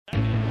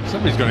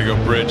Somebody's going to go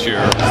bridge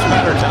here. It's a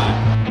matter of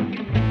time.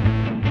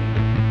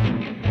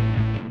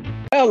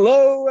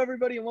 Hello,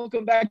 everybody, and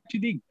welcome back to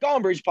the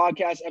Gone Bridge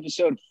Podcast,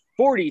 episode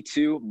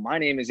 42. My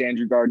name is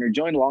Andrew Gardner,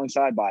 joined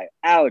alongside by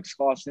Alex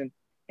Clausen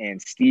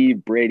and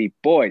Steve Brady.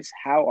 Boys,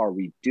 how are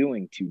we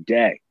doing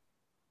today?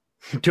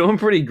 Doing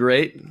pretty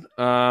great.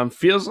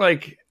 Feels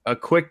like a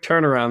quick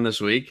turnaround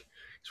this week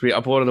because we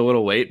uploaded a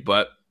little late,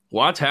 but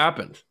what's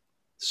happened?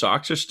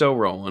 Sox are still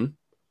rolling.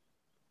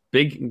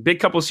 Big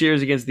couple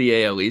series against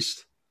the AL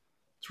East.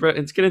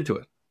 Let's get into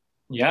it.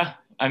 Yeah.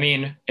 I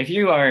mean, if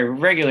you are a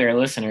regular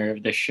listener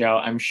of this show,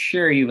 I'm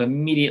sure you've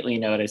immediately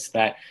noticed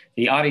that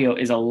the audio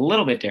is a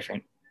little bit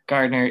different.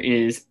 Gardner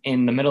is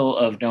in the middle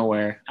of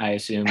nowhere, I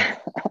assume,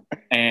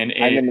 and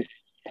is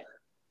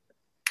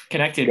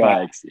connected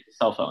by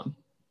cell phone.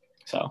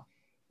 So,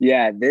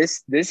 yeah,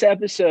 this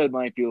episode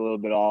might be a little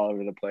bit all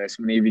over the place.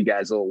 I'm going to give you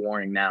guys a little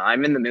warning now.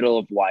 I'm in the middle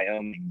of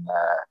Wyoming,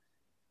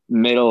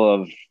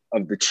 middle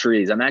of the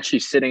trees. I'm actually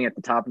sitting at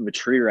the top of a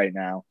tree right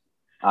now.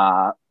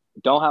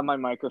 Don't have my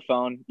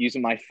microphone,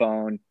 using my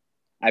phone.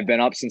 I've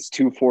been up since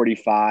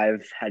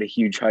 2:45, had a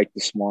huge hike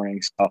this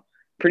morning, so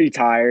pretty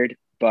tired,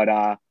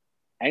 but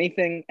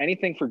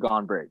anything for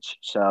Gone Bridge.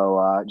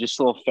 So just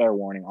a little fair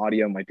warning,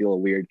 audio might be a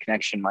little weird.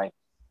 Connection might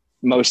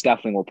most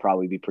definitely will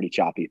probably be pretty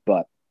choppy,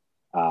 but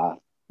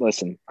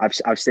listen,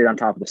 I've stayed on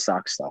top of the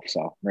Sox stuff,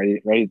 so ready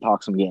to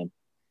talk some game.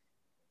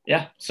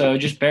 Yeah, so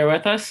just bear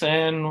with us,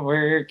 and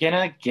we're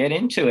gonna get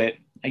into it.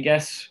 I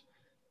guess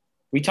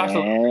we talked.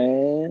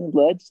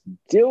 Let's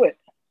do it.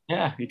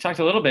 Yeah, we talked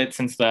a little bit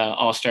since the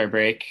All-Star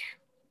break.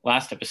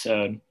 Last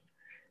episode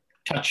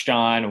touched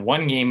on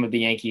one game of the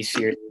Yankees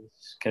series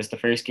because the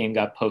first game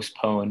got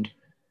postponed.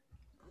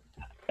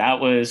 That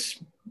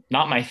was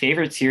not my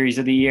favorite series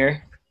of the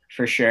year,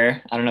 for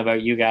sure. I don't know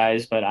about you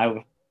guys, but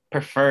I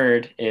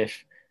preferred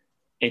if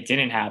it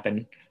didn't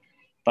happen.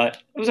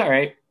 But it was all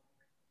right.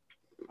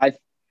 I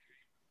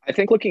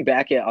think looking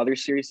back at other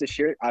series this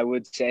year, I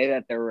would say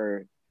that there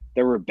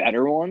were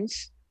better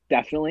ones,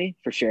 definitely,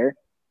 for sure.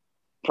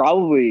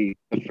 Probably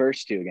the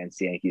first two against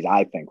the Yankees,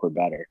 I think, were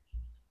better.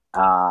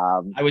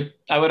 I would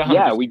 100%.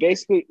 Yeah, we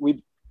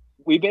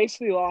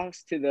basically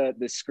lost to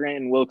the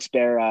Scranton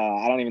Wilkes-Barre.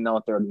 I don't even know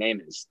what their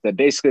name is.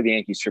 Basically the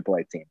Yankees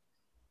AAA team.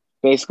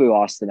 Basically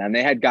lost to them.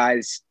 They had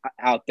guys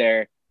out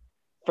there,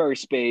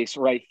 first base,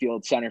 right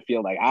field, center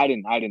field. Like I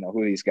didn't know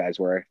who these guys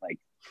were. Like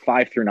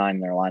 5 through 9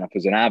 in their lineup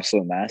was an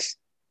absolute mess.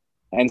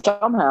 And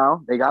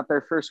somehow they got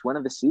their first win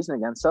of the season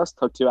against us,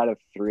 took 2 out of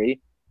 3,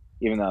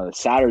 even though the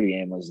Saturday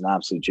game was an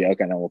absolute joke.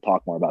 I know we'll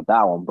talk more about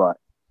that one. But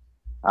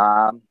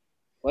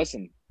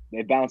listen,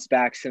 they bounced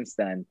back since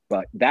then.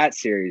 But that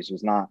series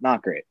was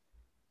not great.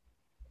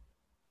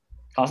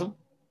 Awesome.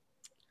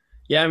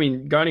 Yeah, I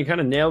mean, Garney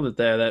kind of nailed it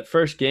there. That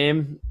first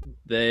game,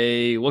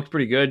 they looked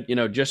pretty good.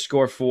 Just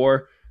score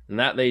 4, and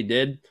that they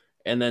did.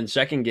 And then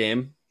second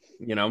game,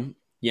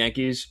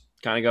 Yankees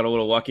kind of got a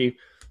little lucky.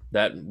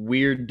 That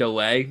weird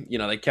delay,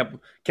 they kept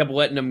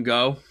letting them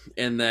go,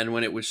 and then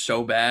when it was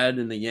so bad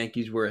and the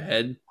Yankees were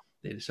ahead,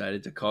 they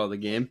decided to call the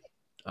game.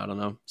 I don't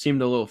know,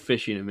 seemed a little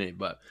fishy to me,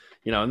 but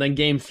and then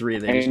game 3,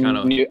 they just kind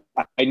of.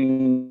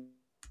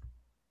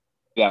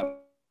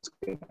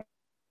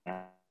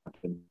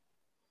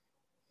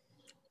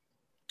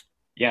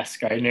 Yes,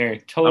 Gardner,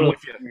 totally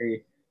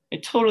agree. I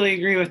totally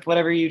agree with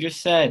whatever you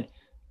just said.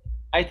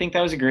 I think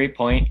that was a great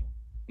point.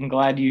 I'm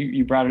glad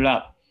you brought it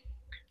up.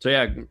 So,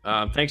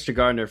 yeah, thanks to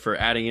Gardner for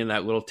adding in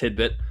that little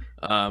tidbit.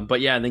 But,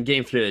 yeah, and then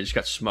game 3, they just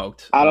got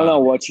smoked. I don't know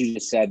what you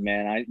just said,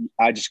 man.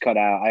 I just cut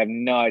out. I have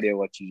no idea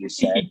what you just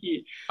said.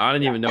 I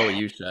didn't even know what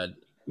you said.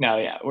 No,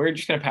 yeah, we're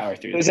just going to power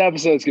through this. This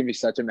episode's going to be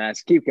such a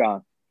mess. Keep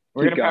going.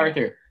 We're going to power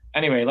through.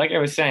 Anyway, like I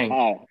was saying.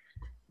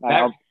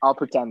 I'll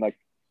pretend like.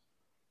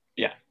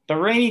 Yeah, the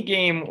rainy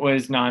game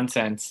was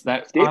nonsense.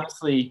 That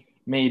honestly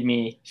made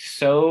me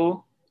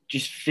so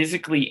just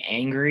physically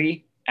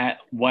angry at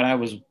what I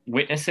was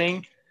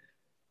witnessing.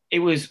 It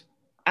was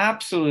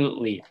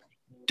absolutely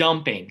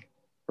dumping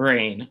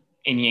rain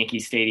in Yankee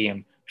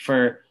Stadium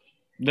for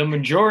the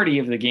majority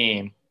of the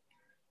game.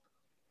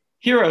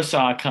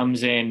 Hirosawa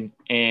comes in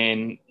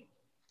the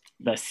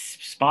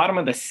bottom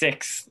of the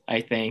 6th, I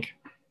think.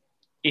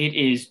 It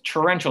is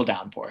torrential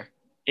downpour.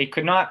 It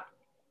could not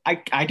 –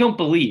 I don't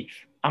believe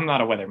 – I'm not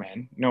a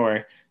weatherman,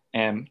 nor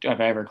have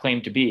I ever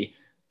claimed to be,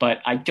 but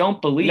I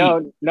don't believe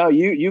 – No,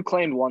 you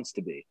claimed once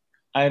to be.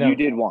 You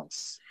did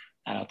once.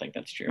 I don't think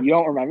that's true. You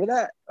don't remember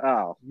that?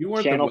 Oh, you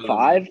weren't Channel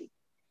 5?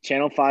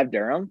 Channel 5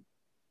 Durham?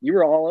 You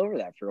were all over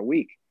that for a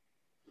week.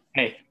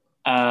 Hey,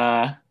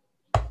 nope.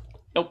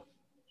 Don't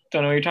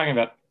know what you're talking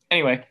about.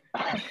 Anyway.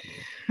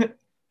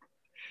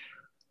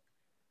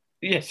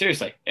 Yeah,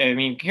 seriously. I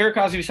mean,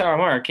 Hirokazu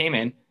Sawamura came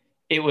in.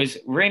 It was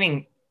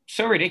raining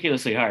so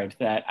ridiculously hard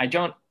that I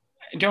don't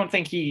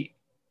think he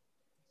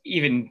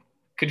even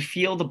could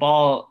feel the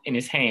ball in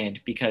his hand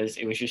because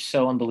it was just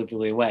so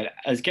unbelievably wet.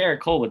 As Garrett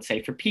Cole would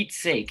say, for Pete's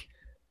sake,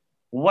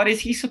 what is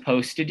he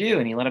supposed to do?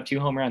 And he let up 2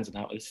 home runs, and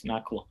that was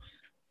not cool.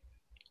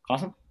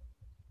 Awesome.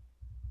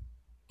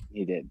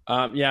 He did.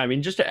 Yeah, I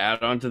mean, just to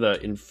add on to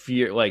the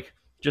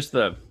just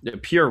the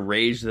pure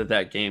rage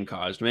that game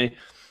caused me.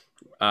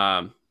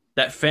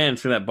 That fan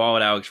threw that ball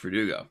at Alex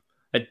Verdugo,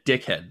 that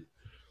dickhead.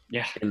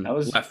 Yeah, in that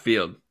was left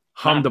field.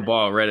 Hummed the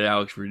ball right at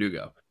Alex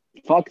Verdugo.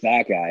 Fuck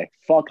that guy.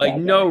 Fuck that guy.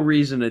 No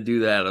reason to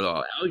do that at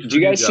all. Alex Did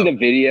you guys see the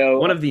video?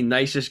 One of the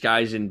nicest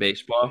guys in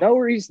baseball. No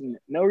reason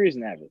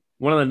ever.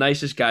 One of the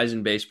nicest guys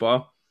in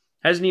baseball.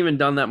 Hasn't even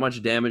done that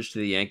much damage to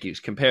the Yankees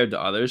compared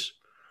to others.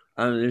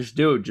 This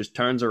dude just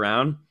turns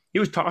around. He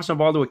was tossing a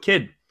ball to a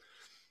kid.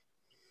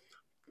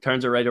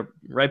 Turns it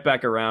right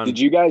back around. Did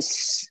you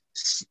guys?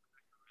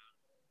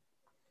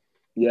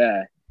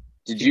 Yeah.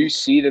 Did you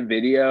see the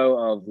video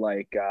of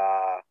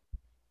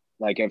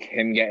of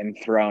him getting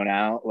thrown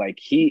out? Like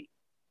he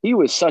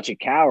was such a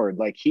coward.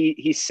 Like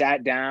he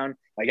sat down.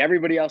 Like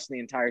everybody else in the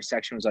entire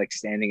section was like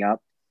standing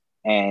up,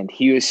 and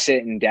he was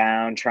sitting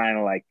down trying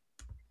to like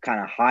kind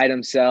of hide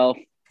himself.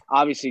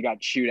 Obviously got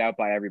chewed out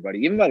by everybody,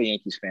 even by the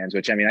Yankees fans,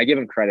 which I mean, I give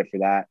him credit for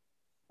that.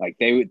 Like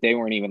they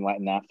weren't even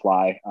letting that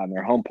fly on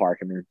their home park.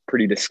 I mean,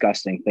 pretty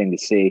disgusting thing to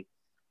see.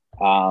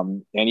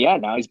 And yeah,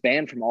 now he's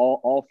banned from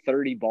all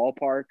 30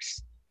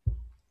 ballparks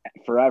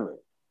forever.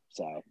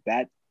 So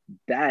that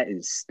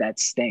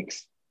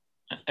stinks.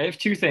 I have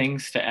two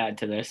things to add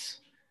to this.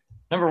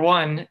 Number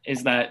one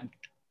is that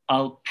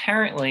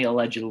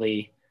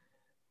allegedly,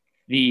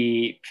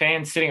 the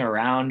fan sitting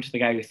around the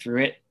guy who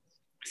threw it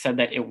said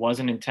that it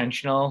wasn't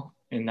intentional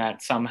and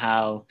that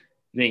somehow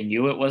they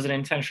knew it wasn't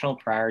intentional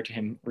prior to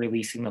him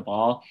releasing the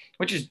ball,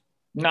 which is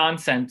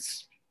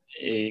nonsense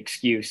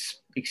excuse.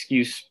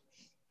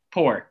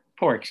 Poor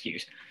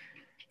excuse.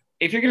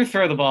 If you're going to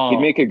throw the ball, he'd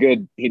make a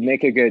good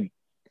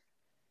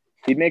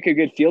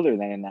fielder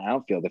then in the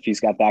outfield if he's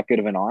got that good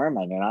of an arm.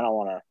 I mean, I don't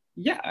want to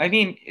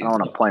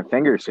point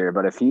fingers here,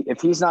 but if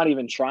he's not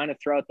even trying to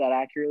throw it that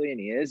accurately and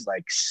he is,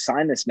 like,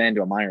 sign this man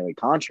to a minor league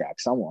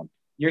contract, someone.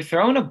 You're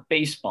throwing a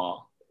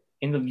baseball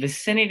in the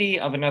vicinity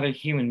of another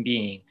human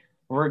being,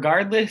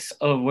 regardless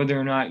of whether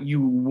or not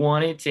you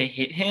wanted to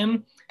hit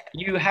him.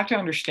 You have to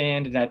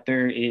understand that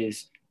there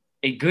is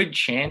a good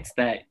chance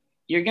that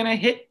you're going to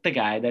hit the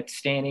guy that's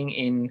standing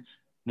in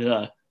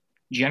the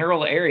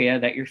general area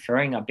that you're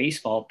throwing a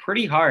baseball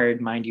pretty hard,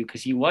 mind you,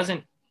 because he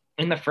wasn't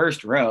in the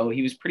first row.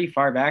 He was pretty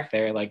far back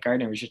there, like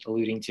Gardner was just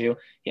alluding to.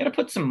 He had to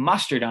put some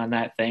mustard on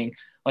that thing,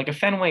 like a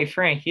Fenway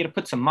Frank. He had to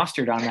put some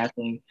mustard on that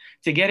thing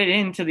to get it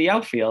into the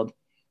outfield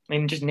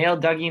and just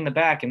nailed Dougie in the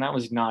back, and that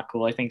was not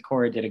cool. I think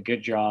Cora did a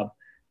good job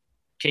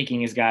taking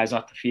his guys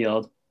off the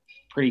field.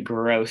 Pretty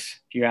gross,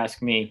 if you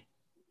ask me.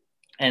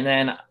 And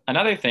then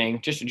another thing,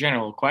 just a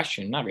general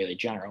question, not really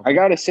general. I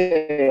got to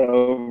say,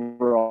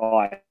 overall,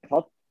 I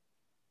thought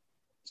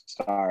 –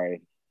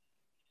 sorry.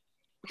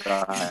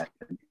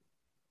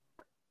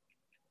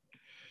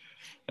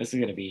 This is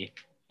going to be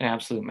an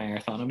absolute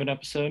marathon of an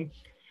episode.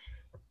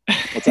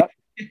 What's up?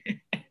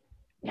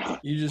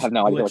 You just have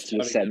no idea what you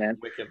just said, man.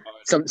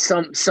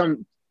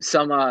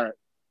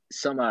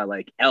 Some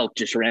like elk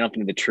just ran up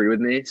into the tree with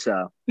me,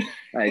 so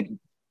I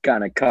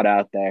kind of cut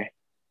out there.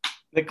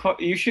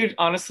 You should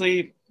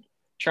honestly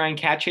try and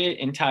catch it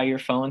and tie your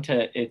phone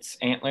to its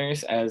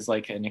antlers as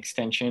like an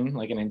extension,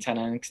 like an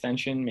antenna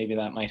extension. Maybe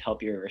that might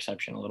help your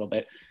reception a little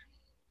bit.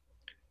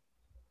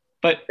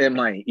 But it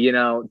might,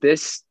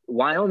 this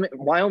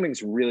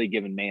Wyoming's really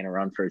giving Maine a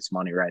run for its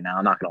money right now.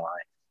 I'm not gonna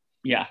lie.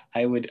 Yeah,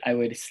 I would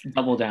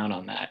double down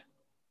on that.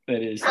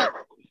 That is.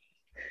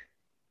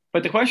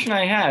 But the question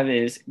I have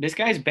is, this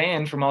guy's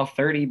banned from all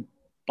 30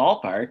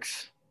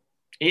 ballparks.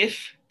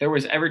 If there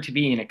was ever to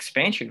be an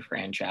expansion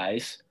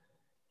franchise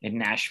in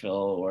Nashville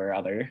or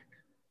other,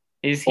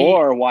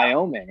 or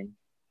Wyoming,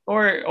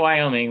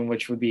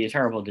 which would be a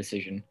terrible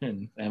decision,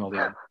 and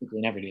MLB would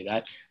never do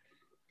that.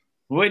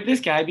 Would this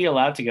guy be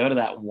allowed to go to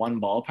that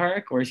one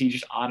ballpark, or is he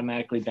just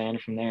automatically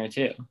banned from there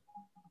too?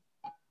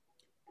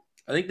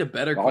 I think the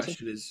better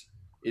question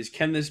is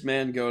can this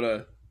man go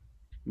to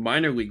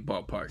minor league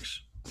ballparks?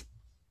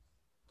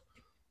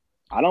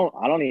 I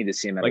don't need to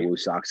see him at a Woo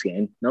Sox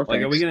game. No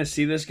thanks. Are we going to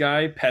see this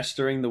guy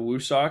pestering the Woo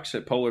Sox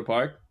at Polar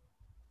Park?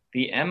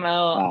 The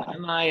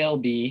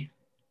MILB,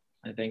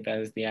 I think that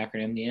is the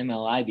acronym. The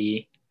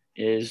MLIB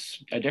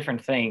is a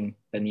different thing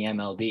than the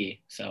MLB,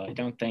 so I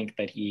don't think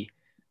that he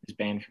is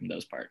banned from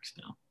those parks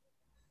now.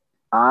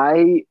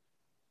 I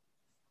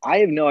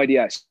have no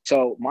idea.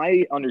 So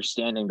my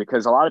understanding,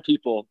 because a lot of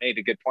people made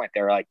a good point,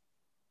 they were like,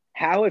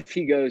 how if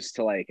he goes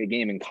to like a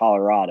game in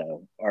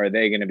Colorado, are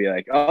they going to be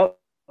like, oh,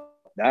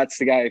 that's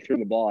the guy who threw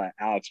the ball at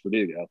Alex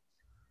Verdugo?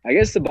 I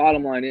guess the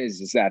bottom line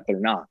is that they're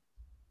not,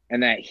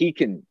 and that he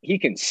can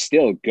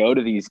still go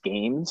to these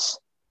games,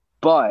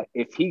 but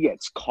if he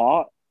gets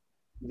caught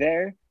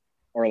there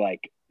or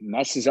like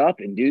messes up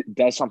and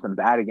does something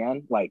bad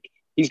again, like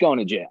he's going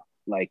to jail.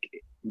 Like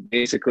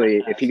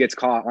basically, if he gets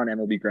caught on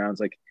MLB grounds,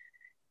 like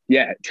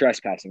yeah,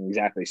 trespassing,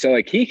 exactly. So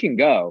like he can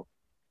go,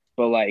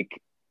 but like,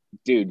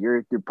 dude,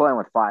 you're playing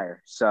with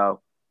fire.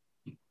 So,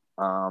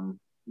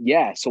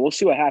 yeah, so we'll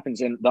see what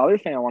happens. And the other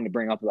thing I wanted to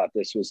bring up about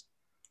this was,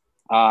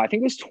 I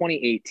think it was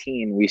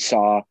 2018. We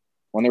saw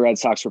when the Red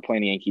Sox were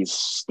playing the Yankees,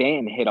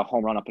 Stanton hit a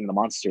home run up into the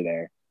monster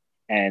there.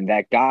 and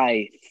that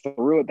guy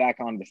threw it back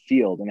onto the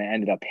field, and it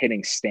ended up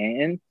hitting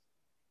Stanton.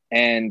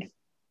 And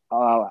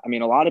I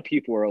mean, a lot of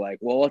people were like,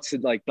 "Well, what's the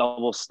like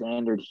double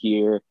standard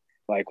here?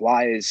 Like,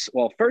 why is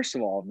well? First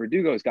of all,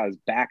 Verdugo's got his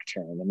back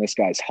turned, and this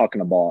guy's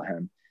hucking a ball at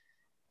him.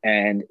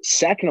 And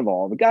second of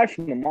all, the guy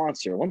from the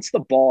Monster, once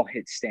the ball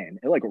hit Stanton,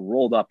 it like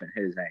rolled up and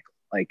hit his ankle.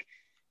 Like,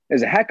 it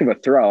was a heck of a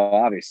throw,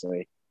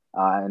 obviously,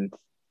 and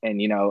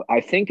you know, I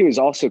think it was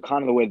also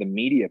kind of the way the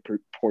media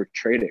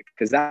portrayed it,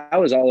 because that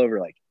was all over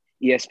like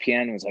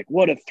ESPN was like,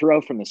 "What a throw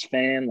from this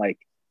fan!" Like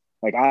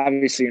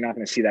obviously you're not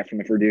going to see that from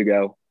the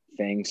Verdugo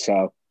thing.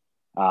 So,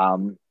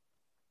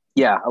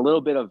 yeah, a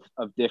little bit of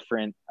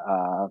different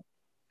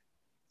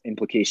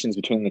implications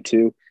between the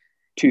two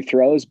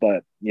throws,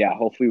 but yeah,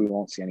 hopefully we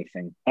won't see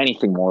anything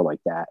more like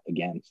that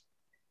again.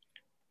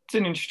 It's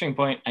an interesting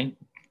point. I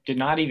did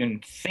not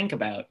even think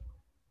about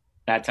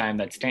that time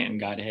that Stanton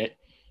got hit.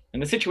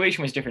 And the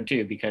situation was different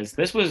too, because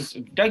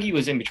Dougie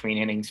was in between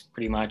innings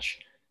pretty much.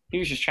 He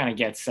was just trying to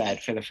get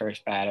set for the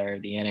first batter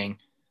of the inning.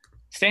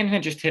 Stanton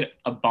had just hit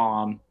a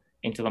bomb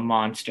into the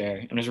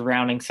Monster and was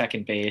rounding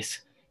second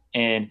base.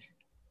 And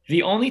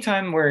the only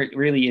time where it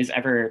really is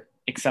ever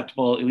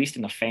acceptable, at least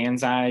in the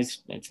fans' eyes,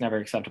 it's never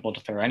acceptable to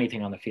throw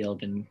anything on the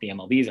field in the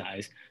MLB's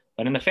eyes.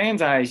 But in the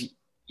fans' eyes,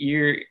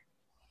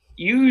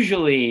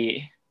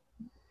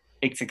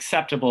 it's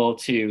acceptable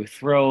to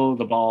throw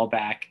the ball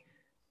back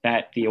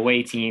that the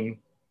away team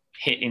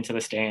hit into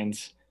the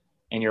stands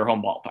in your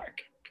home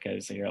ballpark,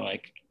 because you're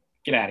like,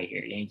 get out of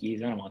here,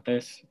 Yankees. I don't want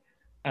this.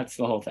 That's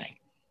the whole thing.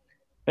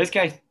 This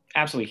guy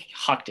absolutely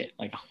hucked it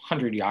like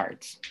 100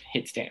 yards,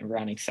 hit Stanton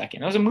rounding second.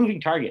 That was a moving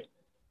target.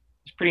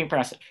 It's pretty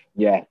impressive.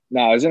 Yeah,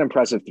 no, it was an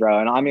impressive throw.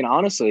 And I mean,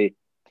 honestly,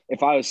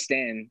 if I was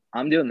Stanton,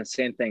 I'm doing the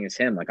same thing as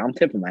him. Like, I'm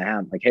tipping my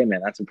hat. Like, hey,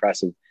 man, that's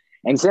impressive.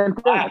 And same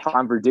thing, if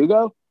I'm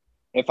Verdugo,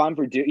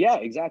 yeah,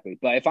 exactly.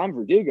 But if I'm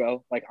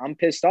Verdugo, like, I'm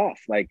pissed off.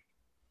 Like,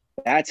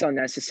 that's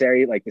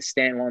unnecessary. Like, the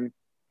Stanton one,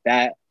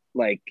 that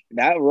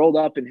rolled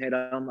up and hit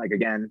him. Like,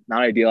 again,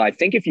 not ideal. I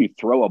think if you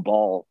throw a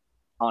ball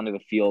onto the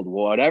field,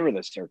 whatever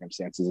the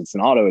circumstances, it's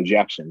an auto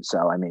ejection.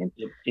 So, I mean,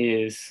 it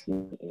is.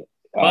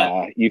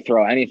 You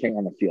throw anything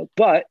on the field,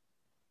 but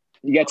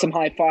you get some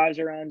high fives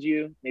around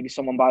you. Maybe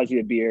someone buys you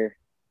a beer,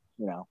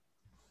 you know.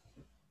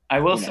 I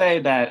will say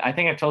that I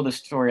think I've told this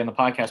story on the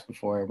podcast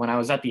before. When I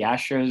was at the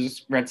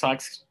Astros Red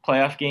Sox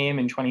playoff game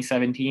in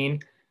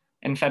 2017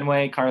 in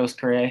Fenway, Carlos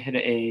Correa hit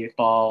a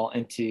ball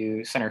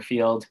into center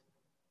field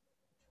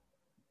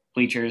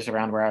bleachers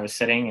around where I was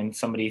sitting, and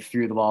somebody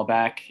threw the ball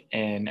back,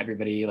 and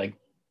everybody, like,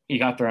 he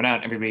got thrown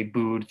out. Everybody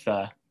booed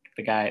the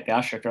guy, the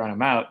usher, throwing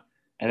him out.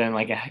 And then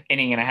like an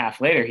inning and a half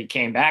later, he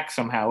came back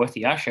somehow with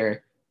the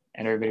usher,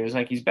 and everybody was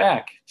like, he's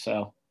back.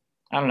 So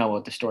I don't know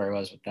what the story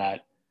was with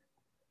that.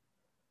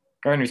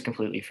 Gardner's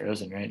completely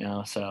frozen right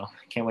now, so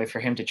can't wait for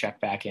him to check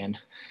back in.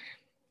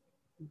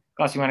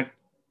 Klaus, you want to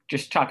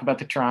just talk about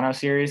the Toronto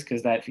series?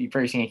 Because that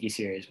first Yankee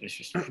series was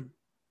just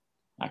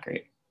not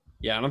great.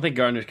 Yeah, I don't think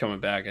Gardner's coming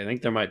back. I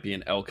think there might be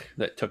an elk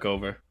that took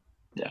over.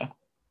 Yeah.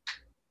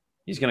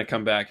 He's going to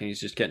come back, and he's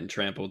just getting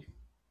trampled.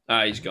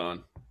 He's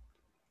gone.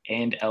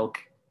 And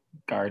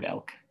guard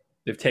elk.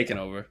 They've taken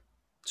over.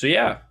 So,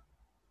 yeah.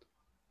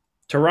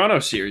 Toronto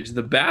series.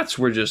 The bats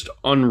were just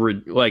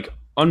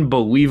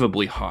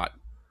unbelievably hot,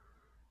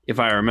 if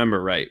I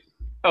remember right.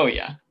 Oh,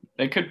 yeah.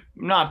 They could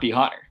not be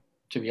hotter,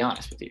 to be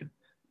honest with you.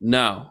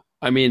 No.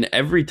 I mean,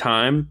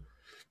 in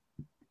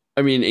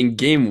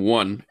game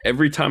one,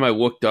 every time I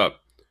looked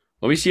up,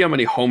 let me see how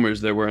many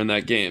homers there were in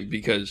that game,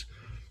 because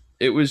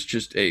it was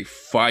just a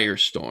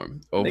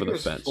firestorm over the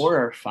fence. 4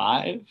 or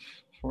 5.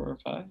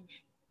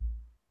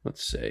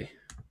 Let's see.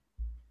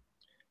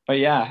 But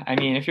yeah, I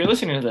mean, if you're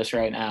listening to this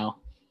right now,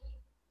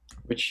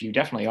 which you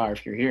definitely are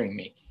if you're hearing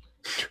me,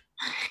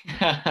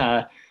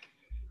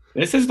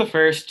 this is the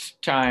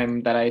first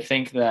time that I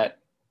think that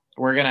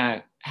we're going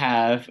to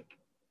have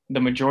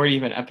the majority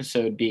of an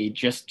episode be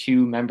just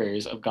 2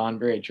 members of Gone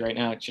Bridge. Right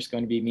now, it's just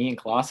going to be me and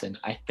Clausen.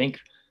 I think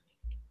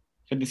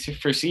for the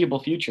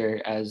foreseeable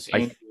future, as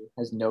Andrew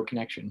has no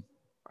connection.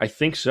 I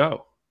think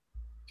so.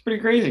 It's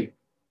pretty crazy.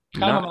 It's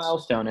kind of a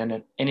milestone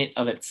in it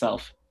of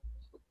itself.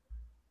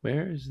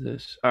 Where is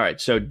this? All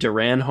right, so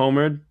Duran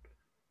homered,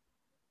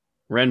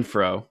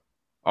 Renfroe,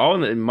 all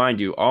in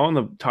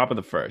the top of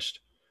the first.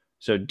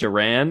 So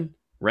Duran,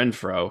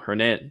 Renfroe,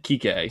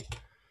 Kike,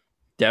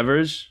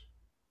 Devers,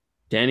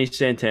 Danny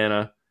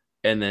Santana,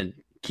 and then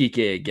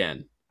Kike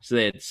again. So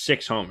they had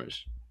 6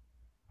 homers.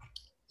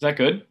 Is that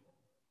good?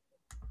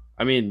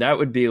 I mean, that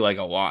would be like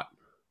a lot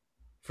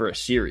for a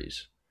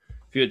series.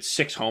 If you had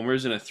 6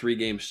 homers in a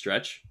 3-game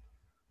stretch,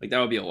 like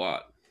that would be a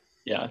lot.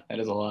 Yeah, that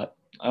is a lot.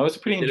 I was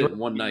pretty enjoying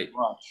one night.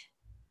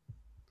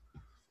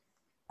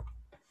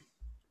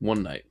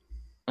 One night.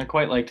 I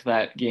quite liked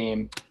that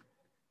game.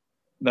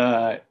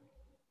 The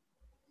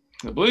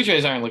Blue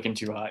Jays aren't looking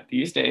too hot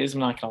these days,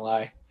 I'm not going to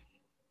lie.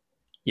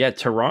 Yeah,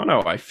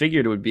 Toronto, I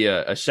figured it would be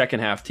a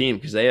second half team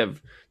because they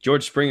have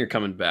George Springer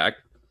coming back.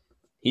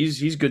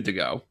 He's good to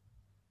go.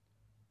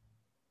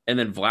 And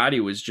then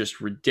Vladdy was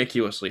just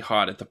ridiculously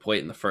hot at the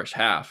plate in the first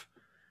half.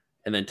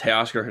 and then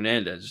Teoscar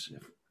Hernandez,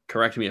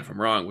 correct me if I'm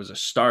wrong, was a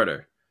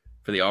starter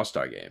for the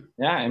All-Star game.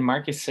 Yeah, and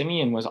Marcus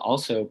Semien was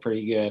also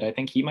pretty good. I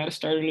think he might have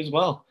started as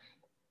well.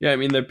 Yeah, I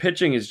mean, their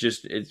pitching is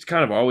just, it's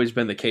kind of always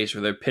been the case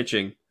where their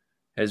pitching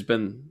has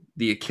been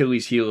the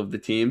Achilles heel of the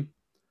team.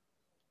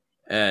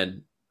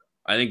 And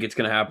I think it's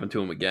going to happen to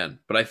them again.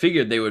 But I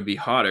figured they would be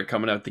hotter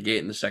coming out the gate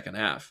in the second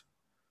half.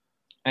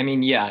 I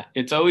mean, yeah,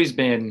 it's always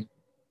been,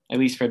 at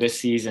least for this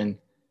season,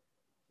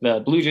 the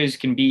Blue Jays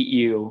can beat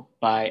you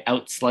by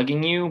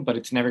outslugging you, but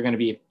it's never going to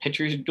be a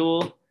pitcher's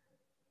duel.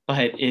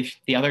 But if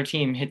the other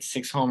team hits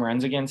 6 home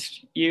runs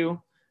against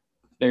you,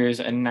 there's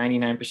a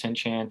 99%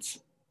 chance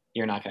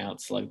you're not going to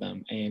outslug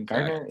them. And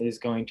Gardner is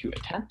going to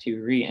attempt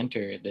to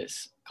re-enter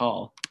this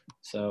call.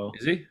 So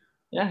Is he?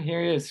 Yeah,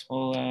 here he is.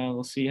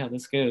 We'll see how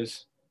this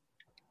goes.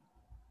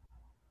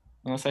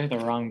 Unless I hit the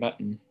wrong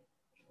button.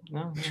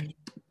 No.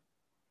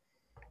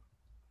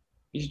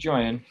 He's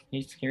joining.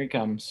 Here he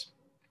comes.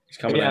 He's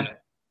coming in.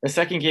 The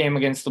second game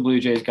against the Blue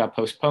Jays got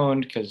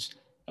postponed because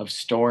of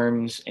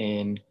storms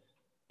in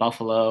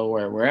Buffalo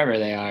or wherever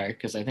they are,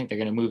 because I think they're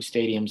going to move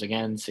stadiums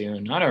again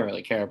soon. I don't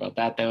really care about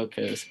that, though,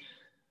 because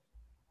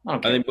I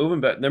don't care. Are they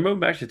moving back? They're moving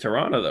back to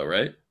Toronto, though,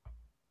 right?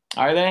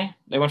 Are they?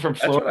 They went from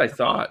Florida That's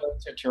what I thought.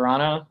 to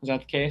Toronto. Is that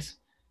the case?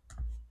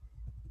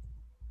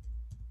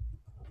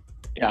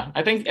 Yeah,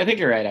 I think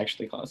you're right,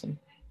 actually, Clausen.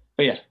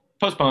 But yeah,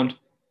 postponed.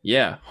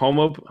 Yeah,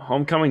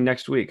 homecoming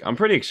next week. I'm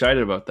pretty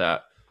excited about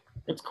that.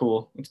 It's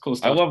cool. It's cool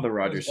stuff. I love the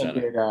Rogers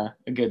Center.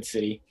 A good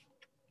city.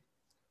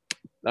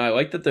 I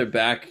like that they're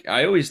back.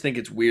 I always think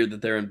it's weird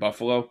that they're in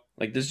Buffalo.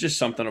 Like, there's just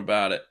something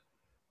about it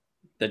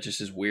that just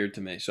is weird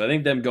to me. So I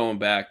think them going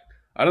back,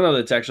 I don't know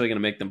that it's actually going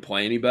to make them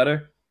play any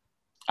better.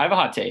 I have a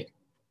hot take.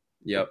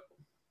 Yep.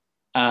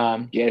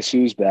 Guess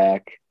who's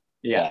back?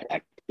 Yeah.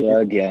 Back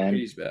again.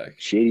 Shady's back.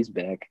 Shady's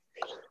back.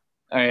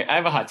 All right, I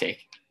have a hot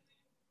take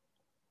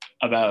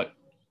about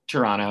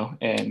Toronto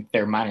and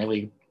their minor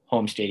league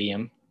home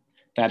stadium.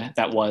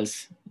 That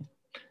was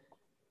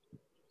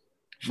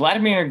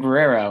Vladimir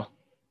Guerrero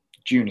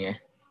Jr.,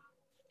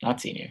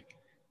 not senior,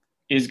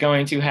 is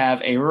going to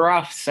have a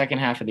rough second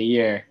half of the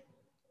year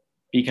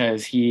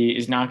because he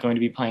is not going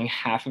to be playing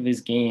half of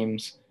his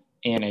games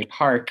in a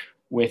park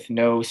with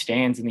no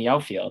stands in the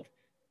outfield.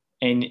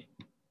 And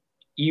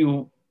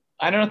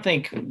I don't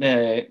think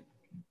the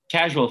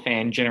casual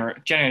fan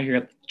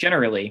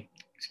generally,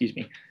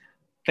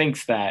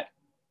 thinks that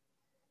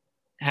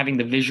having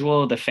the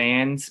visual of the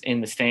fans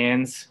in the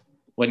stands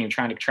when you're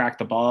trying to track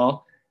the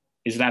ball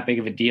is that big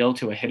of a deal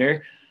to a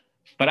hitter.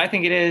 But I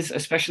think it is,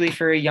 especially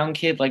for a young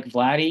kid like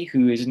Vladdy,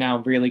 who is now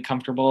really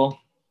comfortable.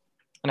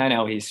 And I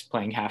know he's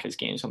playing half his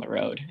games on the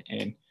road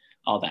and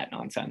all that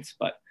nonsense,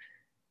 but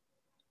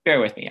bear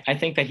with me. I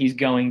think that he's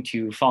going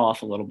to fall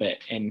off a little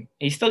bit, and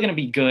he's still going to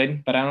be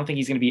good, but I don't think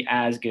he's going to be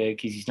as good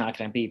because he's not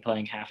going to be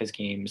playing half his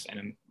games in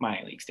a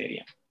minor league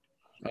stadium.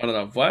 I don't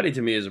know. Vladdy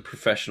to me is a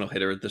professional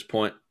hitter at this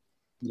point.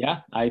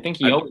 Yeah, I think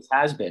he always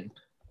has been.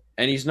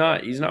 And he's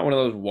not one of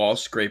those wall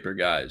scraper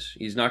guys.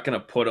 He's not going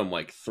to put him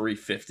like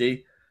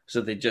 350 so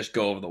that they just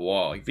go over the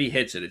wall. Like, if he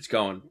hits it, it's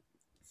going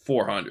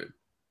 400.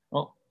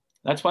 Well,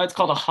 that's why it's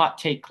called a hot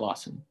take,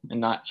 Clausen, and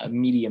not a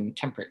medium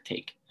temperate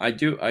take. I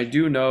do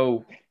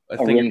know a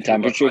room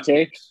temperature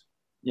take?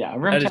 Yeah,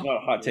 that is not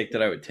a hot take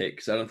that I would take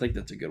because I don't think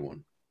that's a good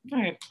one. All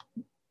right.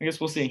 I guess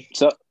we'll see.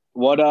 So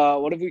what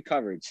have we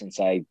covered since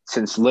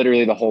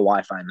literally the whole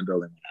Wi-Fi in the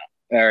building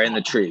went out, or in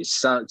the trees?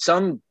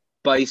 Some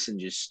bison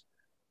just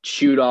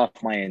chewed off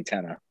my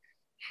antenna.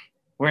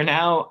 We're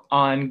now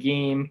on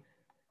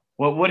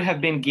what would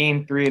have been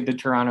game 3 of the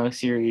Toronto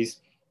series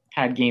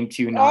had game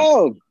 2 not.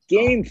 Oh,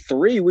 game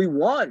 3, we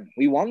won.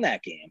 We won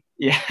that game.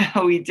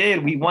 Yeah, we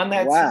did. We won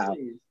that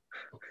series.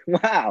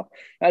 Wow,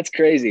 that's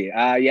crazy.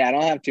 Yeah, I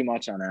don't have too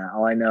much on that.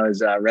 All I know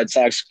is Red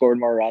Sox scored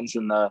more runs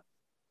than the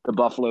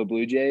Buffalo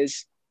Blue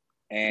Jays,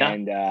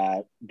 and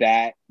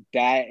that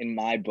in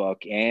my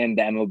book and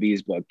the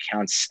MLB's book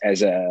counts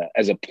as a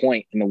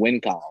point in the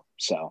win column.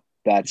 So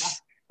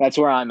that's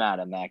where I'm at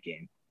in that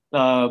game.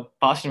 The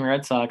Boston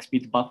Red Sox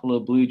beat the Buffalo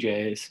Blue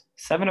Jays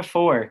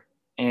 7-4,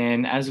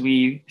 and as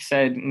we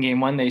said in game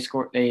 1,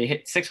 they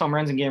hit 6 home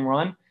runs in game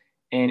 1,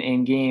 and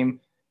in game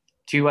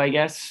 2, I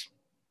guess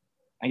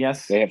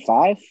they had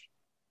 5.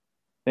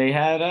 They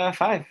had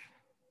 5.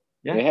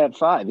 Yeah, they had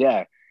 5.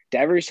 Yeah,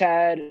 Devers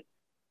had,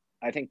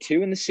 I think,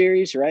 2 in the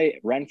series,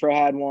 right? Renfroe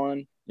had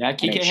 1. Yeah,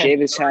 Kike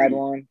Chavis had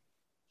 1.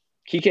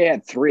 Kike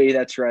had 3.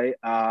 That's right.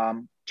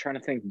 Trying to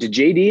think. Did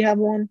JD have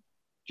 1?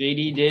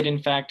 JD did, in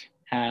fact,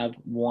 have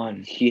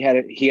 1. He had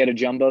a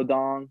jumbo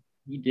dong.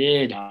 He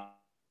did.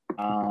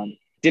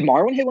 Did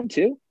Marwin hit 1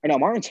 too? Or no,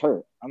 Marwin's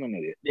hurt. I'm an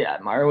idiot. Yeah,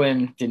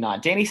 Marwin did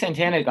not. Danny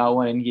Santana got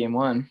 1 in game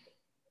 1.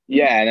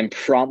 Yeah, and then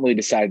promptly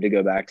decided to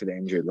go back to the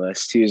injured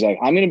list. He was like,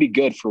 I'm going to be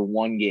good for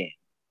 1 game.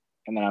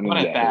 And then I'm going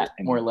to get bat.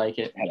 More like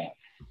it. Head out.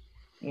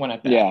 1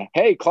 at bat. Yeah.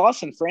 Hey,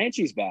 Clausen,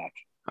 Franchi's back.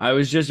 I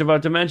was just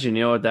about to mention,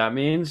 you know what that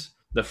means?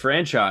 The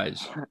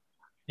franchise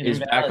is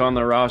back on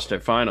the roster,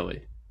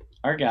 finally.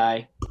 Our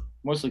guy.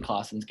 Mostly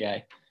Clausen's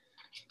guy.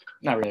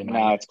 Not really my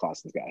guy. No, it's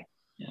Clausen's guy.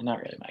 Yeah, not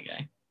really my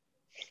guy.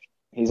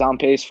 He's on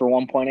pace for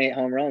 1.8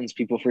 home runs.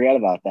 People forget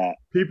about that.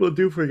 People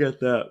do forget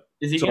that.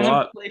 Is he It's a going to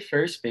lot. play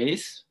first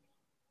base?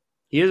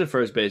 He is a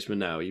first baseman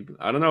now.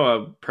 I don't know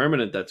how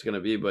permanent that's going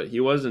to be, but he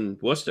was in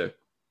Worcester.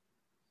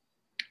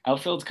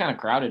 Outfield's kind of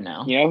crowded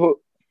now. You know who?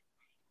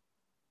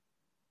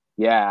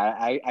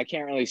 Yeah, I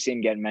can't really see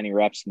him getting many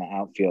reps in the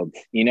outfield.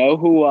 You know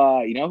who?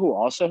 You know who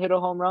also hit a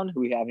home run?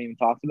 Who we haven't even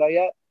talked about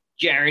yet?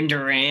 Jarren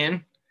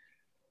Duran.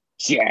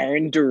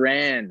 Jarren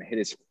Duran hit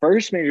his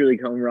first major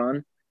league home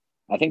run.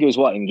 I think it was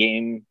in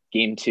game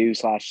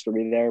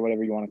 2/3 there,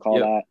 whatever you want to call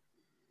that.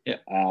 Yeah,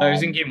 it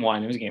was in game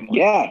 1. It was game 1.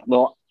 Yeah,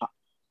 well,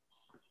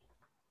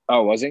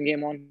 was it in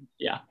game 1?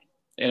 Yeah,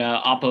 in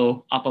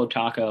Oppo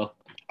Taco.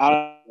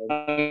 I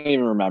don't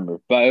even remember,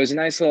 but it was a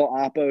nice little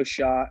Oppo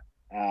shot.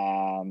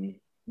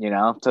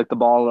 Took the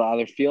ball to the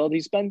other field.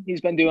 He's been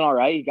doing all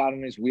right. He got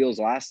on his wheels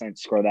last night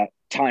to score that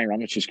tying run,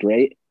 which was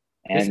great.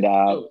 And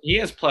he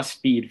has plus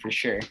speed for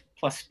sure.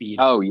 Plus speed.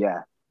 Oh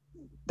yeah,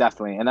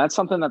 definitely. And that's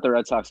something that the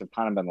Red Sox have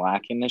kind of been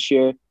lacking this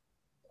year.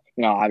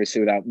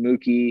 Obviously without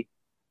Mookie,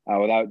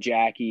 without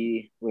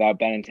Jackie, without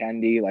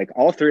Benintendi, like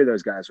all three of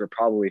those guys were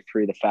probably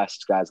three of the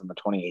fastest guys on the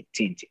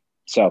 2018 team.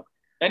 So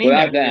Benny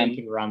never really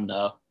could run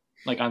though,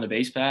 like on the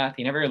base path.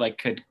 He never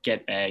could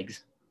get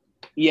bags.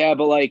 Yeah,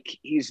 but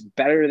he's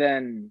better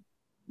than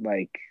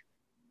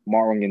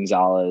Marwin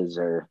Gonzalez,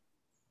 or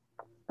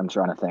I'm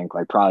trying to think,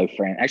 probably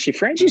Actually,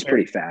 Franchy's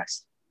pretty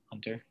fast.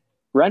 Hunter.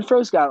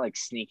 Renfro's got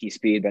sneaky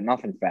speed, but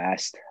nothing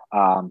fast.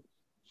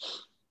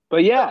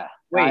 But yeah,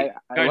 wait,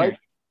 I like.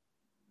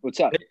 What's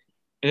up?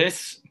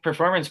 This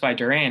performance by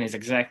Duran is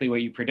exactly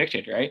what you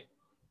predicted, right?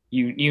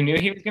 You knew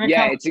he was going to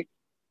come,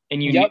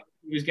 and you knew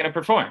he was going to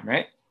perform,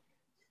 right?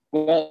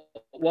 Well,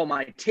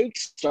 my take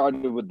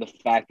started with the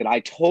fact that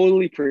I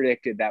totally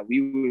predicted that we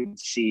would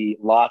see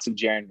lots of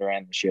Jarren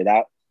Duran this year.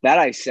 That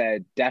I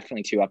said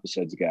definitely 2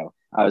 episodes ago.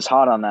 I was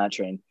hot on that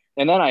train.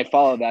 And then I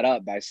followed that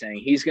up by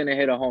saying he's going to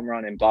hit a home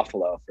run in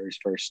Buffalo for his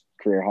first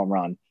career home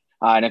run.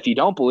 And if you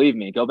don't believe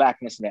me, go back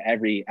and listen to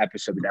every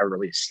episode that ever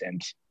released,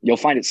 and you'll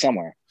find it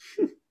somewhere.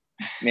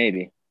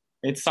 Maybe.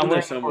 It's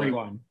somewhere.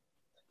 41.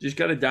 Just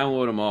got to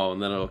download them all,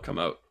 and then it'll come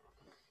out.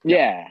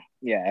 Yeah.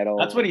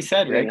 That's what he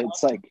said, right?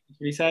 It's like that's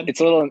what he said. It's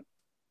a little.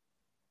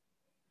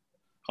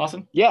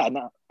 Awesome. Yeah,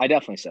 no, I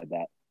definitely said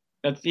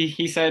that.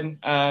 He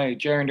said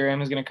Jarren Duran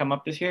was going to come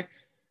up this year.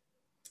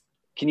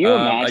 Can you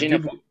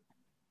imagine?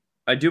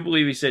 I do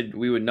believe he said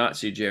we would not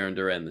see Jarren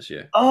Duran this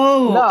year.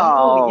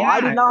 No, yeah.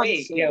 I did not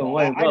say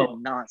that. I did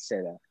not say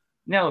that.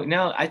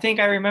 No, I think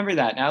I remember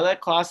that. Now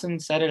that Clausen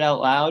said it out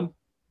loud,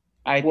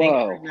 I think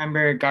I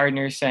remember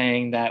Gardner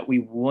saying that we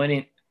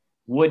wouldn't,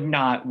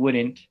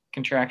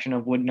 contraction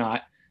of would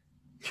not,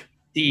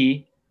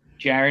 see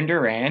Jarren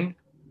Duran.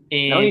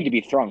 You don't need to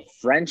be throwing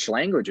French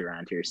language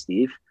around here,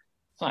 Steve.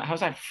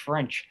 How's that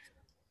French?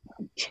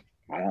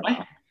 I don't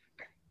know.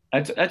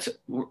 That's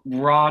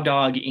raw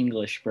dog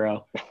English,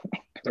 bro.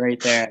 Right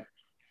there.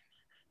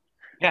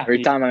 Yeah.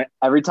 Every time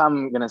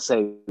I'm gonna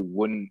say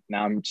wouldn't,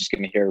 now I'm just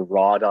gonna hear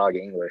raw dog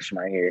English in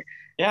my ear.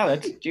 Yeah,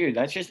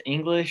 that's just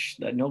English.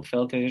 No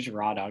filters,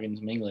 raw dogging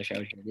some English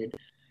out here, dude.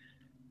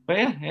 But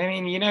yeah, I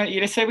mean, you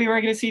just said we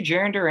weren't gonna see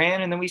Jarren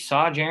Duran, and then we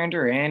saw Jarren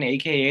Duran,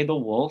 aka the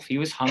Wolf. He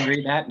was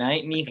hungry that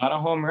night, and he got a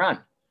home run.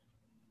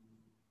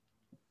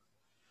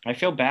 I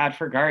feel bad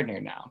for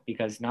Gardner now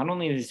because not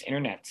only does his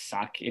internet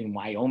suck in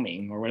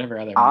Wyoming or whatever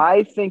other.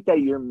 I think that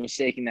you're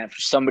mistaking that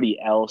for somebody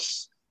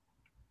else.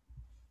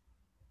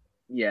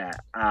 Yeah.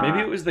 Maybe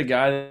it was the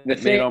guy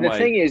that made all my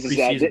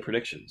preseason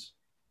predictions.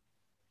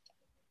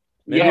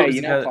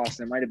 Maybe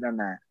Clausen, it might have been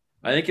that.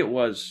 I think it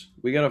was.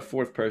 We got a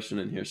fourth person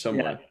in here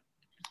somewhere. Yeah.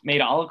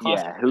 Made all of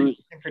Clausen's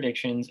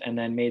predictions and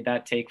then made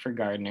that take for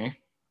Gardner.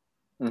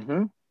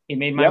 Mm-hmm. He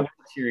made my World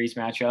Series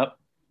matchup.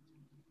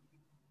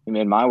 He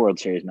made my World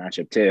Series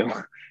matchup too.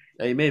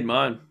 Yeah, he made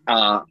mine.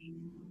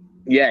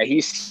 Yeah,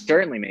 he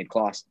certainly made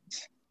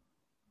Clausen's.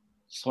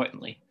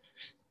 Certainly.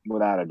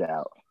 Without a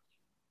doubt.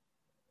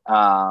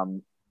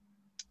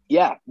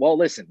 Yeah, well,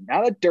 listen,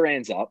 now that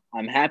Duran's up,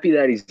 I'm happy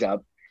that he's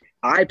up.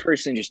 I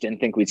personally just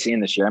didn't think we'd see him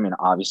this year. I mean,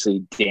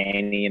 obviously,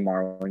 Danny and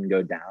Marwin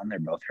go down. They're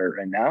both hurt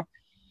right now.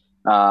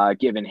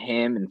 Giving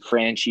him and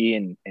Franchy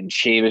and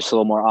Chavis a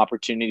little more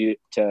opportunity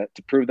to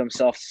prove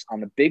themselves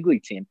on the big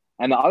league team.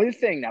 And the other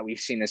thing that we've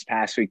seen this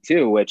past week,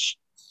 too, which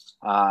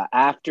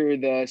after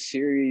the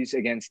series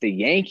against the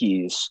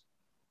Yankees,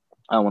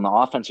 when the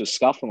offense was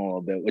scuffling a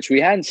little bit, which we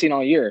hadn't seen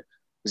all year,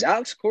 was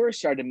Alex Cora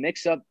started to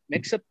mix up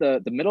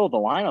the middle of the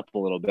lineup a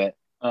little bit.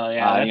 Oh,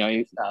 yeah.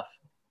 That's stuff.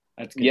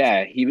 That's good.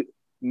 Yeah, he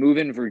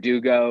moving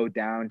Verdugo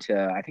down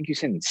to, I think you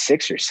said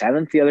 6th or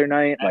 7th the other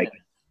night, like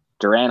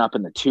Duran up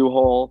in the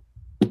 2-hole.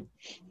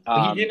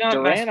 He did not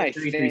Duran, mess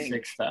with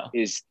 3-3-6, though.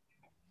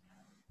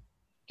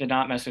 Did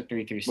not mess with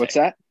 3-3-6. What's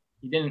that?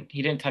 He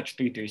didn't touch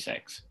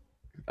 3-3-6.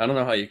 I don't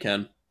know how you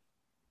can.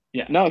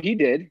 Yeah. No, he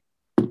did.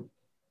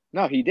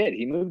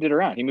 He moved it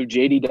around. He moved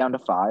JD down to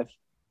 5.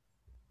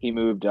 He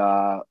moved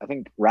I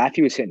think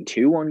Raffy was hitting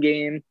 2 one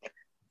game.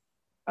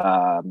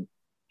 I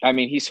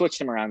mean, he switched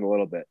him around a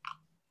little bit.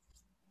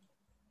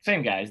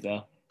 Same guys,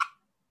 though.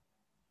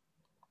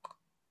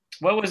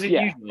 What was it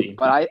Yeah, usually?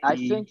 but I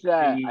think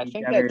that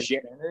Devers, J-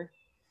 Xander?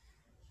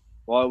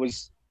 well, it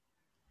was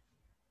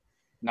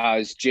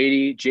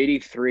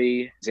JD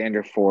 3,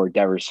 Xander 4,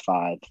 Devers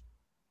 5.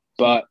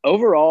 But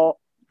overall,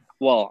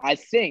 well, I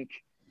think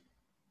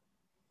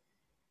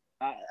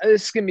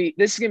this is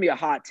gonna be a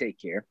hot take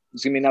here.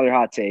 It's gonna be another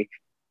hot take.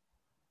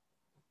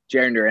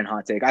 Jarren Duran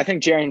hot take. I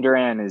think Jarren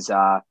Duran is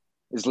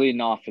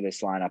leading off for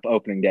this lineup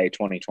opening day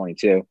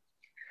 2022.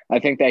 I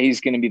think that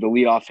he's going to be the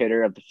leadoff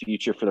hitter of the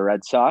future for the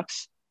Red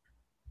Sox.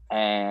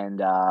 And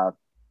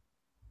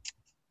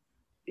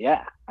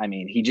yeah, I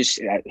mean,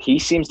 he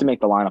seems to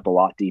make the lineup a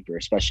lot deeper,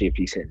 especially if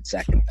he's hitting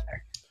second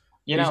there.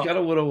 He's got a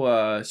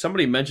little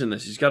somebody mentioned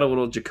this. He's got a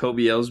little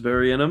Jacoby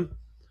Ellsbury in him.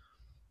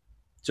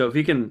 So if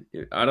he can,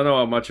 I don't know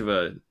how much of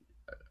a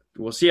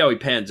we'll see how he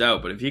pans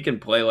out, but if he can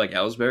play like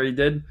Ellsbury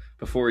did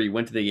before he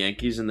went to the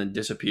Yankees and then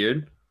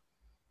disappeared,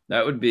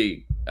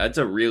 that's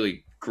a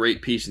really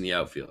great piece in the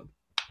outfield.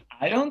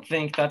 I don't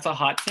think that's a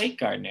hot take,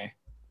 Gardner.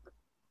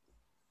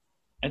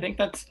 I think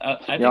that's.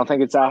 You don't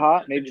think it's that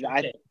hot? Maybe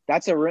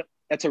that's a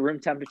room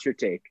temperature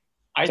take.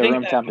 I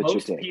think that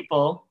most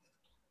people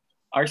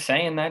are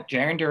saying that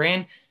Jarren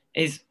Duran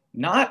is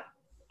not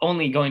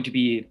only going to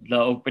be the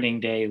opening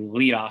day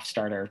leadoff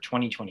starter of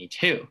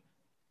 2022,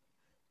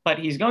 but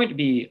he's going to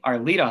be our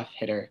leadoff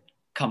hitter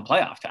come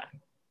playoff time.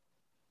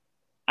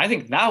 I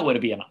think that would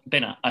have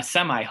been a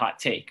semi-hot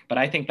take, but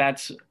I think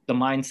that's the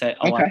mindset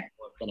a lot of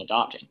people have been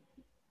adopting.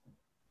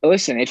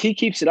 Listen, if he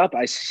keeps it up,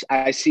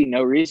 I see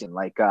no reason.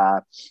 Like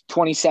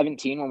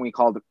 2017 when we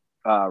called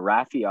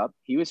Raffy up,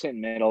 he was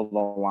hitting middle of the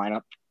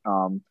lineup,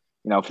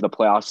 for the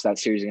playoffs, that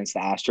series against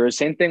the Astros.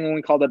 Same thing when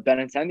we called up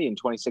Benintendi in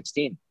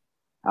 2016.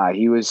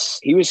 He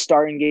was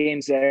starting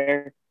games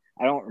there.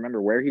 I don't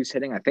remember where he was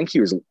hitting. I think he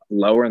was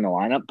lower in the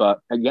lineup, but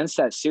against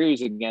that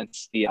series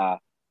against the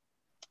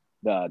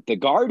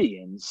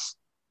Guardians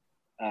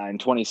in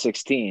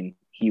 2016,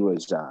 he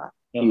was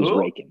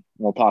raking.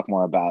 We'll talk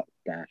more about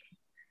that.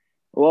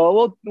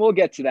 Well, we'll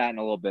get to that in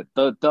a little bit.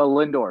 The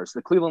Lindors,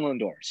 the Cleveland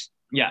Lindors.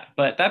 Yeah,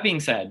 but that being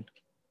said,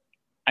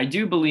 I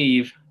do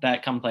believe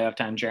that come playoff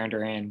time, Jarren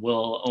Duran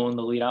will own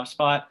the leadoff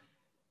spot.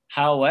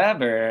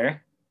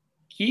 However,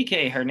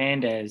 Kike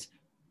Hernandez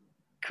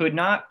could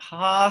not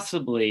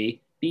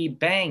possibly be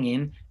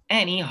banging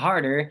any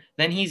harder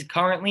than he's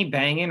currently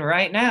banging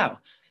right now.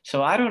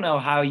 So I don't know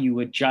how you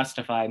would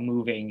justify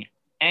moving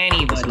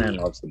anybody This man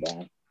loves the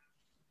ball.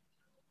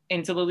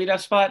 into the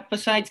leadoff spot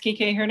besides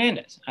Kike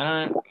Hernandez.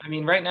 I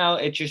mean, right now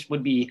it just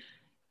would be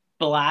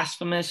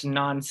blasphemous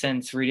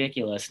nonsense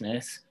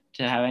ridiculousness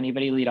to have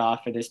anybody lead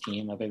off for this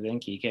team other than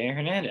Kike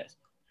Hernandez.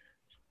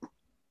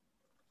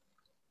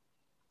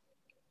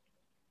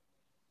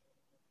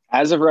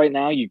 As of right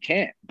now, you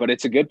can't, but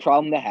it's a good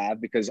problem to have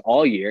because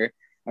all year,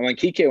 and when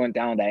Kike went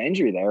down with that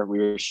injury there, we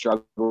were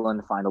struggling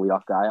to find a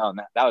leadoff guy. Oh,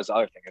 and that was the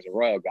other thing, is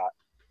Arroyo got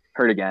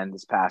hurt again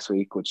this past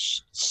week,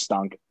 which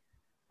stunk.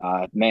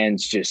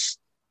 Man's just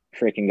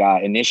freaking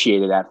got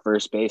initiated at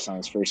first base on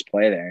his first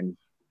play there and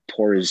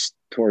tore his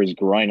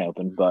groin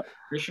open. But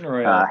Christian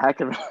Arroyo,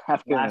 heck of an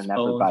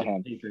effort by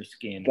him.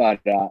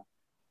 But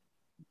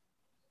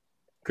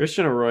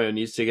Christian Arroyo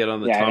needs to get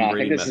on the Tom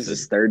Brady method. This is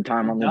his third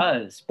time on the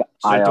does.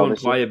 Start doing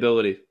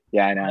pliability.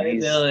 Yeah, I know.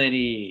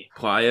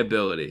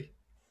 Pliability.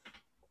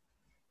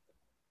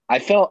 I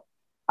felt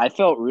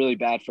really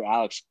bad for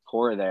Alex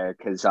Cora there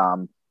because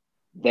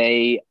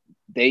they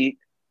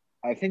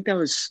I think they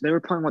were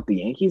playing with the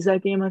Yankees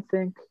that game. I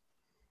think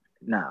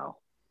no.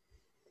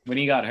 When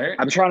he got hurt,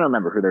 I'm trying to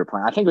remember who they were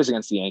playing. I think it was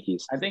against the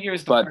Yankees. I think it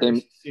was the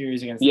first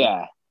series against.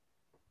 Yeah.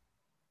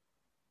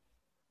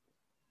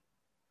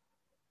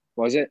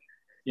 Was it?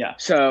 Yeah.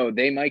 So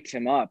they mic'd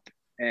him up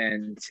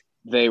and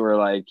they were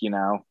like,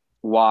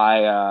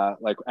 why,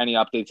 like any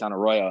updates on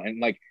Arroyo?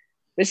 And like,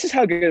 this is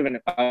how good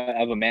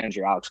of a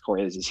manager Alex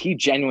Cora is he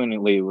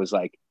genuinely was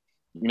like,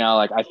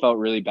 I felt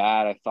really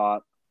bad. I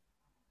thought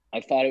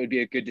it would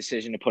be a good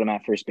decision to put him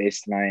at first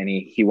base tonight. And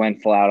he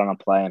went full out on a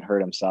play and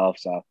hurt himself.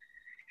 So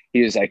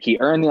he was like, he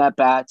earned the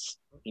at-bats.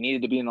 He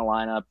needed to be in the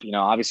lineup.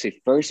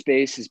 Obviously first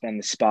base has been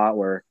the spot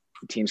where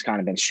the team's kind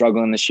of been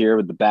struggling this year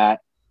with the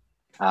bat.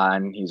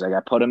 And he's like,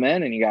 I put him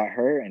in and he got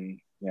hurt. And,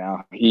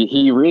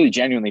 he really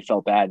genuinely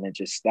felt bad. And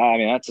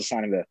that's a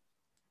sign of a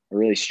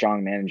really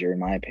strong manager, in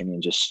my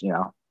opinion. Just,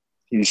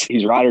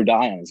 he's ride or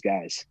die on his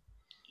guys.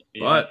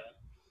 But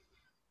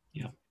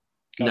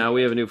now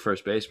we have a new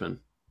first baseman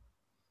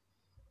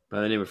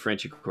by the name of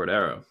Franchy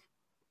Cordero.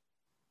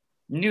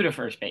 New to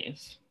first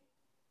base.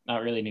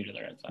 Not really new to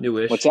the Red Sox.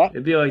 Newish. What's that?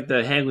 It'd be like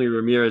the Hanley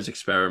Ramirez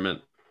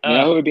experiment.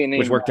 Who would be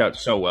which worked out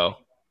so well.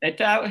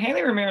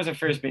 Hanley Ramirez at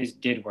first base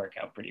did work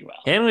out pretty well.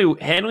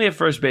 Hanley at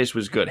first base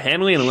was good.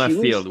 Hanley in left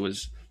field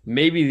was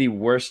maybe the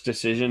worst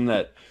decision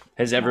that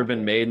has ever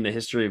been made in the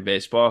history of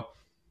baseball.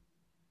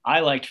 I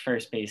liked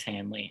first base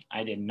Hanley.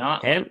 I did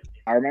not. I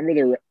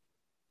remember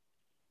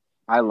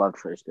I loved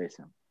first base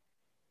him.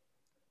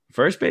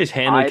 First base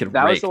Hanley could rake,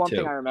 that was the one too.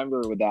 thing I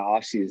remember with that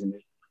offseason.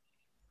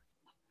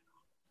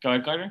 Go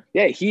ahead, Carter.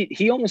 Yeah,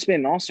 he almost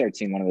made an all-star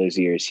team one of those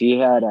years. He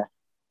had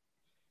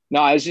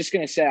No, I was just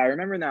gonna say I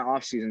remember in that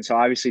offseason. So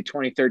obviously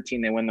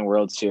 2013 they win the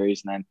World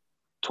Series, and then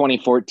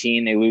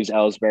 2014 they lose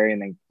Ellsbury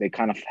and they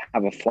kind of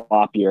have a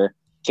flop year.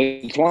 So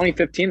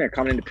 2015 they're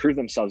coming to prove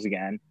themselves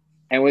again.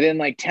 And within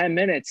like 10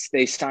 minutes,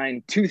 they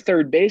signed 2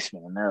 third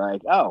basemen. And they're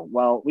like, oh,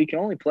 well, we can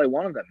only play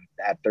one of them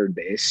at third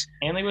base.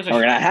 Hanley was we're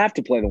going to have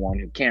to play the one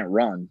who can't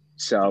run.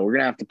 So we're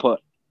going to have to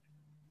put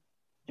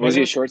 – was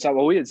he a shortstop?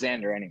 Well, we had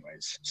Xander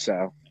anyways.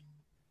 So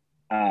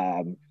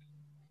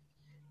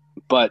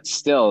but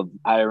still,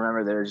 I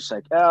remember they were just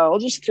like, oh, we'll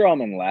just throw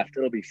him in left.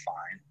 It'll be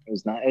fine. It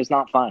was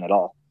not fine at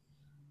all.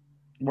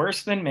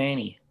 Worse than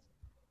Manny.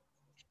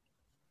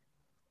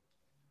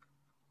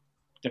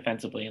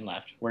 Defensively in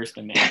left, worse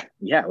than Manny.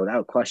 Yeah,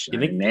 without question. You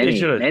think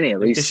Manny at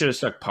least they should have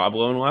stuck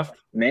Pablo in left?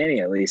 Manny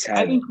at least had.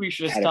 I think we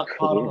should have stuck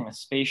Pablo in a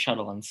space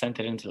shuttle and sent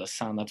it into the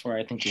sun. That's where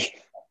I think we should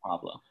stuck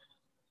Pablo.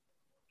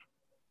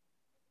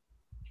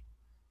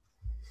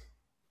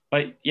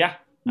 But yeah,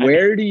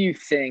 where do you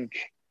think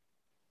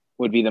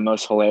would be the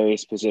most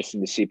hilarious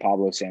position to see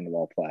Pablo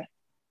Sandoval play?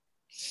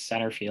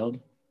 Center field.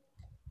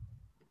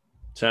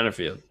 Center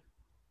field.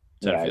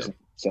 Yeah,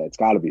 so it's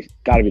got to be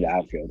the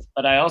outfield.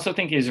 But I also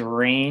think his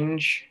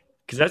range,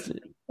 because that's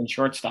and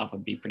shortstop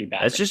would be pretty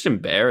bad. That's just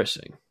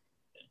embarrassing.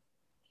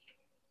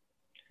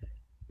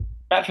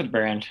 Bad for the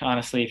brand,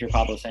 honestly. If you're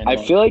Pablo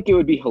Sandoval, I feel like it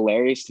would be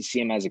hilarious to see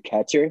him as a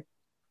catcher.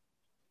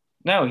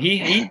 No,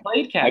 he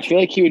played catcher. I feel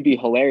like he would be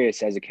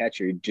hilarious as a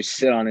catcher. He'd just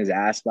sit on his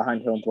ass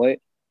behind home plate.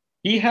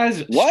 He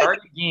has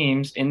started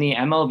games in the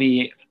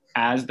MLB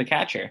as the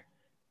catcher.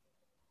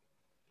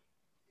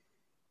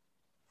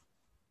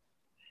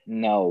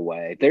 No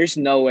way. There's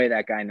no way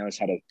that guy knows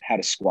how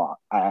to squat.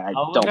 I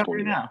don't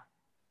believe it.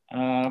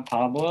 Now.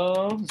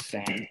 Pablo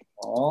Sandoval.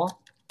 All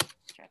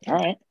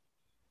right.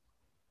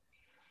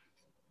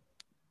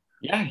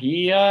 Yeah,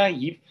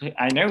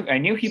 I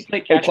knew he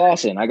played catcher. Hey,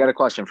 Clausen, I got a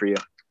question for you.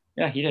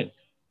 Yeah, he did.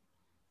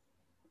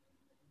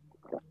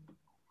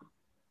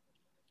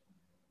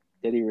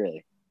 Did he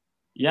really?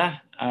 Yeah.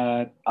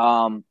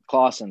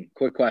 Clausen,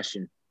 quick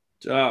question.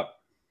 What's up?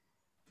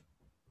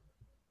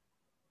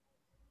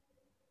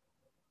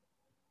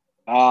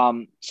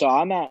 So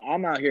I'm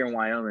out here in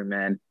Wyoming,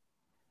 man.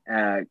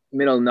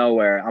 Middle of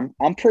nowhere.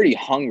 I'm pretty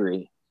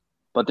hungry,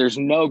 but there's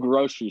no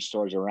grocery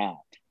stores around.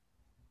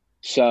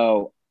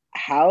 So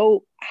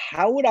how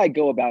would I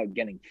go about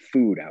getting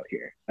food out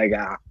here? Like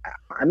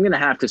I'm gonna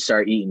have to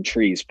start eating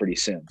trees pretty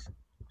soon.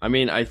 I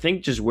mean, I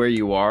think just where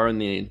you are in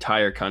the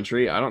entire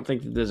country, I don't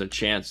think that there's a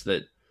chance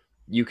that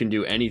you can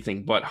do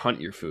anything but hunt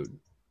your food.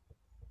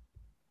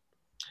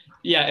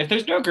 Yeah, if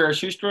there's no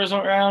grocery stores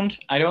around,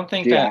 I don't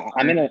think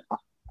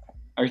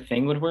our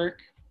thing would work.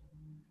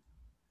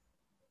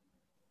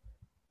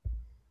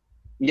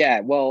 Yeah,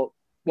 well,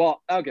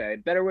 okay.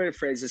 Better way to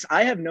phrase this.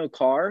 I have no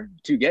car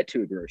to get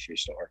to a grocery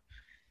store.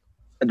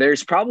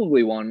 There's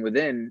probably one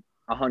within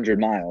 100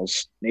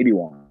 miles, maybe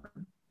one.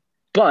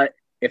 But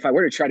if I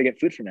were to try to get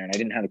food from there and I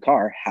didn't have a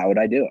car, how would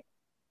I do it?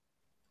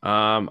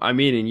 I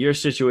mean, in your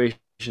situation,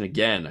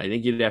 again, I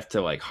think you'd have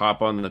to like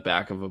hop on the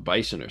back of a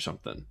bison or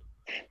something.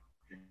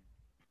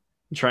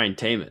 Try and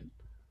tame it.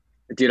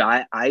 Dude,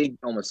 I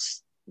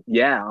almost,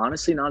 yeah,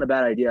 honestly, not a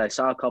bad idea. I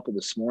saw a couple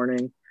this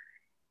morning.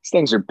 These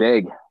things are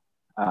big.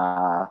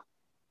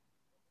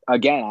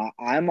 Again,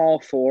 I'm all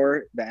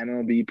for the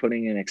MLB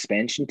putting an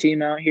expansion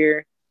team out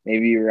here.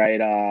 Maybe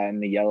right in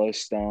the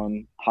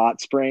Yellowstone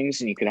hot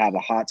springs, and you could have a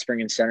hot spring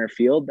in center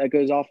field that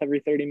goes off every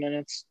 30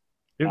 minutes.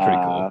 You're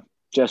pretty cool.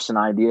 Just an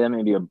idea.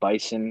 Maybe a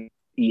bison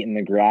eating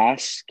the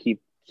grass, keeping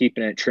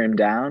it trimmed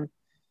down.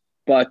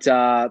 But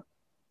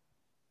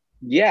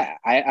yeah,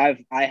 I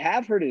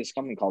have heard of this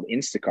company called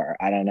Instacart.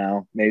 I don't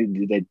know. Maybe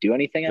do they do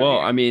anything? Well,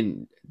 I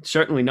mean,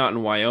 certainly not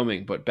in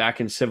Wyoming, but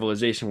back in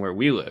civilization where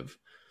we live,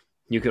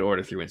 you could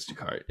order through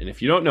Instacart. And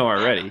if you don't know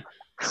already,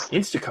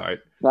 Instacart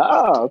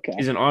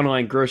is an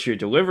online grocery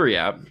delivery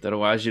app that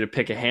allows you to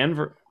pick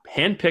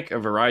handpick a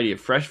variety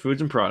of fresh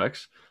foods and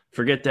products,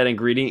 forget that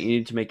ingredient you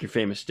need to make your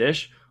famous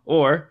dish,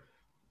 or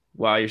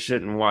while you're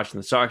sitting watching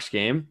the Sox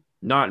game,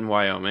 not in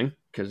Wyoming,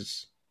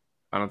 because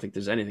I don't think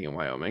there's anything in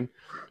Wyoming,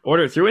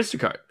 order it through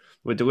Instacart.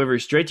 With delivery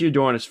straight to your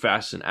door in as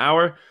fast as an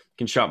hour, you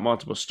can shop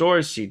multiple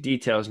stores, see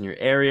details in your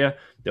area.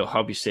 They'll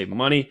help you save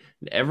money,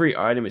 and every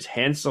item is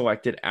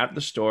hand-selected at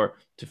the store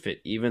to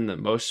fit even the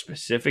most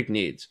specific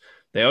needs.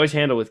 They always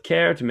handle with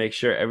care to make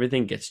sure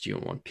everything gets to you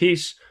in one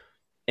piece.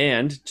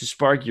 And to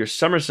spark your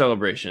summer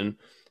celebration,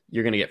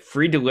 you're going to get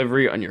free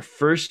delivery on your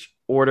first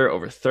order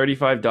over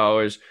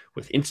 $35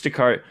 with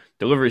Instacart.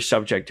 Delivery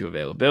subject to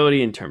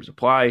availability and terms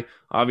apply.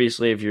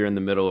 Obviously, if you're in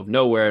the middle of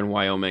nowhere in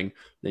Wyoming,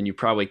 then you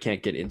probably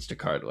can't get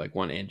Instacart like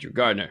one Andrew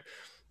Gardner.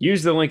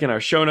 Use the link in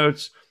our show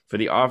notes for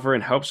the offer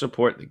and help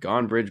support the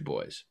Gone Bridge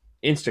Boys.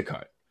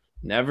 Instacart.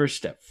 Never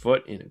step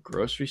foot in a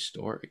grocery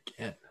store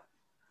again.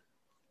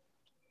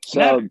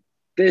 So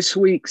this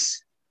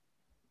week's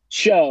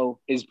show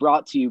is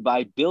brought to you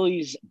by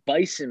Billy's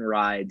Bison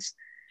Rides.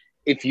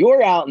 If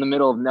you're out in the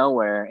middle of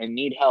nowhere and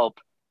need help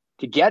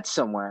to get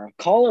somewhere,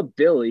 call up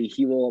Billy.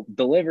 He will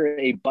deliver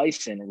a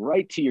bison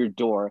right to your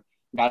door.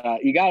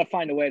 You gotta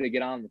find a way to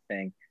get on the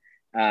thing.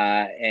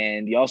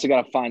 and you also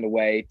got to find a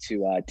way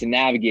to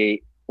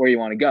navigate where you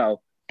want to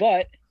go.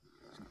 But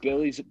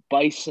Billy's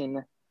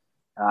Bison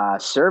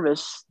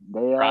service,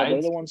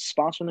 they're the ones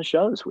sponsoring the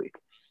show this week.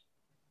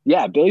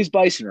 Yeah, Billy's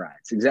Bison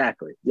Rides,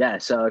 exactly. Yeah,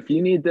 so if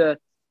you need to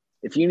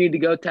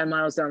go 10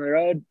 miles down the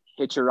road,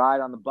 hitch a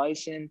ride on the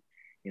Bison.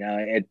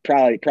 It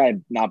probably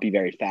not be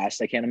very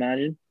fast, I can't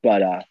imagine,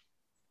 but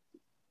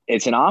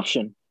it's an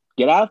option.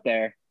 Get out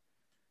there.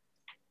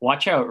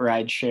 Watch out,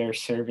 rideshare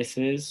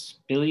services.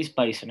 Billy's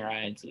Bison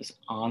Rides is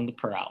on the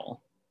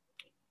prowl.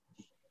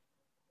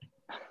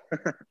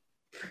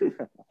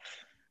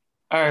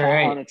 All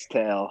right. On its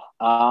tail.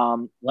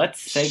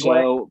 Let's segue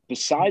so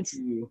besides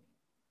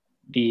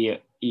the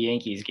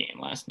Yankees game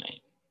last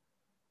night.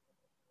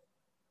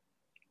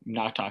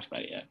 Not talked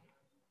about it yet.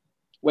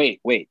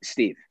 Wait,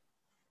 Steve.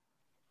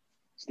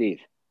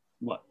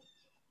 What?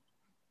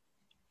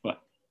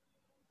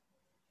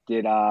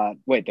 Did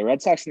the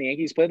Red Sox and the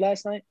Yankees played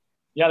last night?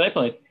 Yeah, they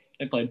played.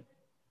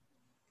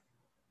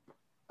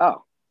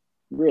 Oh,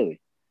 really?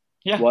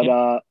 Yeah.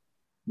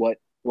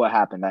 What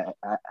happened?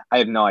 I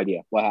have no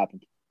idea. What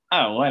happened?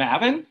 Oh, what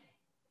happened?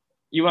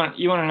 You want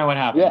to know what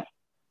happened? Yeah.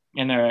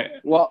 And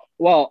there. Well,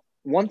 hold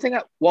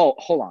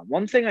on.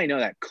 One thing I know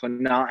that could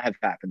not have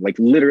happened, like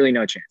literally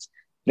no chance.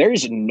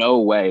 There's no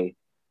way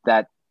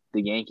that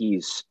the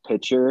Yankees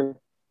pitcher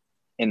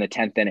in the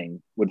 10th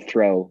inning would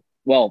throw.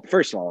 Well,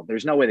 first of all,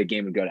 there's no way the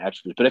game would go to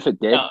extras. But if it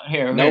did,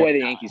 no way the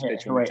Yankees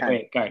pitcher would.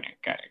 Wait, Gardner.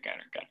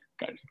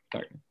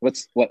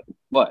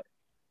 What?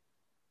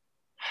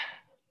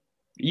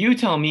 You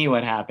tell me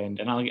what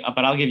happened,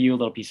 but I'll give you a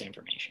little piece of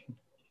information.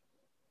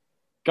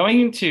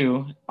 Going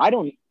into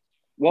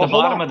the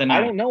bottom of the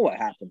ninth. I don't know what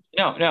happened.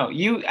 No.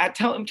 You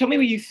tell me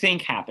what you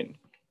think happened.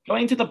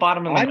 Going to the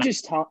bottom of the ninth.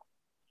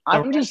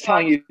 I'm just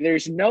telling you,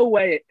 there's no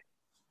way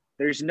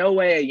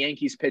a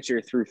Yankees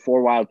pitcher threw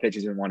 4 wild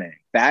pitches in 1 inning.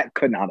 That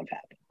could not have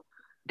happened.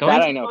 Going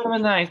to the bottom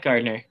of the ninth,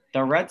 Gardner.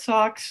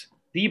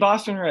 The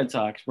Boston Red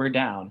Sox were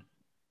down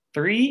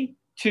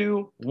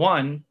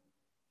 3-2-1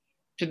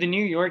 to the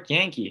New York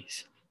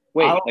Yankees.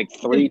 Wait, like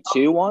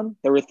 3-2-1?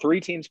 There were 3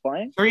 teams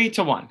playing?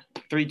 3-1.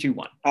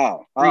 3-2-1.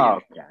 Oh,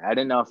 okay. I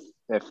didn't know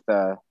if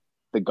the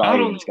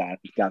Guardians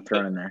got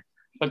thrown in there.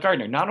 But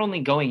Gardner, not only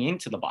going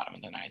into the bottom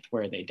of the ninth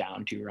where they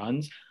down 2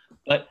 runs,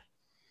 but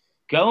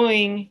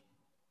going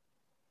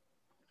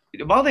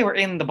while they were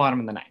in the bottom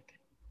of the ninth,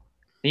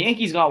 the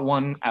Yankees got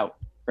 1 out,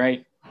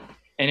 right?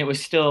 And it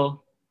was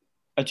still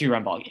a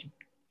 2-run ball game.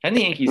 Then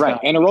the Yankees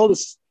got and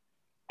Aroldis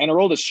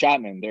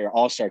Chapman, their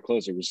all-star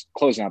closer, was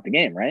closing out the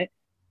game, right?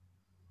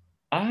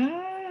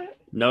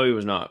 No, he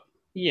was not.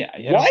 Yeah.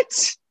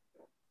 What?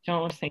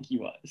 Don't think he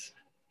was.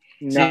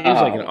 No. See, it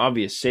was like an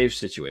obvious save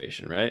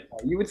situation, right?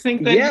 You would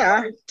think that.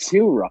 Yeah,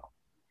 2 run.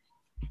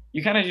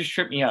 You kind of just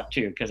tripped me up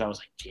too because I was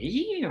like,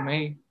 "Gee, am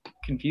I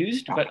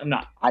confused?" But I'm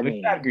not. It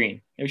was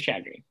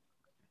Chad Green.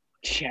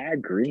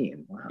 Chad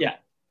Green. Wow. Yeah,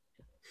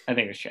 I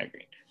think it was Chad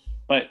Green.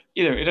 But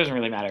either it doesn't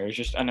really matter. It's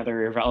just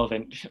another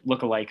irrelevant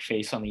look-alike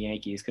face on the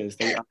Yankees because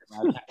they are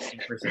the same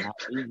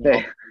personality. They're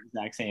all the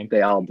exact same.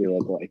 They all do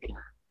look like.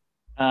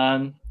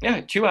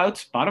 2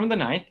 outs, bottom of the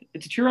ninth.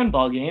 It's a 2-run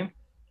ball game.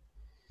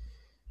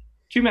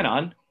 2 men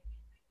on.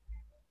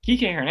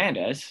 Kike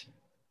Hernandez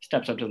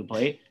steps up to the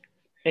plate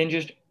and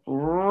just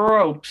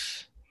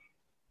ropes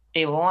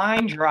a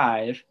line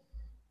drive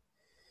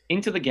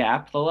into the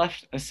gap, the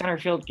center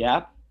field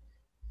gap.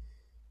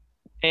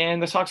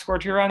 And the Sox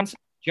scored 2 runs.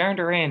 Jarren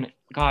Duran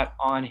got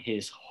on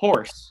his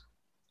horse.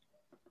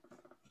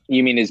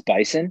 You mean his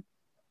Bison?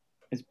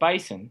 His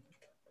Bison.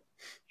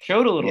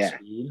 Showed a little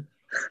speed.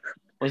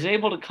 Was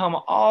able to come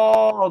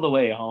all the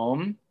way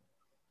home.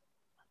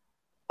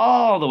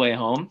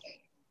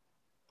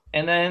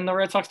 And then the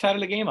Red Sox tied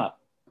the game up.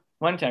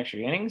 Went to extra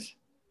innings.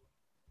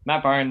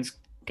 Matt Barnes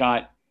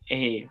got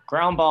a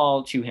ground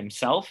ball to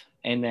himself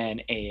and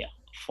then a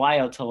fly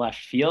out to left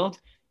field.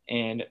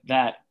 And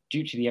that,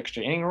 due to the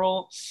extra inning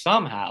rule,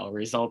 somehow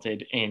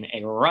resulted in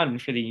a run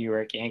for the New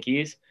York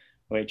Yankees,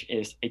 which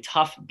is a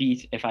tough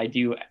beat if I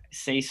do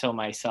say so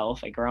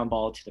myself. A ground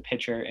ball to the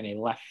pitcher and a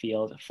left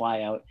field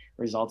fly out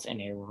results in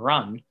a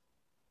run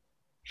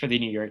for the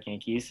New York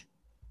Yankees.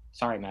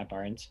 Sorry, Matt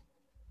Barnes.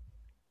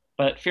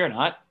 But fear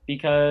not,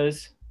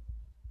 because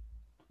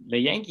the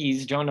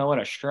Yankees don't know what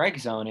a strike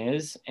zone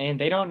is, and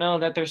they don't know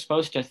that they're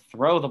supposed to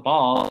throw the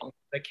ball to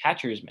the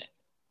catcher's mitt.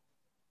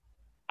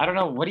 I don't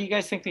know. What do you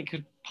guys think they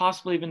could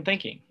possibly have been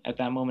thinking at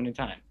that moment in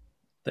time?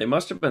 They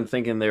must have been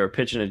thinking they were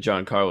pitching to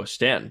Giancarlo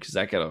Stanton because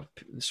that got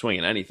a swing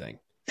at anything.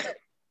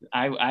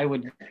 I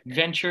would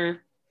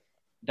venture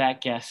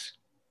that guess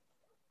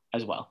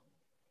as well.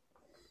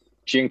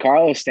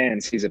 Giancarlo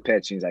Stanton sees a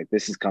pitch and he's like,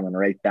 "This is coming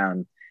right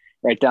down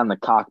the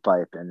cock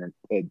pipe," and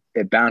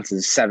it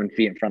bounces 7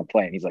 feet in front of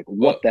play, and he's like,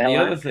 "What the hell?" The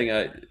other thing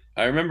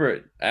I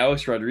remember,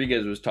 Alex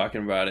Rodriguez was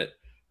talking about it,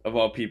 of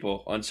all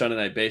people, on Sunday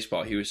Night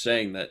Baseball. He was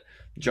saying that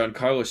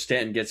Giancarlo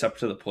Stanton gets up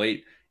to the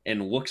plate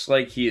and looks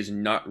like he is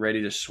not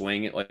ready to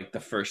swing at like the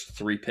first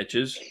 3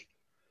 pitches.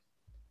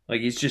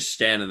 Like he's just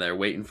standing there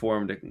waiting for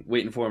him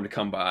to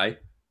come by.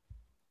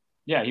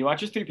 Yeah, he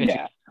watches 3 pitches.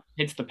 Yeah.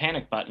 hits the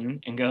panic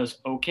button and goes,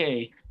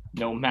 okay,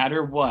 no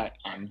matter what,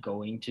 I'm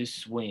going to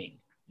swing.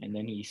 And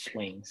then he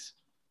swings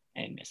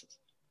and misses.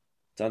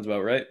 Sounds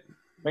about right.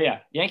 But yeah,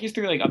 Yankees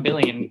threw like a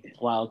billion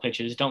wild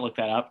pitches. Don't look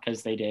that up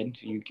because they did.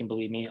 You can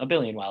believe me. A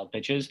billion wild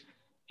pitches.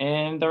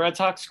 And the Red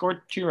Sox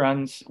scored 2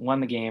 runs,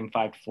 won the game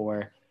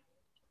 5-4.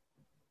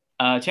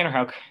 Tanner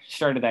Houck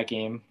started that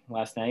game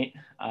last night,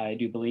 I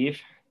do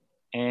believe,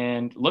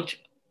 and looked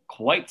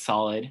quite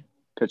solid.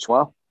 Pitch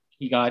well.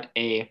 He got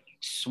a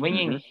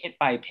swinging hit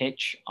by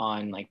pitch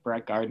on like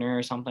Brett Gardner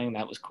or something.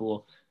 That was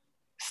cool.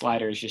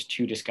 Slider is just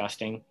too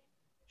disgusting.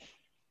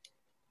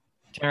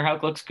 Tanner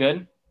Houck looks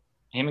good.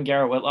 Him and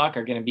Garrett Whitlock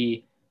are going to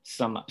be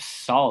some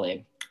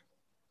solid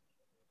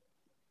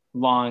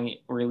long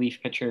relief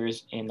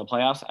pitchers in the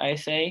playoffs, I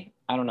say.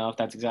 I don't know if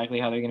that's exactly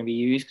how they're going to be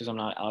used because I'm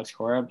not Alex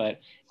Cora, but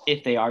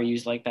if they are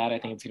used like that, I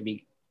think it's going to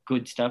be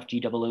good stuff,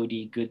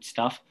 GOOD, good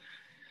stuff.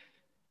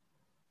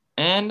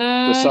 And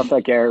the stuff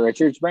that Garrett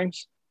Richards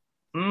brings?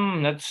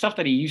 That's stuff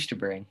that he used to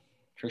bring,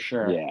 for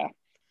sure. Yeah.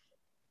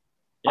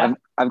 Yeah.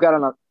 I've got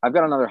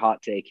another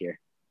hot take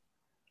here.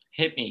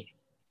 Hit me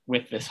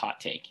with this hot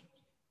take.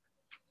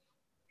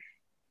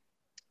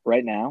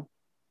 Right now,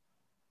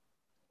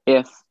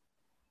 if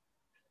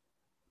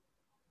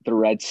the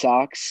Red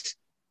Sox,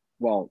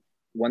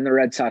 when the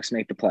Red Sox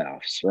make the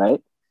playoffs,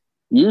 right?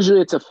 Usually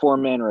it's a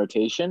 4-man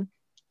rotation.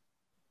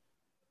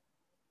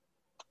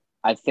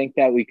 I think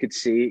that we could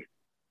see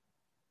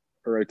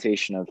a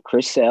rotation of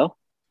Chris Sale.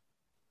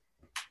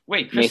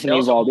 Wait, Chris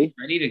Sale's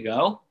ready to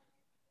go?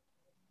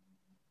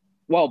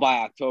 Well, by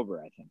October,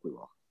 I think we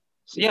will.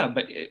 Yeah,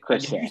 but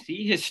did you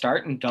see his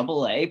start in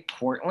Double-A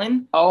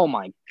Portland? Oh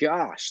my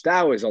gosh,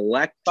 that was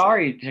electric.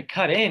 Sorry to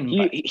cut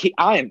in.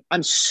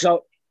 I'm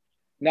so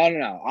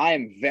no. I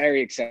am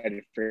very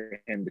excited for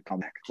him to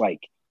come back.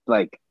 Like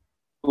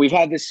we've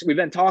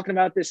been talking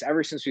about this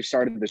ever since we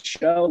started the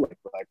show.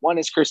 Like when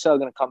is Chris Sale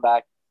going to come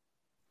back?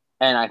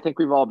 And I think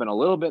we've all been a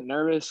little bit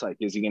nervous. Like,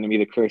 is he going to be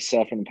the Chris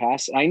Sale from the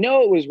past? And I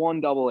know it was 1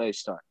 Double-A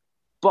start,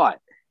 but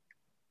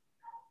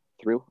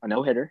threw a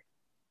no-hitter.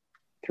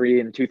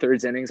 3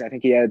 2/3 innings. I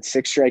think he had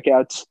 6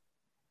 strikeouts.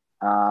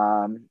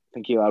 I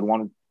think he allowed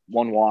one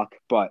walk.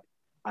 But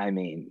I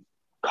mean,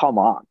 come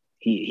on,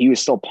 he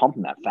was still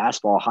pumping that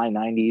fastball, high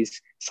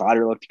 90s.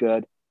 Slider looked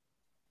good.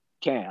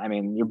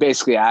 You're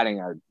basically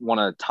adding one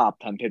of the top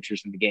 10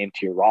 pitchers in the game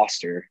to your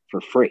roster for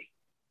free.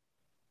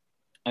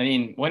 I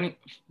mean, when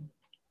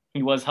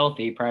he was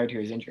healthy prior to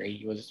his injury,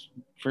 he was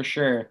for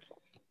sure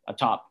a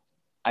top,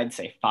 I'd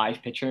say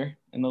 5 pitcher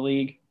in the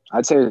league.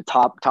 I'd say the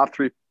top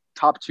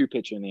 2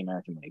 pitcher in the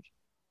American League.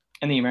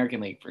 In the American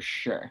League, for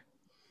sure.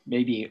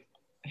 Maybe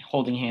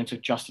holding hands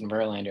with Justin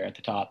Verlander at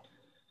the top.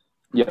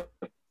 Yep.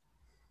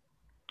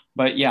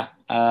 But yeah,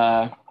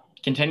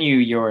 continue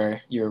your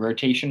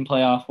rotation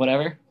playoff,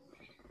 whatever.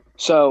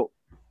 So,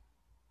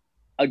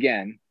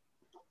 again,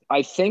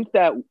 I think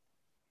that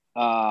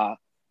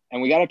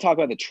and we got to talk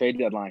about the trade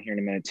deadline here in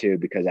a minute too,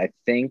 because I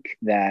think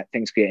that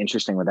things get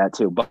interesting with that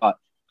too. But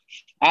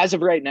as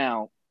of right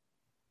now,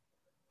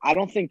 I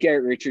don't think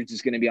Garrett Richards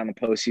is going to be on the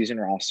postseason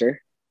roster.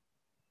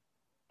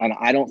 And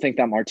I don't think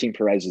that Martin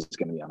Perez is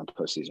going to be on the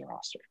postseason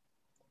roster.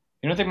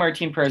 You don't think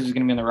Martin Perez is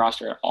going to be on the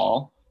roster at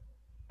all?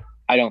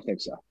 I don't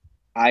think so.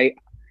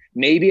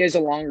 Maybe as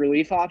a long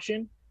relief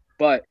option,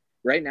 but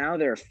right now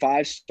there are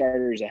 5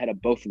 starters ahead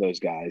of both of those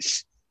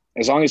guys.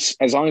 As long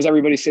as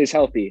everybody stays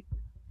healthy,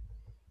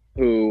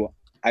 who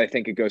I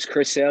think it goes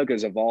Chris Sale, it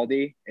goes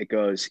Eovaldi, it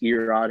goes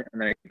Erod,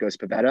 and then it goes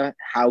Pivetta.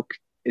 Houck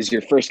is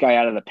your first guy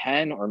out of the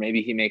pen, or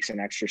maybe he makes an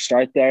extra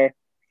start there.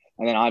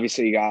 And then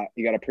obviously you got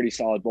a pretty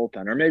solid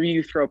bullpen. Or maybe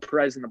you throw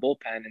Perez in the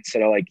bullpen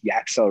instead of like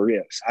Yaxel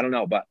Rios. I don't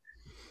know, but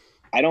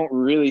I don't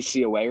really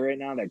see a way right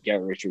now that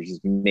Garrett Richards is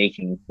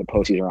making the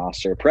postseason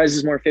roster. Perez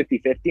is more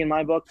 50-50 in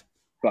my book,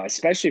 but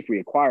especially if we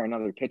acquire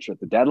another pitcher at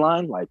the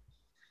deadline, like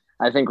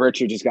I think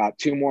Richards has got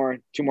two more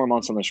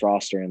months on this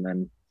roster, and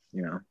then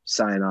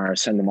sayonara,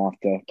 send them off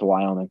to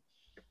Wyoming.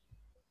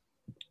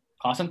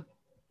 Awesome.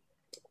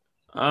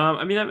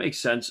 That makes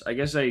sense. I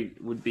guess I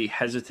would be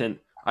hesitant.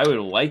 I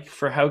would like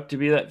for Houck to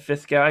be that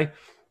 5th guy,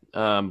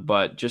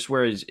 but just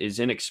where his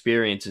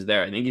inexperience is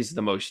there, I think he's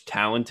the most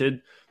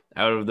talented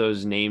out of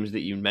those names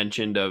that you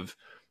mentioned of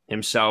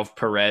himself,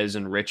 Perez,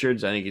 and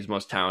Richards. I think he's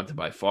most talented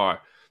by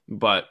far,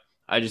 but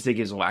I just think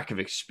his lack of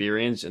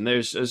experience, and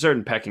there's a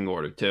certain pecking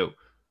order too.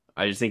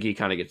 I just think he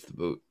kind of gets the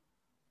boot.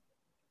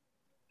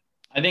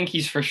 I think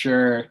he's for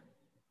sure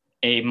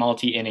a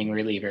multi-inning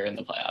reliever in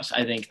the playoffs.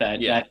 I think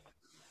that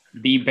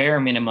the bare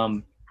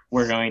minimum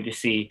we're going to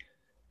see.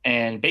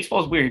 And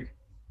baseball is weird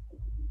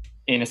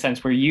in a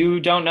sense where you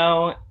don't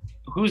know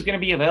who's going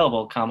to be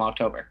available come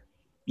October.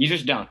 You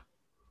just don't.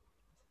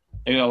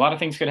 A lot of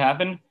things could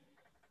happen.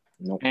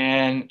 Nope.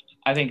 And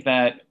I think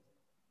that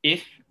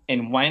if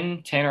and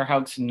when Tanner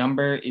Houck's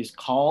number is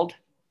called,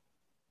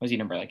 was he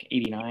number like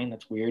 89?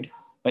 That's weird.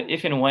 But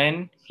if and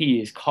when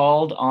he is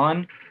called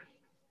on,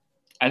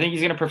 I think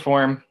he's going to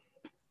perform.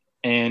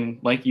 And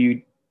like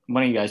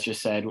one of you guys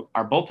just said,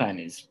 our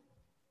bullpen is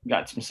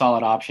got some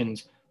solid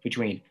options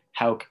between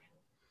Houck,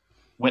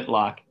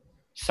 Whitlock,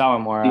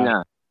 Sawamura,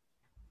 Yeah.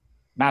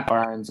 Matt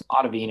Barnes,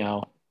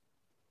 Ottavino,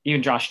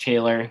 even Josh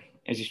Taylor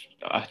is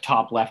a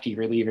top lefty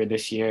reliever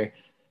this year.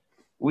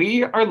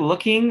 We are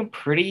looking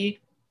pretty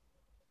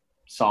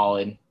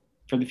solid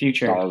for the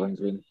future.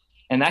 Solid.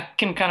 And that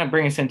can kind of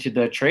bring us into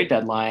the trade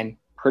deadline.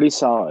 Pretty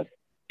solid.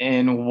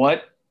 And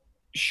what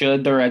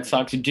should the Red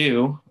Sox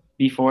do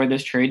before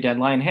this trade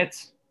deadline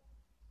hits?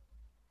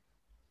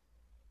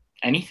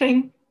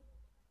 Anything?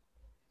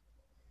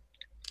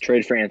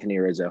 Trade for Anthony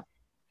Rizzo.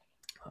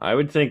 I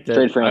would think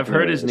that I've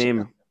heard his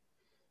name.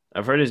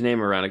 I've heard his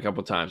name around a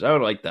couple times. I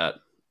would like that.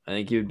 I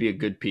think he would be a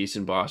good piece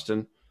in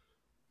Boston,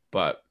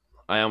 but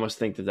I almost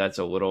think that that's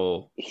a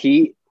little.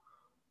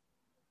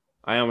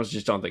 I almost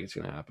just don't think it's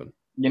going to happen.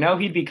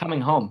 He'd be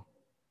coming home.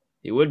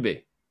 He would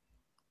be,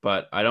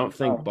 but I don't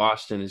think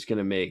Boston is going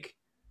to make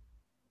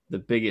the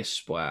biggest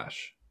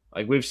splash.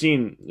 Like we've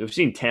seen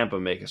Tampa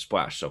make a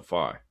splash so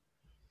far.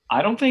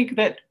 I don't think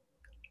that.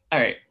 All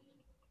right.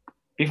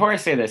 Before I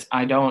say this,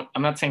 I'm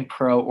not saying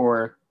pro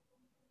or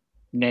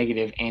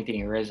negative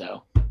Anthony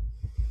Rizzo,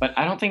 but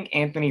I don't think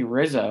Anthony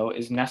Rizzo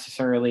is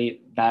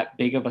necessarily that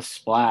big of a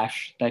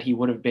splash that he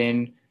would have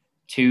been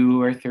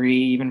 2 or 3,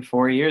 even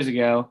 4 years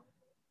ago.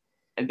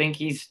 I think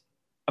he's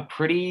a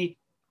pretty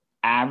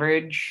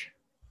average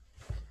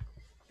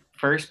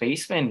first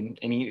baseman,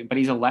 but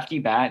he's a lefty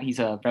bat. He's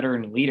a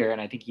veteran leader,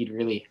 and I think he'd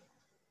really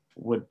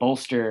would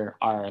bolster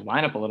our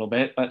lineup a little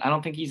bit, but I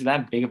don't think he's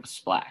that big of a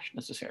splash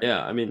necessarily.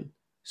 Yeah, I mean,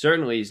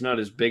 certainly he's not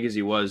as big as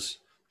he was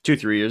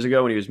 2-3 years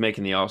ago when he was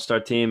making the All-Star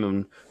team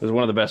and was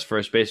one of the best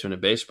first basemen in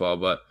baseball,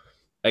 but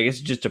I guess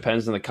it just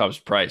depends on the Cubs'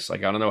 price.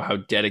 Like, I don't know how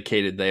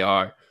dedicated they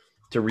are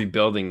to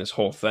rebuilding this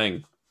whole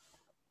thing.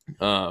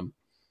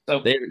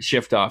 They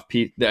shift off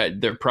that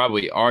they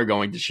probably are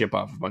going to ship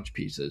off a bunch of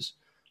pieces.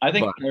 I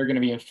think they're going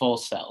to be in full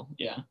sell.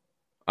 Yeah.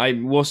 I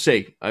will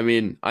say, I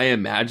mean, I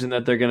imagine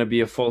that they're going to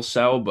be a full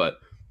sell, but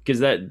because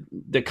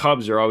the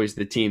Cubs are always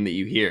the team that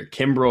you hear.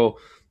 Kimbrel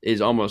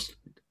is almost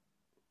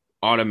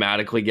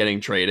automatically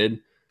getting traded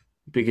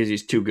because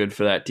he's too good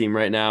for that team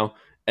right now.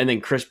 And then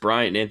Chris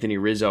Bryant and Anthony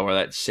Rizzo are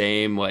that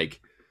same,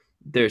 like,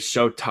 they're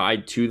so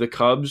tied to the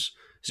Cubs.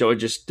 So it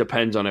just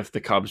depends on if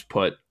the Cubs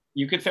put.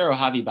 You could throw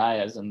Javi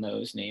Baez in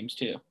those names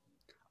too.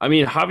 I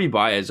mean, Javi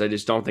Baez, I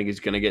just don't think is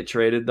going to get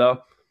traded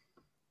though.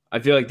 I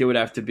feel like there would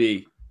have to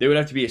be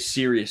a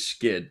serious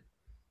skid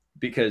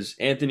because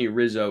Anthony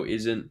Rizzo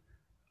isn't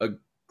a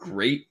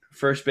great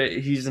first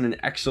base. He's an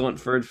excellent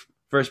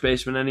first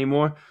baseman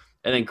anymore.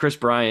 And then Chris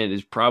Bryant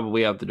is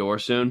probably out the door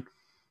soon.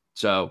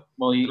 So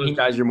those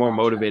guys are more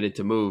motivated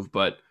to move,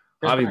 but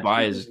Javi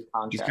Baez,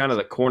 he's kind of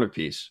the corner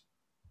piece.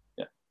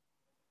 Yeah.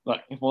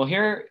 Look, well,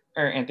 here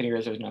are Anthony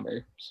Rizzo's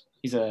numbers.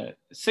 He's a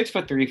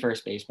 6'3"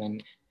 first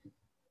baseman,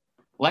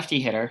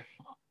 lefty hitter.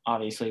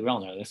 Obviously, we all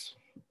know this.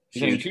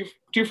 He's hitting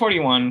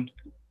 241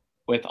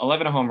 with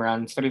 11 home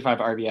runs, 35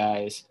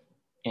 RBIs,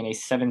 and a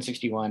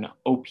 761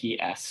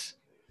 OPS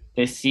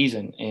this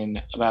season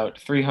in about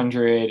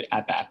 300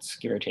 at-bats,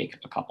 give or take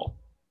a couple.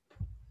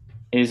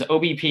 His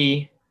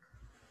OBP,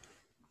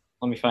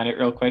 let me find it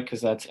real quick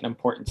because that's an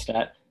important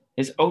stat.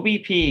 His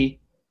OBP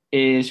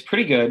is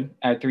pretty good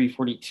at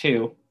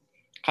 342,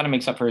 kind of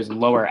makes up for his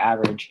lower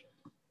average,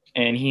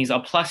 and he's a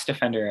plus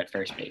defender at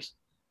first base.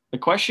 The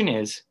question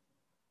is,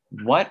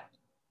 what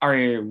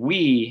are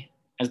we,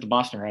 as the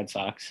Boston Red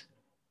Sox,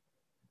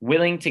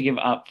 willing to give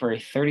up for a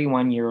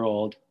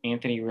 31-year-old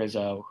Anthony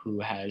Rizzo who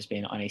has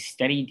been on a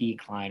steady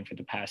decline for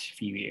the past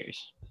few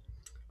years?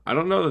 I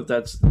don't know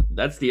that's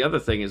the other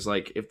thing is,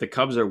 like, if the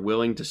Cubs are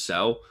willing to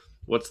sell,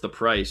 what's the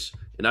price?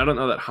 And I don't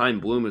know that Chaim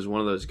Bloom is one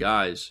of those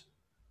guys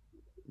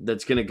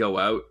that's going to go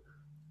out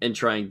and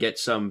try and get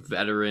some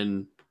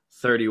veteran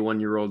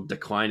 31-year-old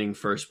declining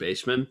first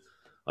baseman.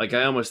 Like,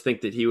 I almost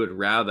think that he would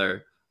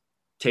rather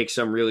take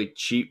some really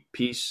cheap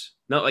piece,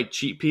 not like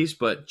cheap piece,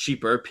 but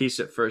cheaper piece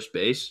at first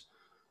base,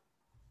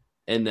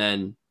 and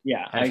then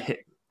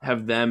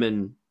have them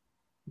and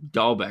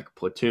Dahlbeck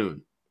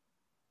platoon.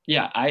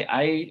 Yeah,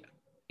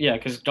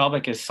 because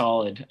Dahlbeck is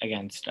solid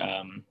against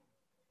I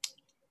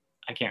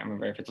can't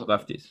remember if it's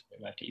lefties.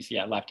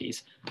 Yeah,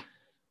 lefties.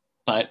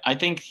 But I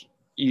think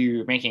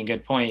you're making a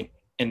good point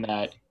in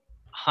that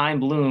Chaim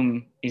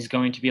Bloom is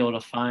going to be able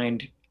to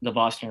find the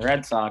Boston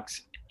Red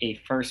Sox a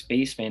first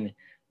baseman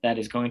that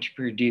is going to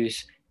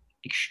produce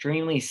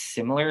extremely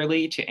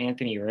similarly to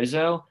Anthony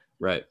Rizzo,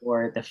 right,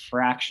 or the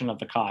fraction of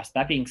the cost.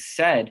 That being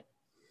said,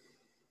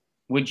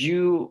 would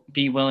you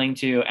be willing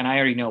to, and I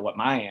already know what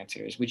my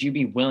answer is, would you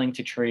be willing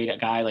to trade a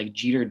guy like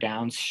Jeter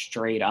Downs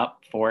straight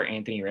up for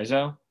Anthony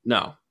Rizzo?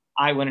 No.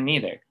 I wouldn't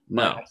either.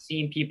 No. But I've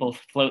seen people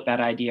float that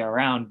idea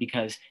around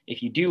because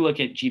if you do look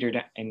at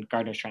Jeter, and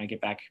Gardner's trying to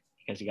get back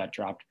because he got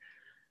dropped.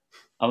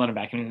 I'll let him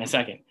back in a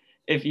second.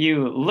 If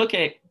you look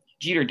at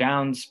Jeter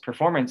Downs'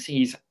 performance,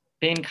 he's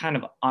been kind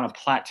of on a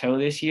plateau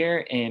this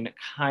year and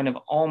kind of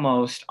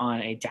almost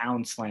on a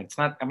down slant.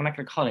 I'm not going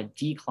to call it a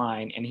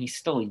decline, and he's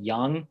still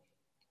young.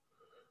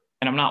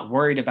 And I'm not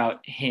worried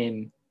about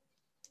him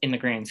in the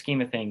grand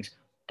scheme of things,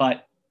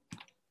 but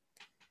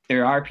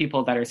there are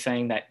people that are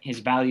saying that his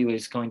value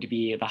is going to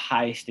be the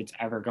highest it's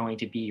ever going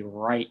to be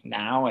right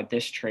now at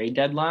this trade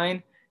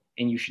deadline,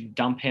 and you should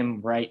dump him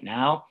right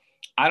now.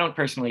 I don't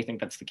personally think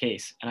that's the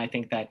case. And I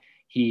think that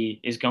he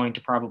is going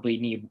to probably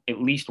need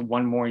at least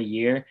one more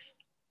year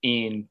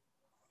in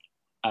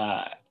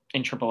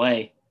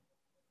AAA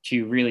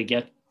to really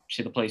get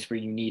to the place where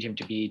you need him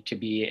to be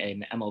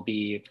an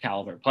MLB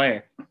caliber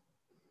player.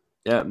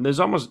 Yeah,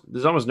 there's almost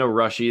no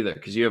rush either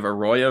because you have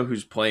Arroyo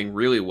who's playing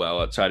really well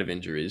outside of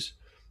injuries,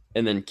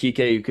 and then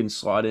Kike who can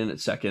slot in at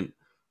second,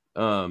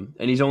 and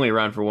he's only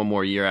around for one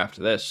more year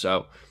after this.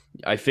 So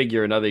I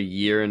figure another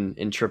year in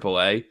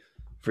AAA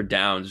for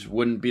Downs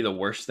wouldn't be the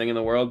worst thing in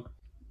the world,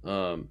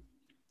 because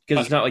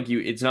it's not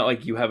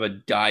like you have a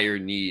dire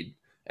need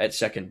at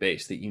second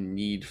base that you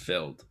need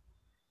filled.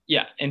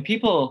 Yeah, and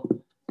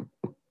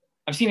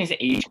I've seen his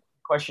age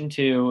question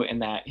too,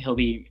 and that he'll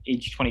be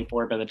age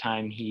 24 by the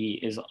time he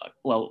is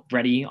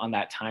ready on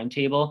that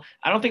timetable.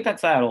 I don't think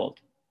that's that old.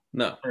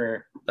 No,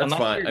 that's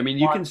fine. I mean,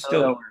 you can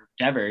still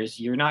Devers.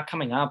 You're not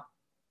coming up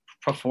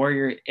before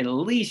you're at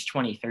least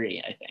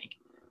 23. I think.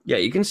 Yeah,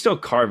 you can still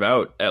carve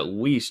out at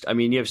least. I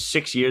mean, you have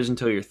 6 years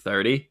until you're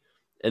 30,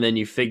 and then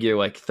you figure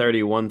like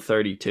 31,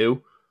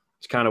 32.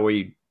 It's kind of where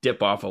you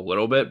dip off a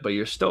little bit, but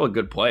you're still a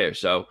good player.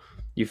 So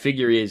you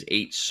figure he has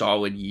 8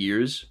 solid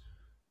years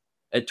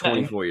at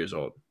 24 years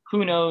old.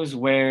 Who knows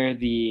where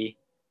the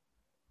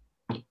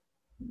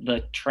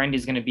trend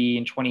is going to be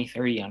in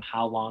 2030 on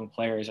how long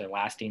players are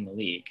lasting in the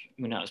league.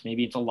 Who knows?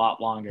 Maybe it's a lot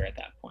longer at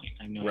that point.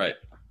 I know. Right.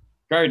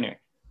 Gardner,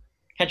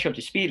 catch you up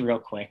to speed real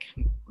quick.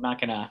 I'm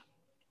not going to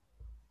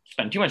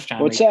spend too much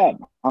time. What's up?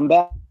 I'm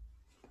back.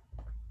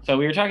 So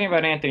we were talking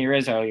about Anthony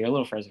Rizzo. You're a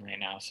little frozen right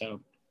now.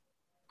 So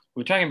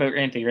we're talking about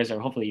Anthony Rizzo.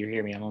 Hopefully you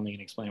hear me. I'm only going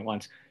to explain it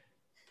once.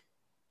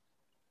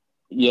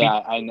 Yeah,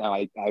 I know.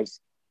 I was.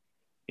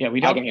 Yeah,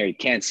 I can hear you.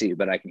 Can't see you,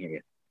 but I can hear you.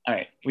 All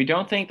right. We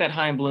don't think that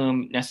Chaim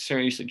Bloom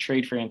necessarily should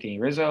trade for Anthony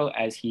Rizzo,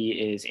 as he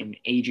is an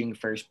aging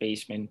first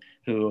baseman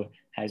who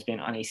has been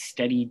on a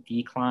steady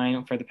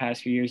decline for the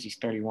past few years. He's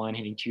 31,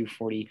 hitting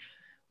 240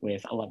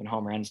 with 11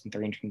 home runs and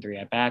 303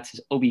 at-bats.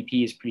 His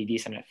OBP is pretty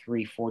decent at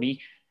 340.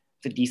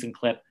 It's a decent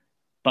clip.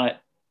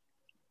 But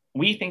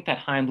we think that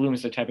Chaim Bloom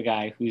is the type of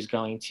guy who's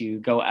going to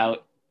go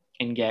out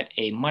and get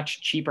a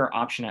much cheaper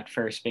option at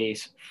first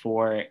base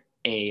for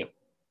a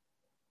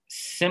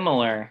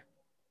similar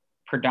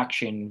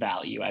production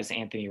value as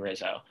Anthony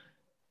Rizzo.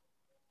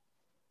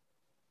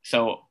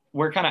 So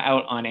we're kind of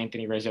out on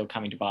Anthony Rizzo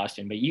coming to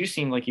Boston, but you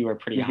seem like you were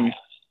pretty high on it.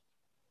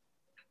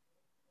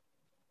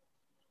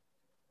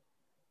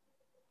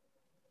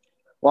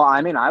 Well,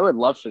 I mean, I would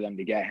love for them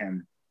to get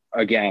him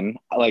again.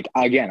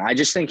 I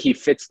just think he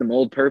fits the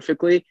mold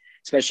perfectly,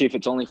 especially if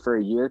it's only for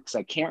a year, because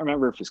I can't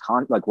remember if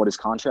what his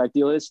contract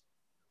deal is.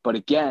 But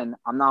again,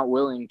 I'm not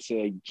willing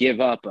to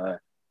give up a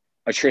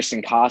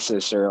Tristan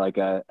Casas or like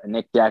a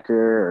Nick Decker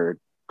or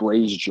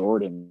Blaze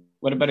Jordan.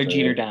 What about a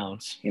Jeter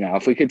Downs? You know,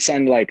 if we could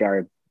send like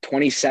our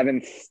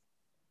 27th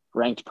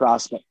ranked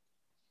prospect,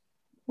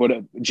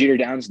 Jeter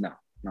Downs? No,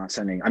 not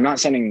sending. I'm not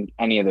sending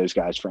any of those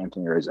guys for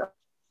Anthony Rizzo.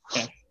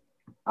 Okay.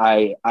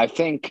 I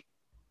think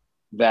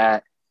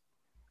that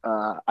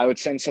I would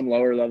send some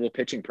lower level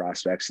pitching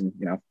prospects, and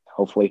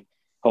hopefully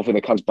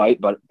the Cubs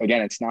bite. But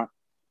again, it's not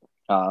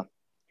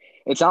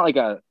like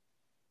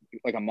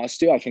a must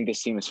do. I think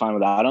this team is fine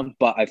without him,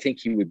 but I think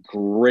he would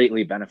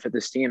greatly benefit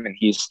this team, and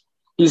he's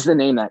the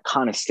name that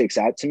kind of sticks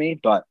out to me.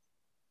 But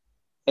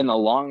in the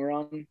long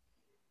run,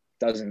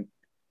 doesn't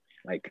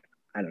I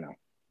don't know.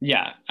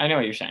 Yeah, I know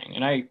what you're saying,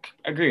 and I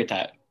agree with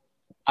that.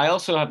 I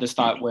also have this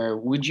thought where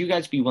would you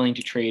guys be willing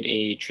to trade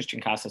a Tristan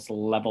Casas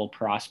level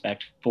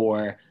prospect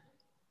for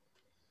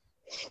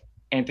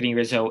Anthony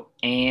Rizzo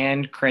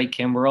and Craig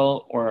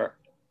Kimbrell, or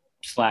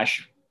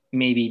 /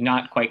 maybe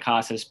not quite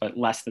Casas, but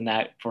less than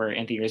that for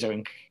Anthony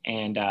Rizzo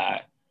and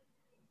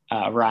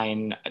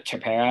Ryan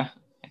Tepera,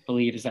 I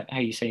believe. Is that how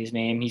you say his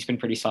name? He's been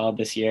pretty solid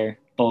this year.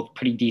 Both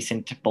pretty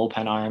decent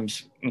bullpen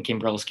arms. In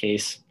Kimbrell's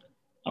case,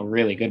 a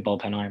really good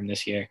bullpen arm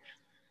this year.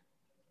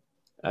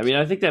 I mean,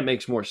 I think that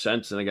makes more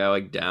sense than a guy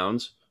like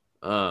Downs.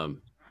 I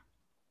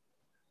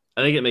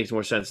think it makes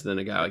more sense than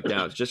a guy like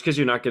Downs, just because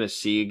you're not going to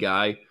see a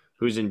guy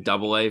who's in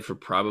Double-A for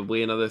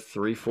probably another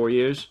 3-4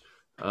 years.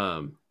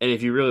 And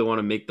if you really want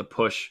to make the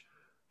push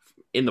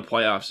in the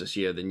playoffs this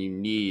year, then you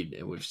need,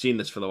 and we've seen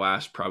this for the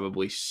last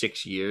probably 7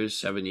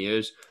 years,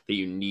 that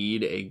you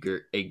need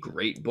a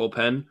great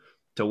bullpen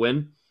to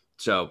win.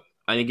 So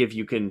I think if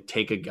you can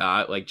take a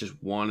guy, like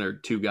just one or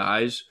two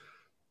guys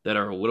that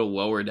are a little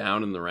lower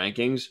down in the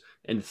rankings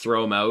and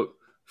throw them out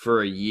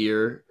for a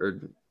year,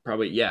 or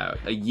probably,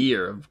 a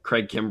year of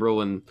Craig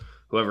Kimbrell and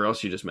whoever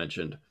else you just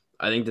mentioned,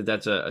 I think that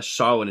that's a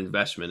solid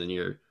investment in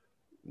your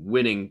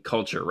winning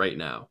culture right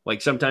now.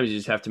 Like sometimes you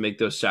just have to make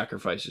those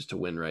sacrifices to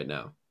win right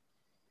now.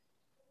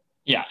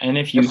 Yeah, and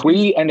if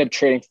we end up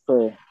trading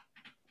for, I'm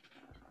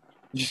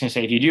just gonna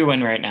say, if you do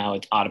win right now,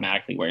 it's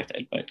automatically worth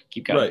it. But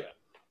keep going. Right.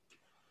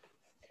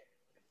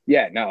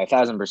 Yeah, no,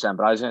 1,000%.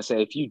 But I was gonna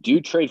say, if you do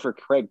trade for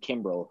Craig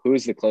Kimbrell, who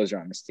is the closer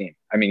on this team?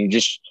 I mean,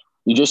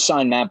 You just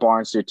signed Matt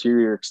Barnes to a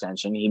 2-year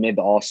extension. He made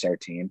the All-Star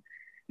team.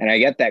 And I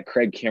get that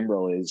Craig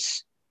Kimbrell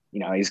is,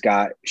 he's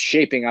got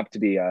shaping up to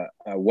be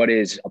what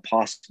is a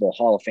possible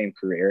Hall of Fame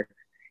career.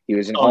 He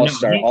was an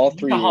All-Star all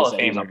 3 years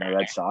that he was on the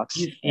Red Sox.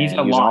 He's he was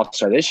an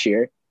All-Star this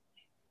year.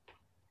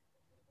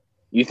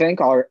 You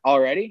think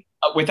already?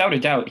 Without a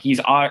doubt, he's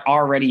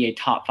already a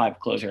top 5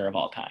 closer of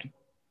all time.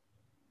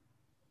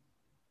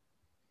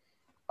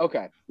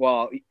 Okay.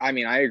 Well, I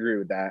mean, I agree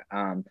with that.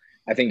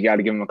 I think you got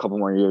to give him a couple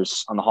more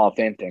years on the Hall of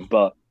Fame thing.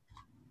 But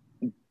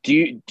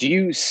do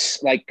you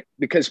like,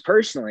 because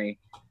personally,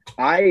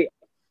 I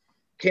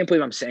can't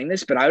believe I'm saying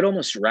this, but I would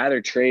almost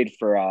rather trade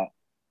for a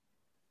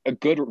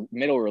good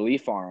middle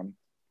relief arm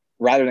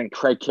rather than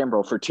Craig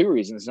Kimbrell for 2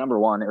 reasons. Number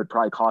one, it would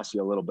probably cost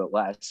you a little bit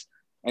less.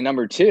 And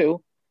number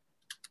two,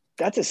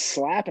 that's a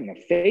slap in the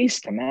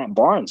face to Matt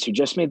Barnes, who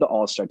just made the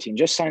All-Star team,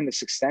 just signed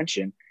this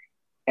extension.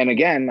 And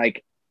again,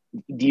 like,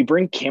 do you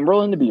bring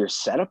Kimbrell in to be your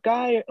setup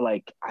guy?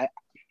 Like, I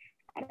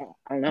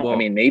don't know. Well, I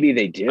mean, maybe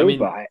they do,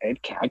 but I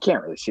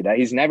can't really see that.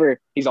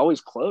 He's always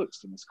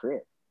closed in his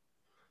career.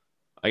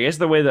 I guess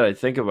the way that I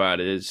think about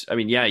it is, I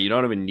mean, yeah, you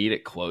don't even need a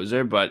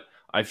closer, but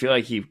I feel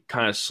like he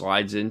kind of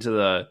slides into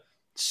the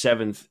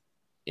 7th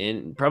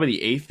probably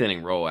the 8th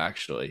inning role,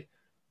 actually.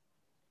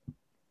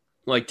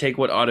 Like, take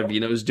what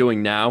Ottavino's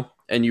doing now,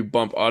 and you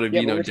bump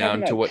Ottavino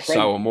down to what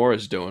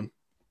Sawamura's doing.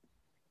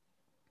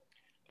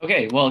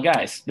 Okay, well,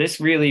 guys, this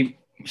really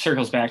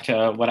circles back to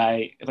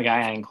the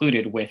guy I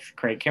included with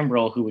Craig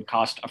Kimbrell, who would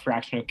cost a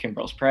fraction of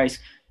Kimbrell's price,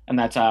 and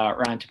that's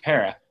Ryan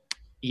Tepera.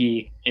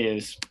 He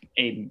is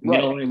a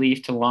middle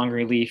relief to long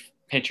relief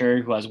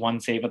pitcher who has 1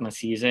 save on the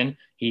season.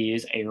 He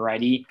is a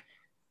righty,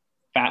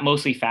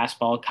 mostly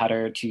fastball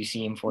cutter,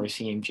 2-seam,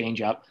 4-seam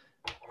changeup.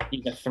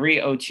 He's a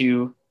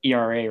 3.02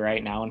 ERA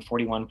right now and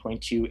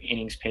 41.2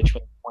 innings pitched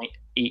with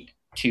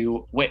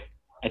 0.82 WHIP.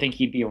 I think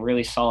he'd be a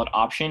really solid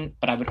option,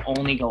 but I would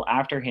only go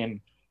after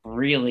him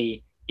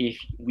really if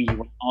we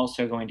were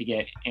also going to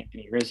get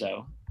Anthony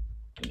Rizzo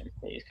in this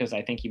case, because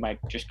I think he might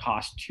just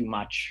cost too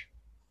much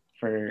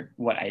for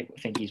what I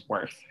think he's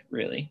worth,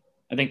 really.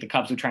 I think the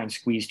Cubs would try and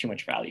squeeze too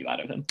much value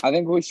out of him. I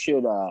think we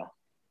should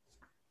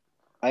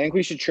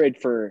trade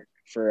for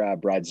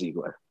Brad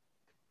Ziegler.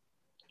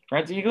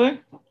 Brad Ziegler?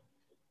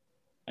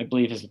 I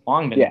believe has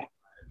long been. Yeah,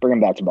 bring him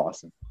back to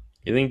Boston.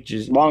 You think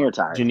long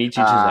retired?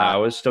 Junichi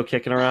Tazawa is still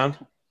kicking around?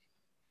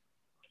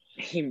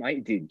 He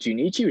might, dude.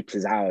 Junichi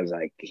Tazawa is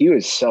like, he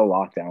was so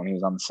locked down when he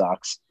was on the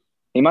Sox.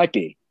 He might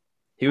be.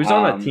 He was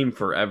on that team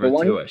forever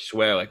too. I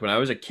swear. Like, when I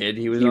was a kid,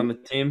 he was on the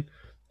team,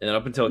 and then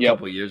up until a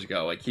couple of years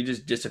ago, like, he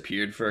just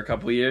disappeared for a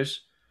couple of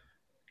years.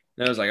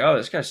 And I was like, oh,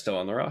 this guy's still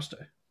on the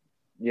roster.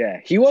 Yeah,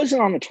 he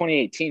wasn't on the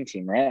 2018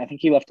 team, right? I think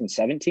he left in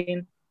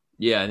 17.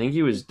 Yeah, I think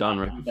he was done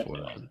right before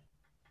that.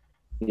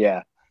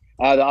 Yeah.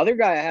 The other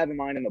guy I have in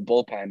mind in the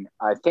bullpen,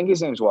 I think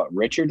his name's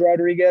Richard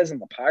Rodriguez in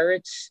the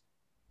Pirates?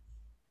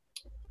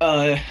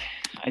 I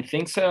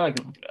think so. I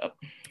can look it up.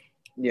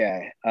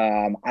 Yeah.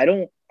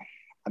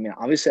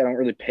 Obviously I don't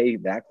really pay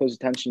that close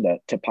attention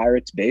to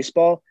Pirates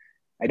baseball.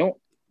 I don't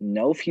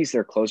know if he's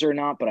their closer or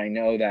not, but I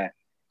know that,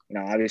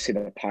 obviously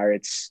the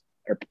Pirates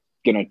are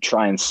going to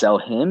try and sell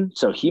him.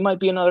 So he might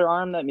be another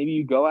arm that maybe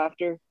you go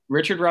after.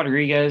 Richard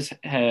Rodriguez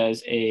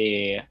has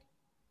a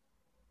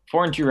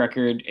 4-2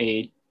 record,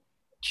 a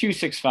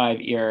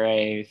 2.65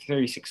 ERA,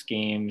 36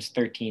 games,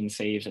 13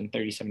 saves, and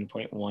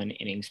 37.1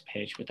 innings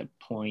pitched with a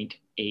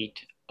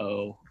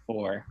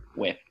 .804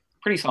 WHIP.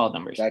 Pretty solid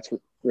numbers. That's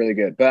really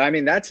good. But, I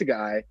mean, that's a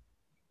guy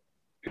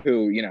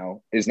who,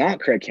 is not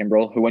Craig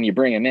Kimbrell, who when you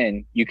bring him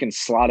in, you can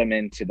slot him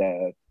into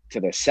the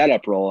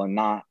setup role and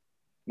not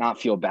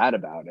feel bad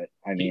about it.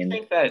 Do you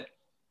think that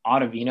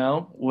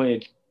Ottavino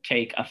would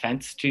take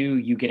offense to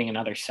you getting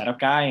another setup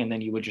guy and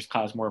then you would just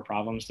cause more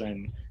problems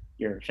than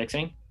you're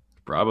fixing?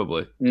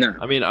 Probably. No.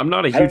 I mean, I'm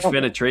not a huge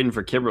fan of trading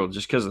for Kimbrell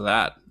just because of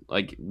that.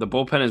 Like, the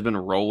bullpen has been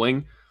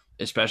rolling,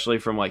 especially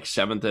from like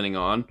 7th inning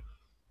on.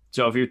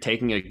 So if you're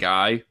taking a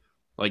guy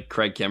like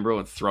Craig Kimbrell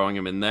and throwing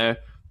him in there,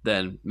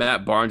 then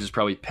Matt Barnes is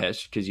probably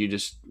pissed because you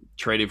just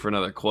traded for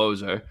another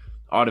closer.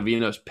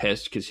 Ottavino's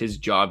pissed because his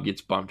job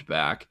gets bumped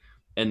back.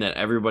 And then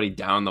everybody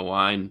down the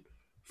line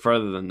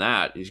further than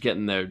that is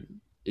getting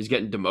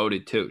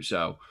demoted too.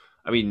 So,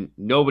 I mean,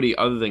 nobody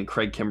other than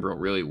Craig Kimbrell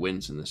really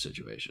wins in this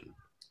situation.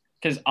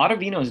 Because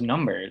Ottavino's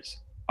numbers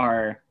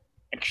are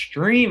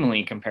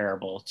extremely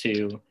comparable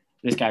to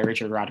this guy,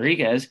 Richard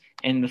Rodriguez.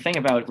 And the thing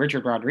about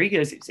Richard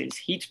Rodriguez is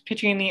he's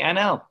pitching in the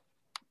NL.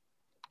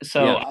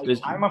 So yeah,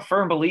 I'm a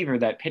firm believer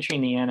that pitching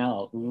in the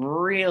NL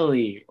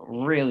really,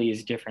 really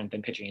is different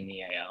than pitching in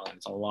the AL. And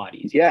it's a lot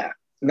easier. Yeah.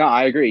 No,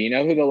 I agree. You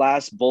know who the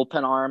last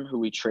bullpen arm who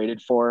we traded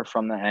for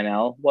from the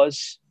NL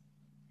was?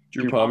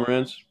 Drew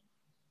Pomeranz?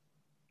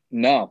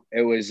 No,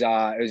 it was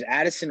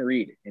Addison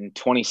Reed in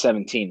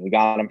 2017. We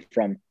got him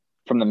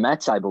from the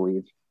Mets, I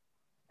believe.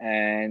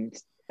 And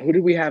who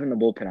did we have in the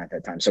bullpen at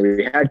that time? So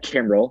we had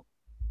Kimbrell.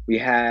 We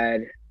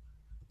had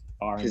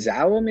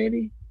Tazawa,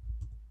 maybe?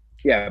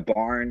 Yeah,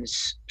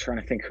 Barnes.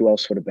 Trying to think who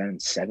else would have been in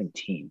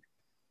 17.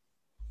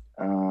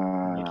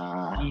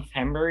 Keith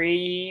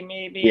Hembury,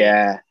 maybe?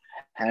 Yeah,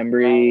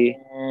 Hembry,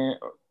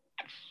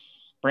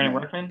 Brandon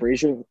Workman.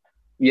 Frazier.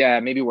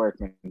 Yeah, maybe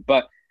Workman.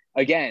 But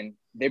again,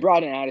 they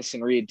brought in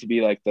Addison Reed to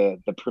be like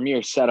the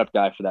premier setup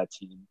guy for that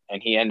team,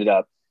 and he ended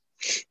up,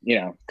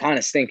 kind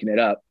of stinking it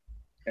up,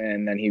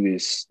 and then he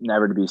was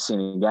never to be seen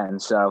again.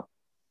 So,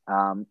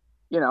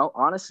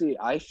 honestly,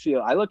 I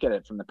look at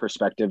it from the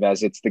perspective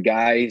as it's the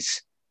guy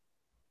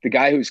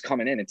who's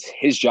coming in. It's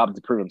his job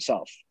to prove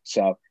himself.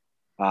 So,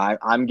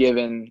 I'm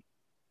giving,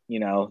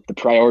 the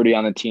priority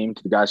on the team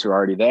to the guys who are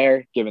already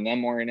there, giving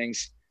them more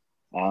innings.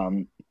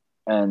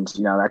 And,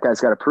 that guy's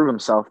got to prove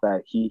himself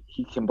that he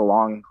can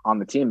belong on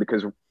the team,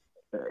 because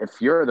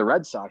if you're the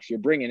Red Sox, you're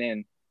bringing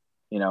in,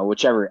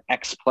 whichever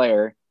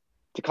ex-player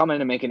to come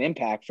in and make an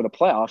impact for the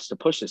playoffs to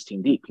push this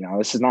team deep.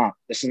 This is not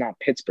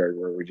Pittsburgh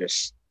where we're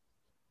just,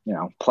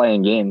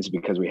 playing games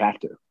because we have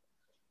to.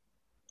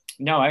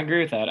 No, I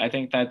agree with that. I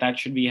think that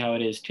should be how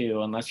it is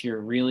too, unless you're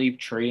really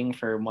trading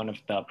for one of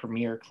the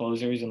premier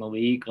closers in the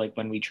league, like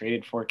when we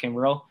traded for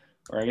Kimbrel,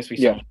 or I guess we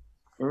traded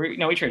for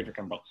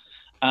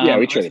Kimbrel.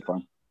 We traded for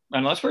him.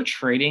 Unless we're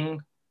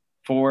trading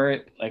for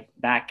like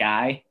that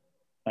guy,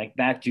 like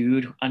that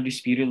dude,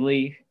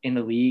 undisputedly in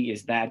the league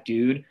is that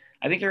dude.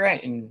 I think you're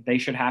right, and they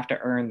should have to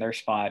earn their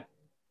spot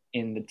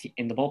in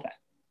the bullpen.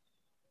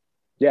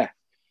 Yeah,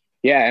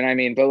 and I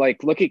mean, but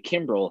like, look at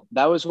Kimbrel.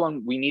 That was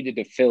one we needed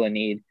to fill a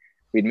need.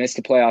 We'd missed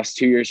the playoffs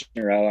 2 years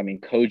in a row. I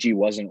mean, Koji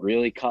wasn't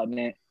really cutting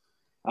it.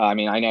 I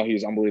know he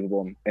was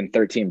unbelievable in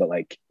 13, but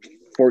like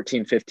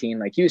 14, 15,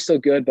 like he was still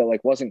good, but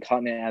like wasn't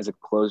cutting it as a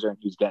closer, and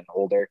he was getting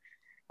older.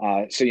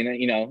 So,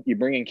 you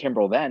bring in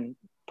Kimbrel then,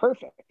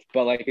 perfect.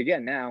 But like,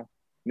 again, now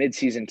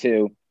mid-season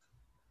 2,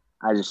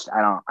 I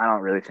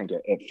don't really think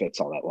it fits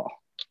all that well.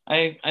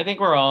 I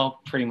think we're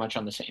all pretty much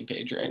on the same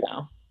page right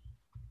now.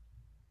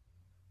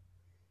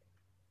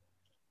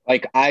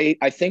 Like, I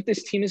think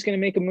this team is going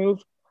to make a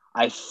move.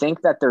 I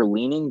think that they're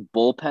leaning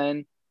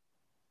bullpen.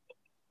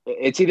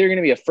 It's either going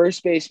to be a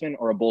first baseman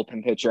or a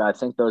bullpen pitcher. I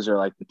think those are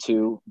like the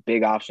two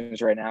big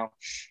options right now.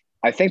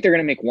 I think they're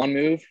going to make one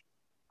move.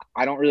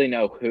 I don't really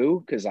know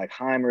who, because like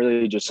Heim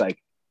really just like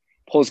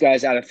pulls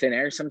guys out of thin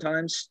air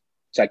sometimes.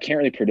 So I can't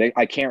really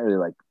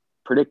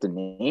predict a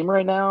name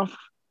right now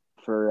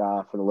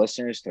for the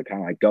listeners to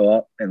kind of like go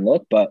up and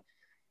look. But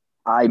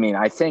I mean,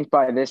 I think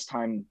by this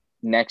time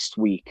next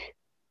week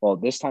will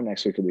be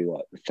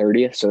what, the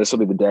 30th? So this will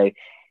be the day.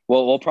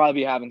 Well, we'll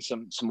probably be having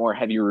some more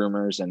heavy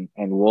rumors, and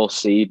we'll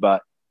see.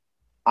 But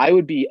I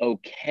would be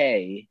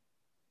okay.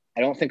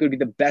 I don't think it would be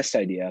the best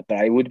idea, but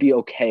I would be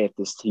okay if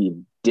this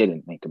team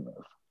didn't make a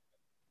move.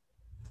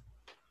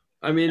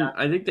 I mean,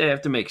 I think they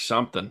have to make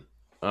something.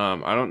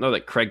 I don't know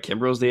that Craig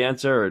Kimbrel's the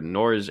answer,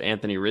 nor is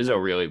Anthony Rizzo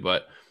really,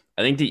 but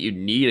I think that you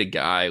need a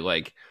guy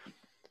like,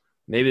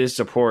 maybe this is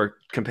a poor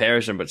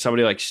comparison, but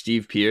somebody like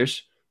Steve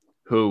Pearce,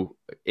 who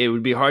it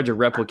would be hard to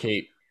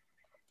replicate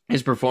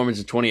his performance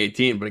in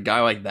 2018, but a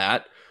guy like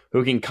that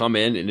who can come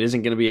in and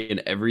isn't going to be an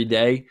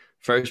everyday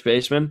first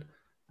baseman,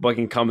 but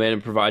can come in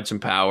and provide some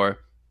power,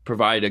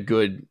 provide a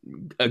good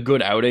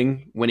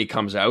outing when he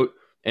comes out,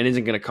 and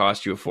isn't going to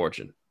cost you a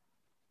fortune.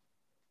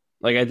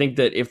 Like, I think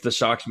that if the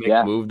Sox make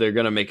a move, they're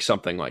going to make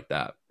something like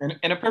that.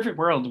 In a perfect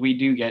world, we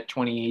do get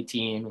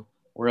 2018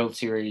 World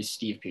Series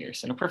Steve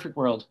Pearce. In a perfect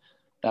world,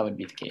 that would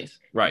be the case.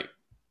 Right.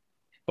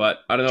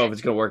 But I don't know if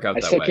it's going to work out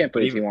that way. I still can't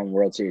believe he won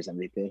World Series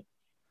MVP.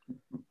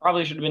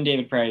 Probably should have been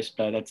David Price,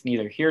 but that's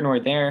neither here nor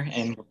there,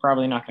 and we're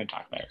probably not going to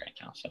talk about it right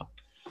now. So,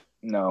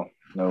 no,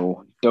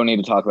 don't need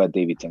to talk about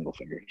Davey Tingle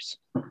fingers.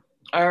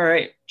 All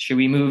right, should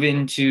we move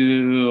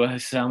into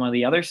some of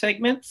the other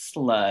segments?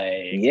 Got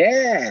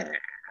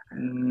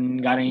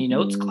any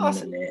notes,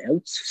 Clausen?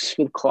 Notes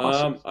with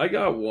Clausen. I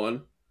got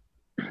one.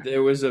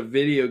 There was a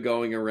video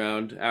going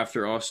around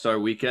after All-Star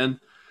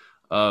Weekend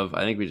of,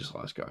 I think we just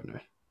lost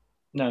Gardner.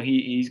 No,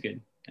 he's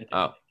good.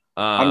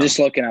 I'm just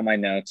looking at my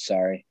notes.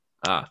 Sorry.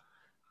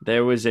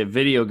 There was a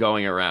video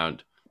going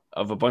around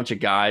of a bunch of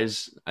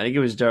guys. I think it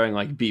was during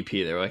like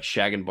BP. They were like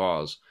shagging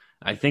balls.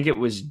 I think it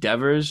was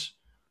Devers,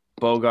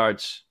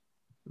 Bogarts,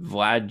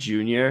 Vlad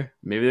Jr.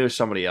 Maybe there was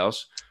somebody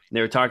else. And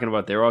they were talking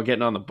about they were all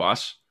getting on the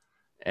bus,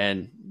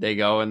 and they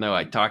go and they're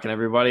like talking to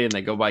everybody, and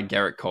they go by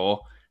Garrett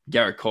Cole.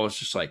 Garrett Cole's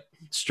just like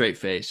straight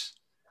face.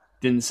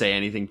 Didn't say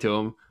anything to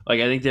him.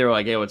 Like, I think they were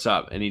like, "Hey, what's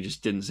up?" And he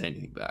just didn't say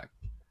anything back.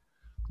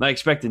 I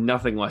expected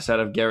nothing less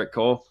out of Garrett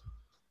Cole.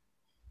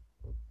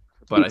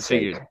 But I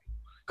figured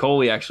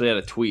Coley actually had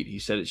a tweet. He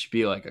said it should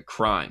be like a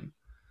crime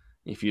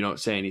if you don't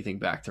say anything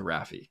back to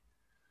Rafi.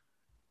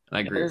 And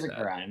I agree with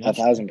that. Crime. That's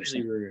 1,000%.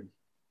 Really rude.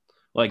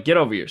 Like, get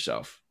over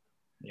yourself.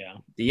 Yeah.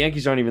 The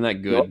Yankees aren't even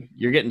that good. Nope.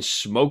 You're getting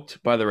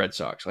smoked by the Red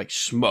Sox. Like,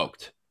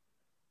 smoked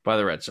by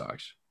the Red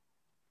Sox.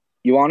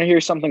 You want to hear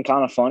something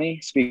kind of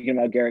funny, speaking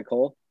about Garrett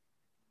Cole?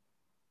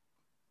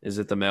 Is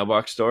it the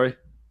mailbox story?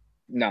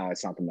 No,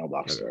 it's not the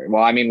mailbox story.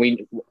 Well,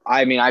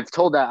 I've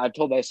told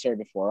that story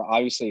before.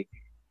 Obviously,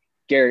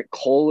 Garrett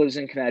Cole lives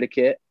in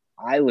Connecticut.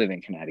 I live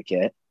in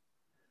Connecticut.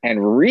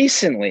 And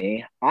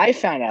recently, I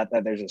found out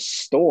that there's a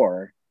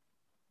store,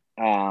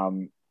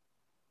 in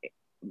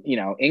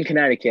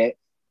Connecticut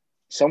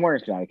somewhere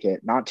in Connecticut,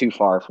 not too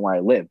far from where I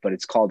live, but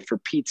it's called For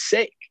Pete's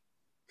Sake.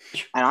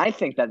 And I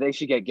think that they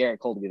should get Garrett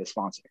Cole to be the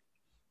sponsor.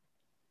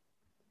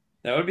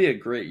 That would be a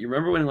great. You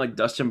remember when like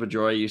Dustin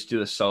Pedroia used to do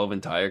the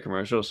Sullivan Tire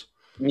commercials?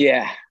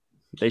 Yeah.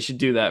 They should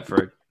do that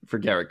for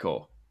Garrett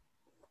Cole.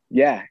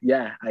 Yeah.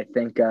 I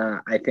think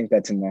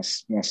that's a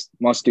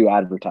must do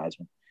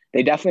advertisement.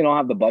 They definitely don't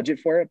have the budget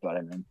for it, but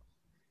I mean,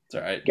 it's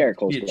all right. Garrett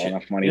Cole's got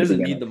enough money. He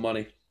doesn't need the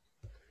money.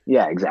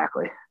 Yeah,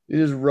 exactly. He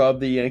just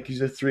robbed the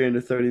Yankees of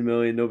 $330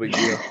 million. No big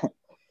deal.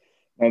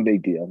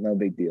 No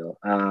big deal.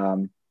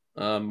 My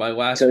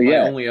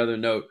only other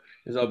note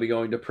is I'll be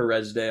going to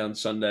Perez Day on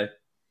Sunday.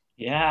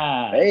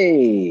 Yeah.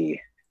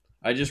 Hey.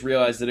 I just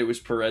realized that it was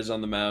Perez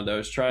on the mound. I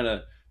was trying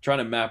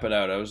to map it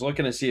out. I was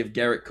looking to see if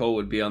Garrett Cole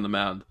would be on the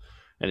mound,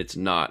 and it's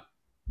not.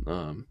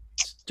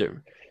 It's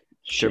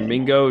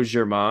Domingo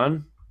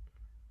German.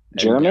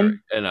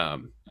 German?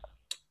 And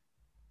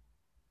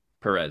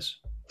Perez.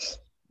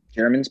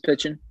 German's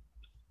pitching?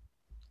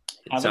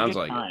 It sounds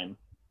like time,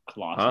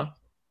 Colossus. Huh?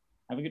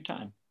 Have a good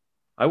time.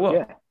 I will.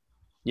 Yeah.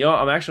 You know,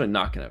 I'm actually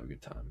not going to have a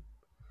good time.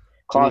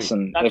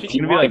 Clausen, if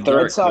the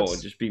Red Sox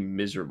would just be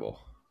miserable.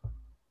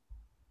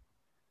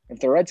 If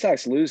the Red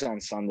Sox lose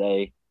on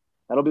Sunday,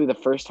 that'll be the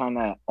first time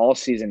that all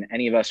season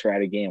any of us were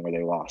at a game where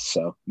they lost.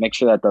 So make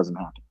sure that doesn't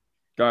happen.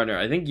 Gardner,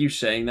 I think you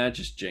saying that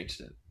just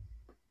jinxed it.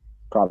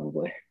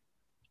 Probably.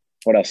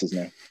 What else is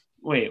new?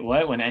 Wait,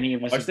 what? When any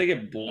of us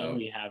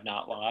we have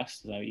not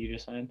lost? Is that what you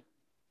just said?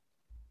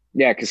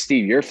 Yeah, because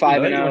Steve, you're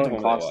 5-0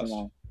 and lost.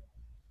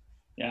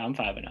 Yeah, I'm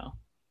 5-0.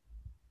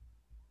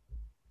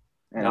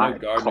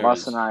 And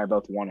Klaus and I are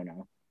both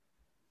 1-0.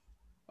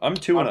 I'm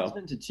 2-0.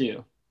 Into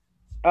 2.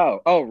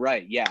 Oh,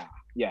 right. Yeah,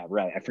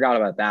 right. I forgot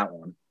about that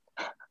one.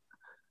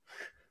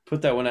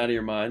 Put that one out of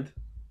your mind.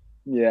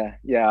 Yeah,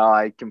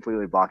 I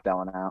completely blocked that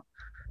one out.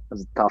 It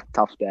was a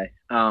tough day.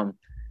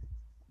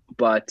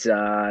 But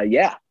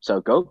yeah,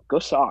 so go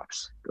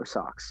Sox. Go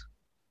Sox.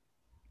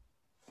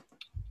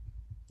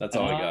 That's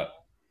all I got.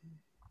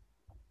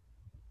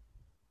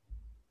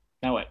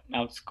 Now what?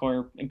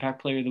 Outscore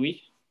Impact Player of the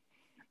Week?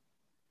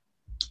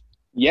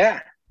 Yeah,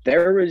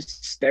 there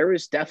was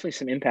definitely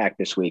some impact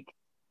this week.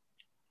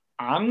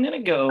 I'm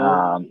gonna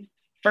go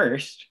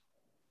first,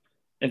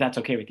 if that's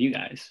okay with you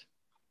guys.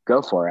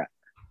 Go for it.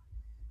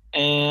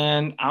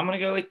 And I'm gonna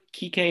go with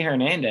Kike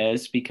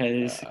Hernandez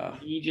because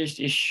he just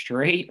is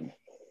straight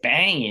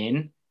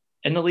banging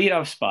in the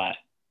leadoff spot.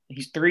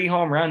 He's 3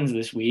 home runs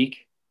this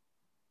week,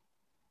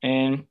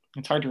 and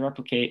it's hard to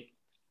replicate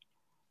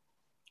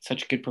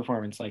such a good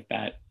performance like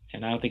that.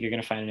 And I don't think you're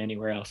gonna find it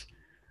anywhere else.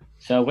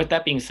 So with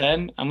that being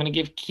said, I'm going to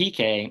give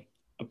Kike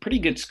a pretty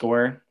good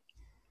score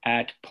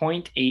at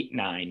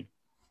 0.89.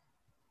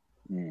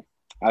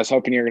 I was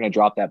hoping you were going to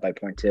drop that by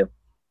 0.2.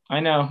 I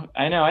know.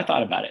 I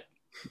thought about it.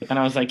 But then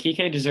I was like,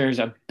 Kike deserves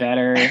a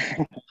better,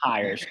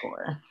 higher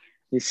score.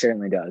 He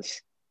certainly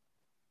does.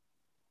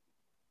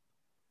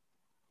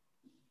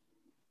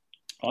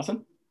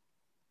 Awesome.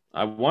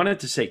 I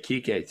wanted to say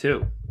Kike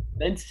too.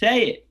 Then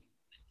say it.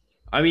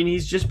 I mean,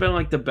 he's just been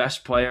like the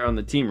best player on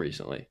the team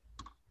recently.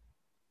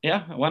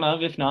 Yeah, one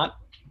of, if not.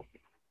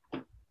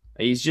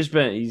 He's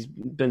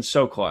been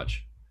so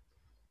clutch.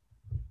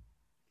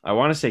 I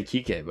want to say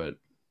Kike, but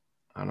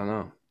I don't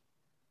know.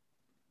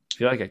 I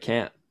feel like I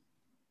can't.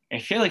 I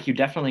feel like you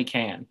definitely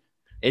can.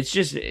 It's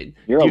just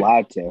you're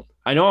allowed to.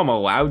 I know I'm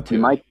allowed to.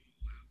 You might,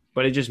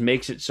 but it just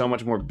makes it so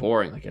much more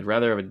boring. Like I'd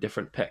rather have a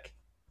different pick.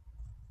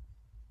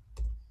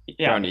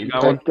 Yeah, Johnny, you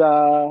got one?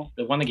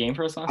 That won the game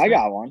for us last night? I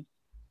got one.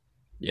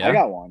 Yeah, I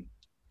got one.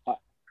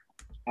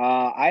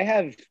 I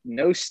have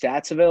no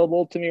stats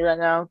available to me right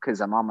now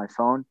because I'm on my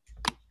phone.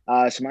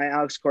 So my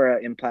Alex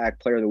Cora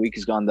Impact Player of the Week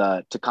has gone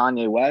to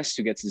Kanye West,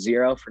 who gets a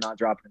 0 for not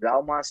dropping his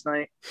album last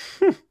night.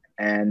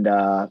 And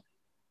that's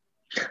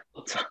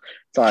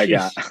all I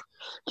got.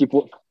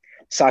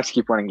 Sox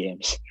keep winning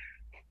games.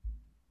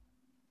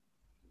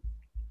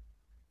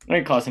 All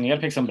right, Clausen, you got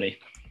to pick somebody.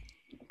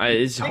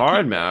 It's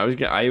hard,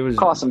 man. I was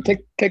Clausen,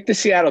 pick the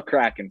Seattle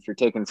Kraken for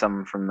taking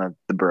someone from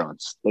the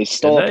Bruins. They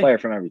stole a player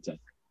from every team.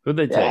 Who'd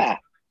they take?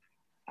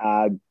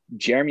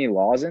 Jeremy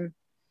Lawson.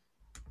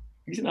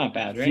 He's not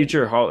bad,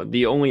 right?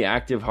 The only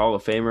active Hall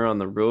of Famer on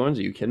the Bruins.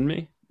 Are you kidding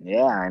me?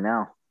 Yeah, I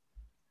know.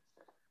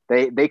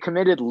 They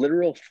committed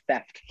literal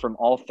theft from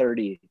all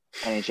 30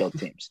 NHL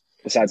teams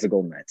besides the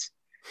Golden Knights.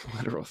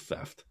 Literal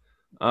theft.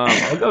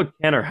 I'll go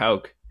Tanner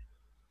Houck.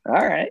 All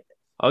right.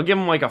 I'll give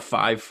him like a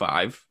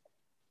 5.5.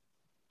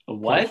 A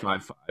what?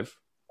 0.55.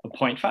 A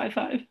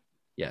 0.55?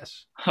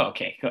 Yes.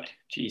 Okay, good.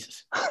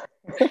 Jesus.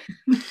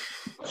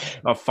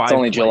 A 5. It's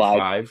only July.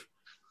 5.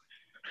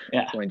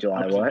 Yeah. It's only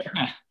July. What?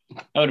 That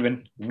would have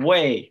been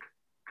way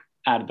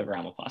out of the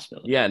realm of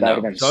possibility. Yeah,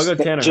 no. So I'll go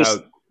Tanner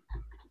Houck.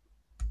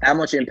 How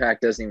much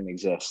impact doesn't even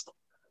exist?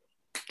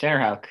 Tanner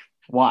Houck.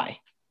 Why?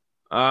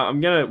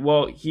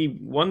 He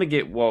won the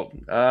game.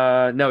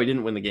 No, he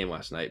didn't win the game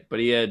last night, but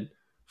he had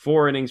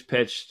 4 innings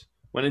pitched,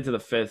 went into the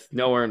 5th,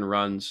 no earned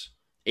runs,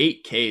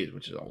 8 Ks,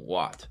 which is a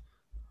lot.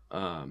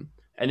 And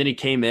then he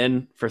came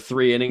in for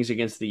 3 innings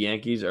against the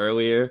Yankees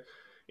earlier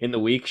in the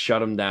week,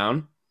 shut him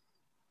down.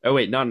 Oh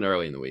wait, not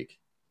early in the week.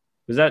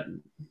 Was that?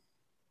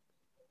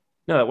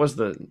 No, that was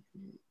the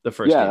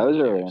first. Yeah, game that was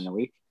of the early series. in the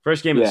week.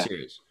 First game of Yeah. the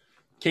series.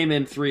 Came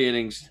in 3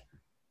 innings,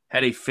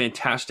 had a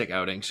fantastic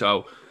outing.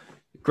 So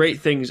great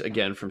things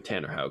again from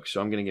Tanner Houck.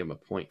 So I'm going to give him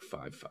a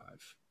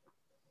 .55.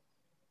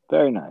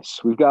 Very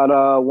nice. We've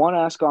got one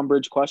Ask on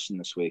Bridge question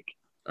this week.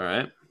 All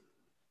right.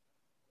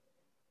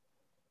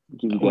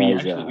 Give you We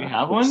guys, actually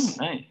have one?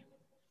 Nice.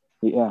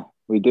 Yeah,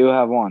 we do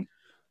have one.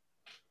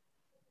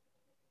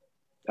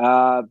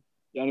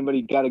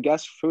 Anybody got a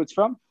guess who it's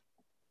from?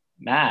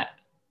 Matt.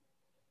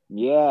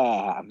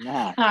 Yeah,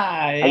 Matt.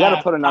 Hi. I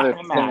gotta put another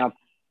thing up.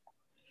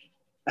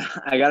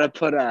 I gotta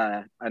put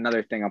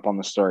another thing up on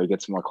the story.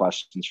 Get some more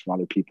questions from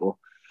other people.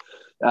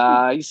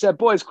 He said,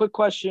 "Boys, quick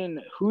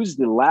question: who's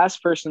the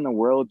last person in the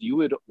world you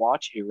would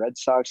watch a Red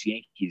Sox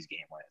Yankees game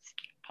with?"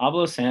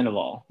 Pablo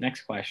Sandoval.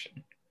 Next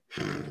question.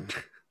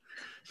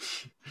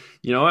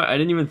 You know what? I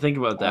didn't even think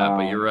about that,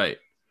 but you're right.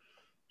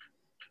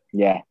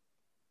 Yeah,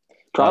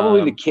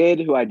 probably the kid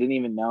who I didn't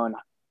even know. And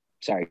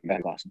sorry, go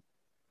ahead, Lawson.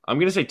 I'm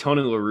gonna say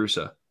Tony La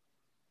Russa.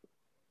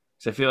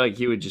 Because I feel like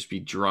he would just be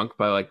drunk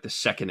by like the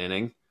second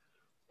inning,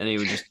 and he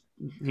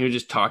would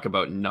just talk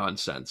about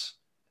nonsense,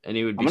 and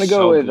he would be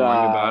so boring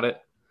about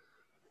it.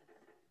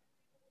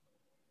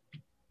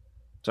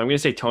 So I'm gonna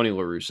say Tony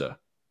La Russa.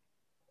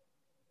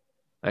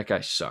 That guy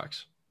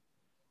sucks.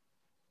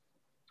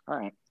 All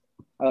right,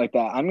 I like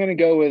that. I'm gonna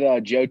go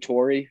with Joe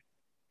Torre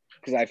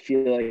because I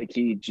feel like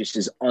he just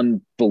is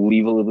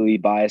unbelievably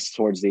biased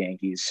towards the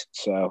Yankees.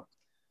 So,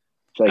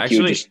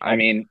 Actually,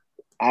 I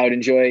would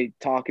enjoy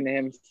talking to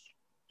him.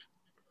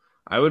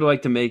 I would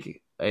like to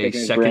make a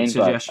second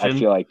suggestion. I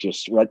feel like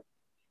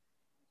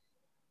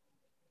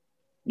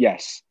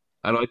yes.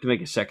 I'd like to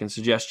make a second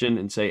suggestion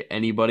and say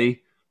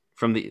anybody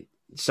from the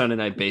Sunday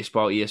Night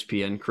Baseball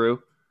ESPN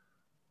crew.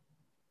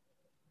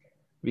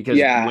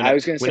 Because I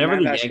was going to say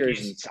whenever the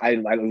Yankees, I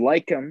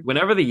like him.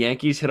 Whenever the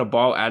Yankees hit a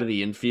ball out of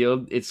the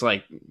infield, it's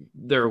like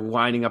they're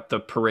lining up the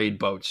parade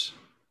boats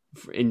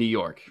in New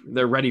York.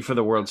 They're ready for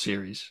the World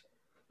Series.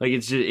 Like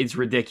it's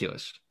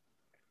ridiculous.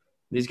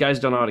 These guys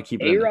don't know how to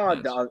keep it in their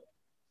pants.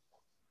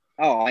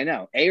 Oh, I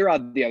know.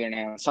 A-Rod the other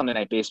night on Sunday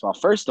Night Baseball.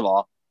 First of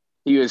all,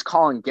 he was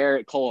calling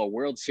Garrett Cole a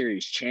World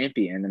Series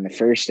champion in the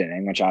first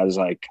inning, which I was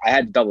like, I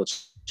had to double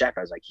check.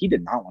 I was like, he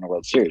did not win a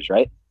World Series,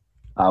 right?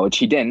 Which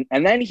he didn't.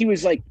 And then he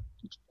was like,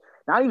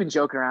 not even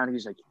joking around. He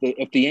was like,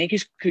 if the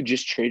Yankees could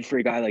just trade for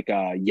a guy like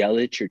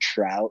Yelich or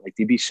Trout, like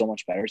they'd be so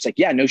much better. It's like,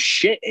 yeah, no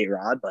shit,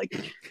 A-Rod. Like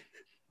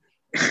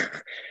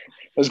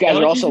those guys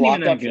are also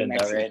locked up for the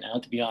next right now,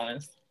 to be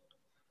honest.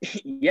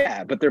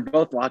 Yeah, but they're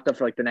both locked up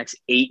for like the next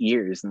 8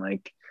 years, and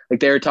like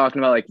they were talking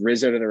about like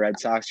Rizzo to the Red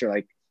Sox or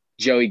like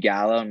Joey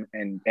Gallo,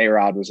 and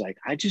A-Rod was like,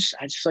 I just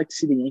like to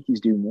see the Yankees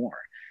do more.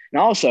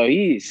 And also,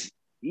 he's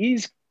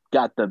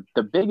got the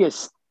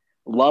biggest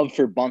love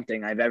for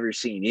bunting I've ever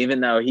seen, even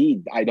though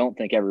I don't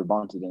think ever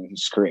bunted in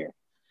his career.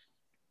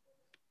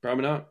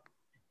 Probably not.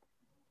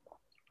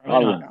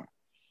 Probably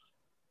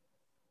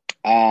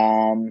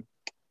not.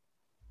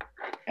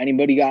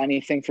 Anybody got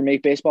anything for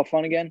Make Baseball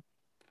Fun again?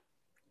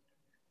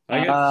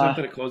 I got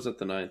something to close up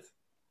the ninth.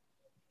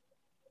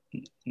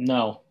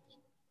 No.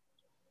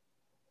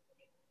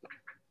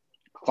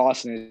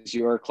 Clausen, is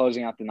you're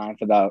closing out the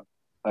ninth about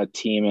a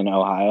team in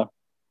Ohio?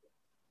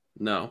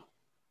 No.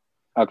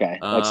 Okay,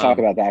 let's talk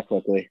about that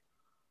quickly.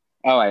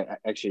 Oh,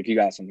 actually, if you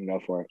got something,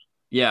 go for it.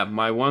 Yeah,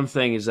 my one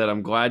thing is that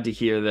I'm glad to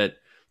hear that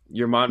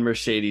Yermán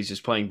Mercedes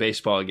is playing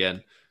baseball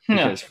again.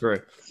 Because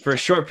for a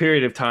short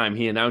period of time,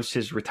 he announced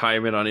his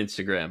retirement on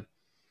Instagram.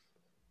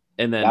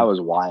 And then that was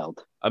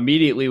wild.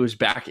 Immediately was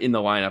back in the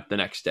lineup the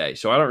next day.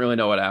 So I don't really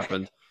know what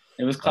happened.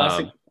 It was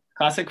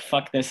classic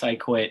fuck this, I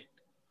quit.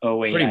 Oh,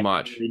 wait. Pretty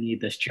much. I really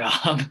need this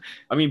job.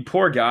 I mean,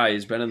 poor guy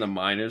has been in the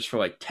minors for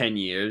like 10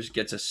 years,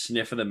 gets a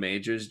sniff of the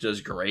majors,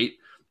 does great.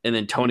 And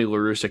then Tony La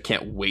Russa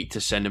can't wait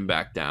to send him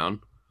back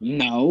down.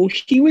 No,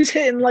 he was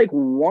hitting like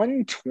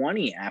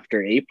 120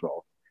 after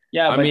April.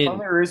 Yeah, but Tony La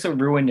Russa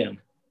ruined him.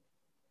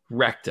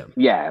 Wrecked him.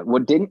 Yeah.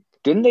 Well, didn't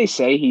they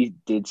say he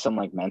did some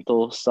like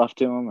mental stuff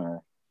to him,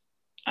 or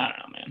I don't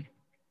know, man.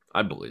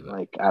 I believe it.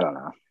 Like, I don't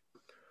know.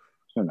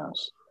 Who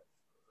knows?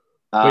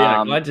 But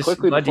yeah, glad to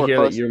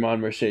hear that Yermán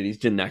Mercedes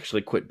didn't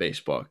actually quit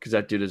baseball, because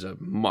that dude is a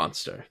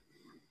monster.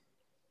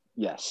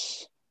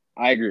 Yes,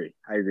 I agree.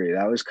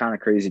 That was kind of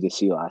crazy to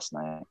see last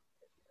night.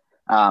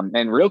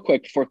 And real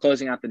quick, before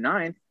closing out the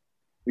ninth,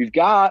 we've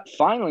got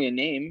finally a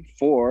name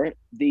for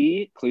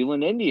the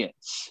Cleveland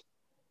Indians.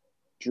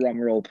 Drum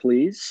roll,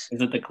 please.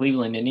 Is it the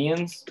Cleveland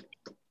Indians?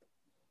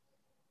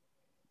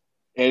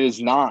 It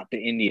is not the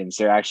Indians.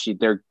 They're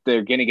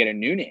going to get a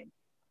new name.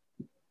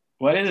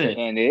 What is it?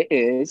 And it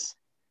is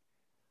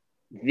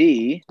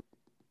the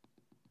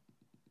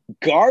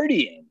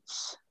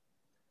Guardians.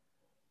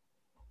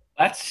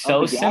 That's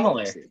so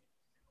similar.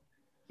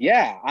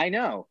 Yeah, I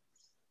know.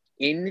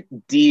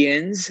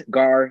 Indians,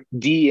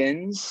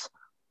 Guardians.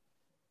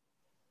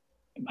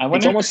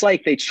 It's almost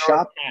like they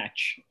chop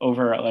patch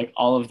over like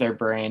all of their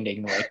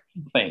branding like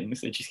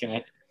things. They're just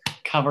gonna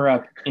cover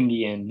up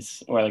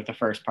Indians or like the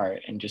first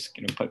part and just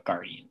gonna put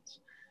Guardians.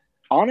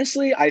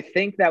 Honestly, I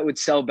think that would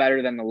sell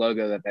better than the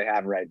logo that they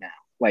have right now.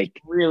 Like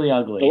Really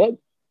ugly.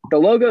 the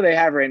logo they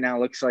have right now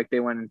looks like they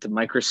went into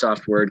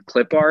Microsoft Word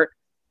clip art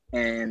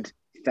and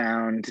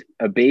found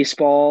a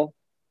baseball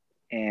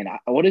and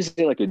what is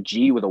it, like a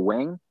G with a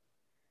wing?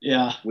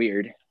 Yeah.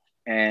 Weird.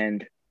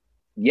 And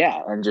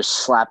and just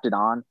slapped it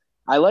on.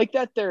 I like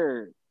that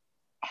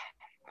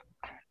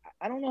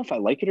I don't know if I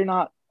like it or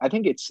not.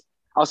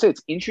 I'll say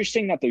it's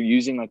interesting that they're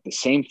using like the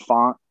same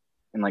font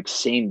and like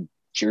same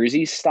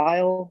jersey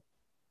style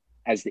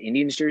as the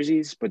Indians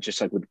jerseys, but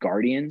just like with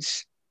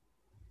Guardians.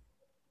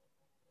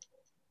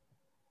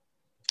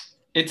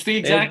 It's the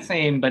exact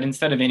same, but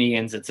instead of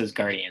Indians, it says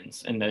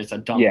Guardians, and there's a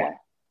double. Yeah.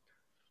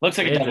 Looks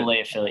like a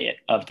double-A affiliate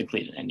of the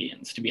Cleveland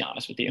Indians, to be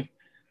honest with you.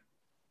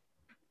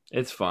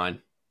 It's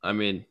fine. I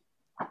mean,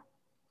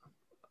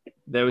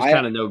 there was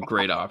kind of no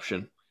great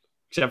option,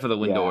 except for the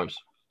Lindors.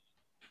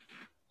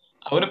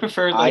 I would have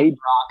preferred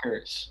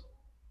Rockers.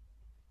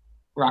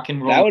 Rock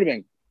and roll. That would have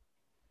been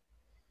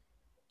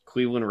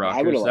Cleveland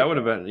Rockers. That would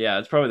have been,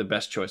 it's probably the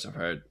best choice I've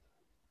heard.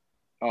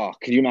 Oh,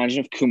 could you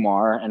imagine if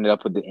Kumar ended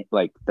up with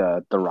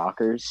the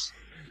Rockers?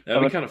 That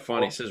would be kind of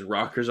funny. It says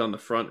Rockers on the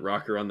front,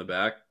 Rocker on the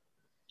back.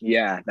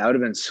 Yeah, that would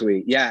have been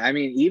sweet. Yeah, I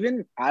mean,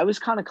 even I was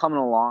kind of coming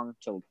along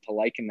to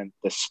liking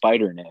the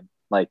Spider name.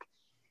 Like,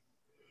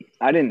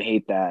 I didn't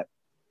hate that.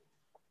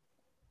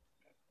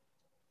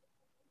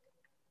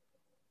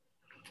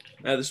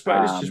 The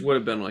Spiders just would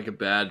have been like a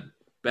bad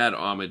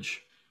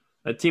homage.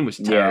 That team was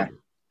terrible.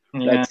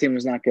 Yeah. That team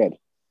was not good.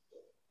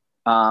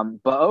 But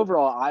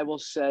overall, I will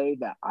say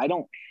that I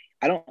don't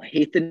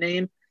hate the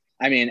name.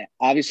 I mean,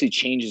 obviously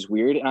change is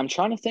weird. And I'm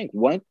trying to think,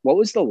 what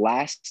was the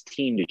last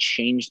team to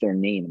change their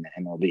name in the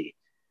MLB?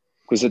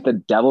 Was it the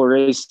Devil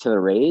Rays to the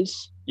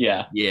Rays?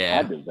 Yeah. Yeah.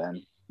 Had to have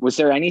been. Was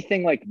there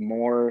anything like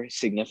more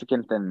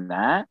significant than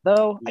that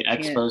though? The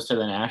Expos to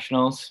the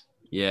Nationals.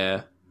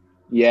 Yeah.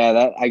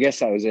 Yeah, I guess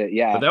that was it.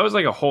 Yeah. But that was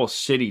like a whole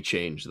city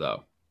change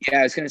though. Yeah,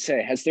 I was gonna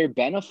say, has there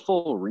been a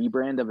full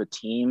rebrand of a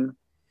team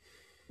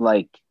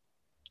like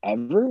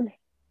ever?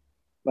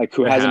 Like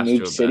who hasn't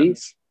moved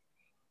cities?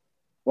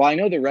 Well, I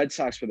know the Red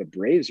Sox were the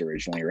Braves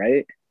originally,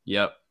 right?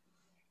 Yep.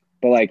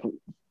 But like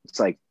it's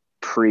like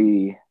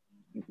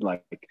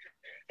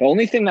the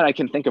only thing that I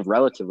can think of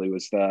relatively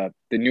was the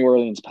New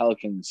Orleans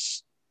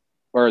Pelicans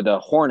or the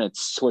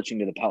Hornets switching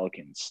to the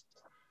Pelicans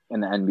in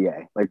the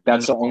NBA. Like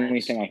that's the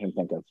only thing I can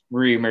think of.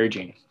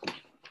 Re-emerging.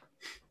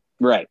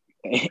 Right.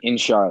 In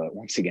Charlotte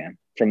once again.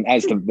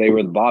 They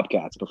were the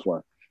Bobcats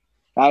before.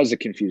 That was a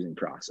confusing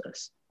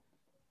process.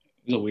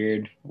 It was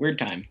a weird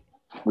time.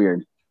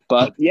 Weird.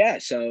 But yeah,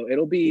 so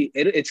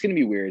it's gonna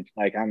be weird.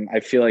 Like I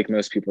feel like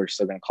most people are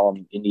still gonna call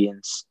them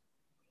Indians.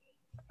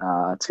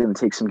 It's gonna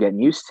take some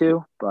getting used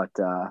to, but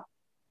now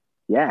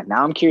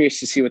I'm curious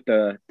to see what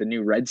the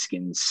new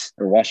Redskins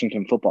or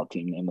Washington football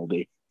team name will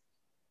be.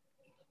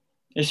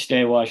 Just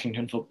stay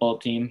Washington football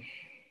team.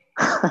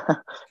 I'm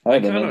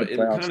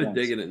kind of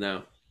digging it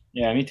now.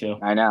 Yeah, me too.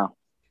 I know.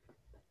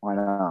 Why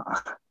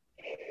not?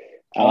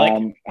 I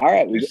like it. All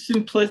right.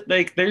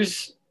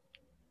 There's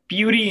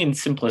beauty in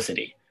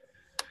simplicity.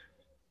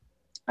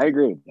 I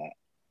agree with that.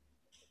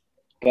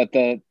 But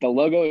the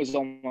logo is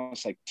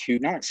almost like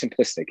not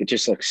simplistic. It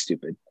just looks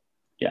stupid.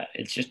 Yeah,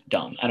 it's just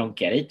dumb. I don't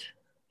get it,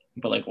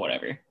 but like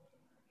whatever.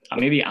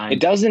 Maybe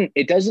It doesn't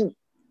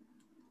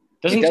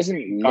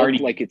look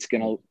like it's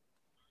gonna.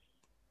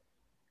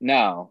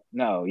 No.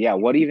 Yeah.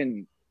 What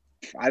even?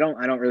 I don't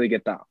really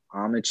get the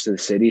homage to the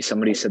city.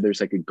 Somebody said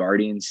there's like a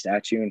Guardian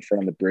statue in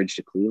front of the bridge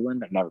to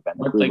Cleveland. I've never been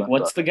to Cleveland. Like,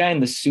 what's the guy in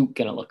the suit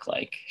gonna look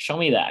like? Show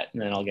me that,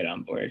 and then I'll get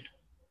on board.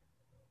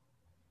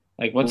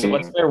 Like, what's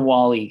their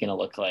Wally gonna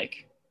look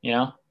like? You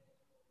know?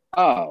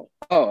 Oh,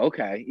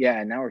 okay.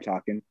 Yeah, now we're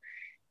talking.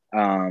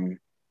 I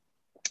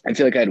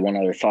feel like I had one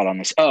other thought on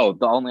this. Oh,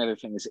 the only other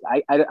thing is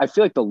I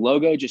feel like the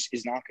logo just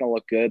is not gonna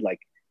look good. Like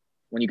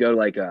when you go to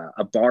like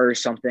a bar or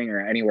something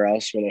or anywhere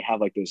else where they have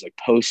like those like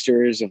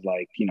posters of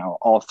like,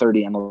 all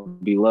 30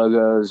 MLB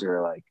logos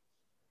or like,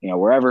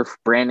 wherever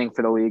branding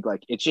for the league,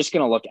 like it's just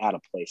gonna look out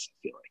of place, I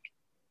feel like.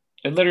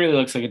 It literally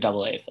looks like a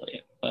AA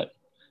affiliate, but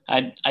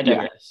I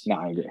digress. Yeah,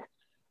 no, I agree.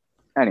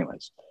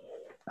 Anyways,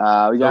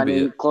 we got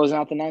any closing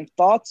out the ninth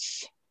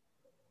thoughts?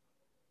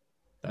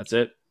 That's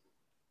it.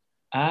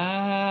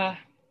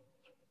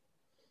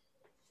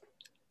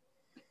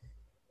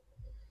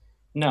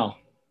 No.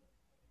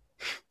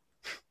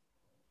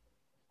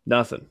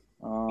 Nothing.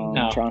 No.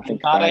 I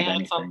thought I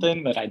had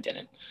something, but I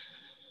didn't.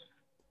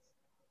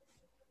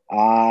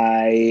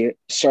 I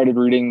started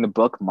reading the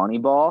book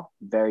Moneyball.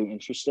 Very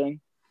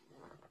interesting.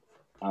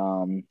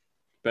 Better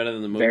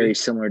than the movie? Very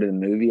similar to the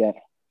movie.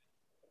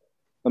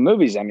 The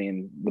movie's,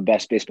 the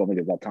best baseball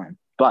movie of all time.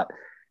 But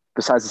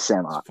besides The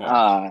Sandlot,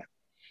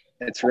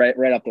 it's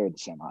right up there with The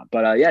Sandlot.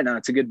 But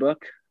it's a good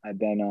book. I've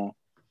been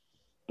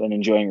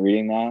enjoying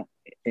reading that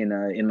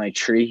in my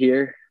tree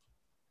here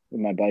with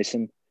my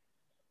bison.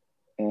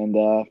 And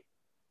go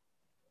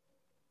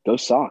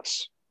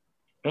Sox.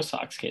 Go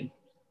Sox, kid.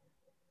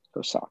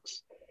 Go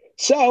Sox.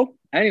 So,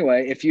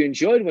 anyway, if you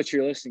enjoyed what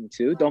you're listening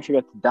to, don't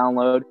forget to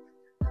download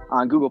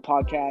on Google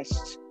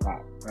Podcasts,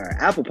 or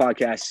Apple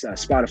Podcasts,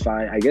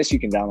 Spotify. I guess you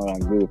can download on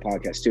Google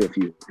Podcasts too if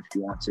you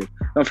want to.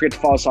 Don't forget to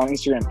follow us on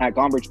Instagram at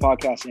Gonebridge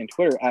Podcast and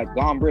Twitter at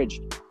Gonebridge.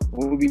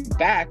 We'll be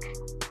back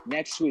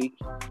next week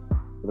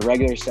with a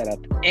regular setup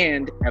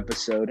and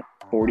episode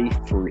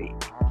 43.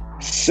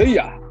 See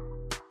ya.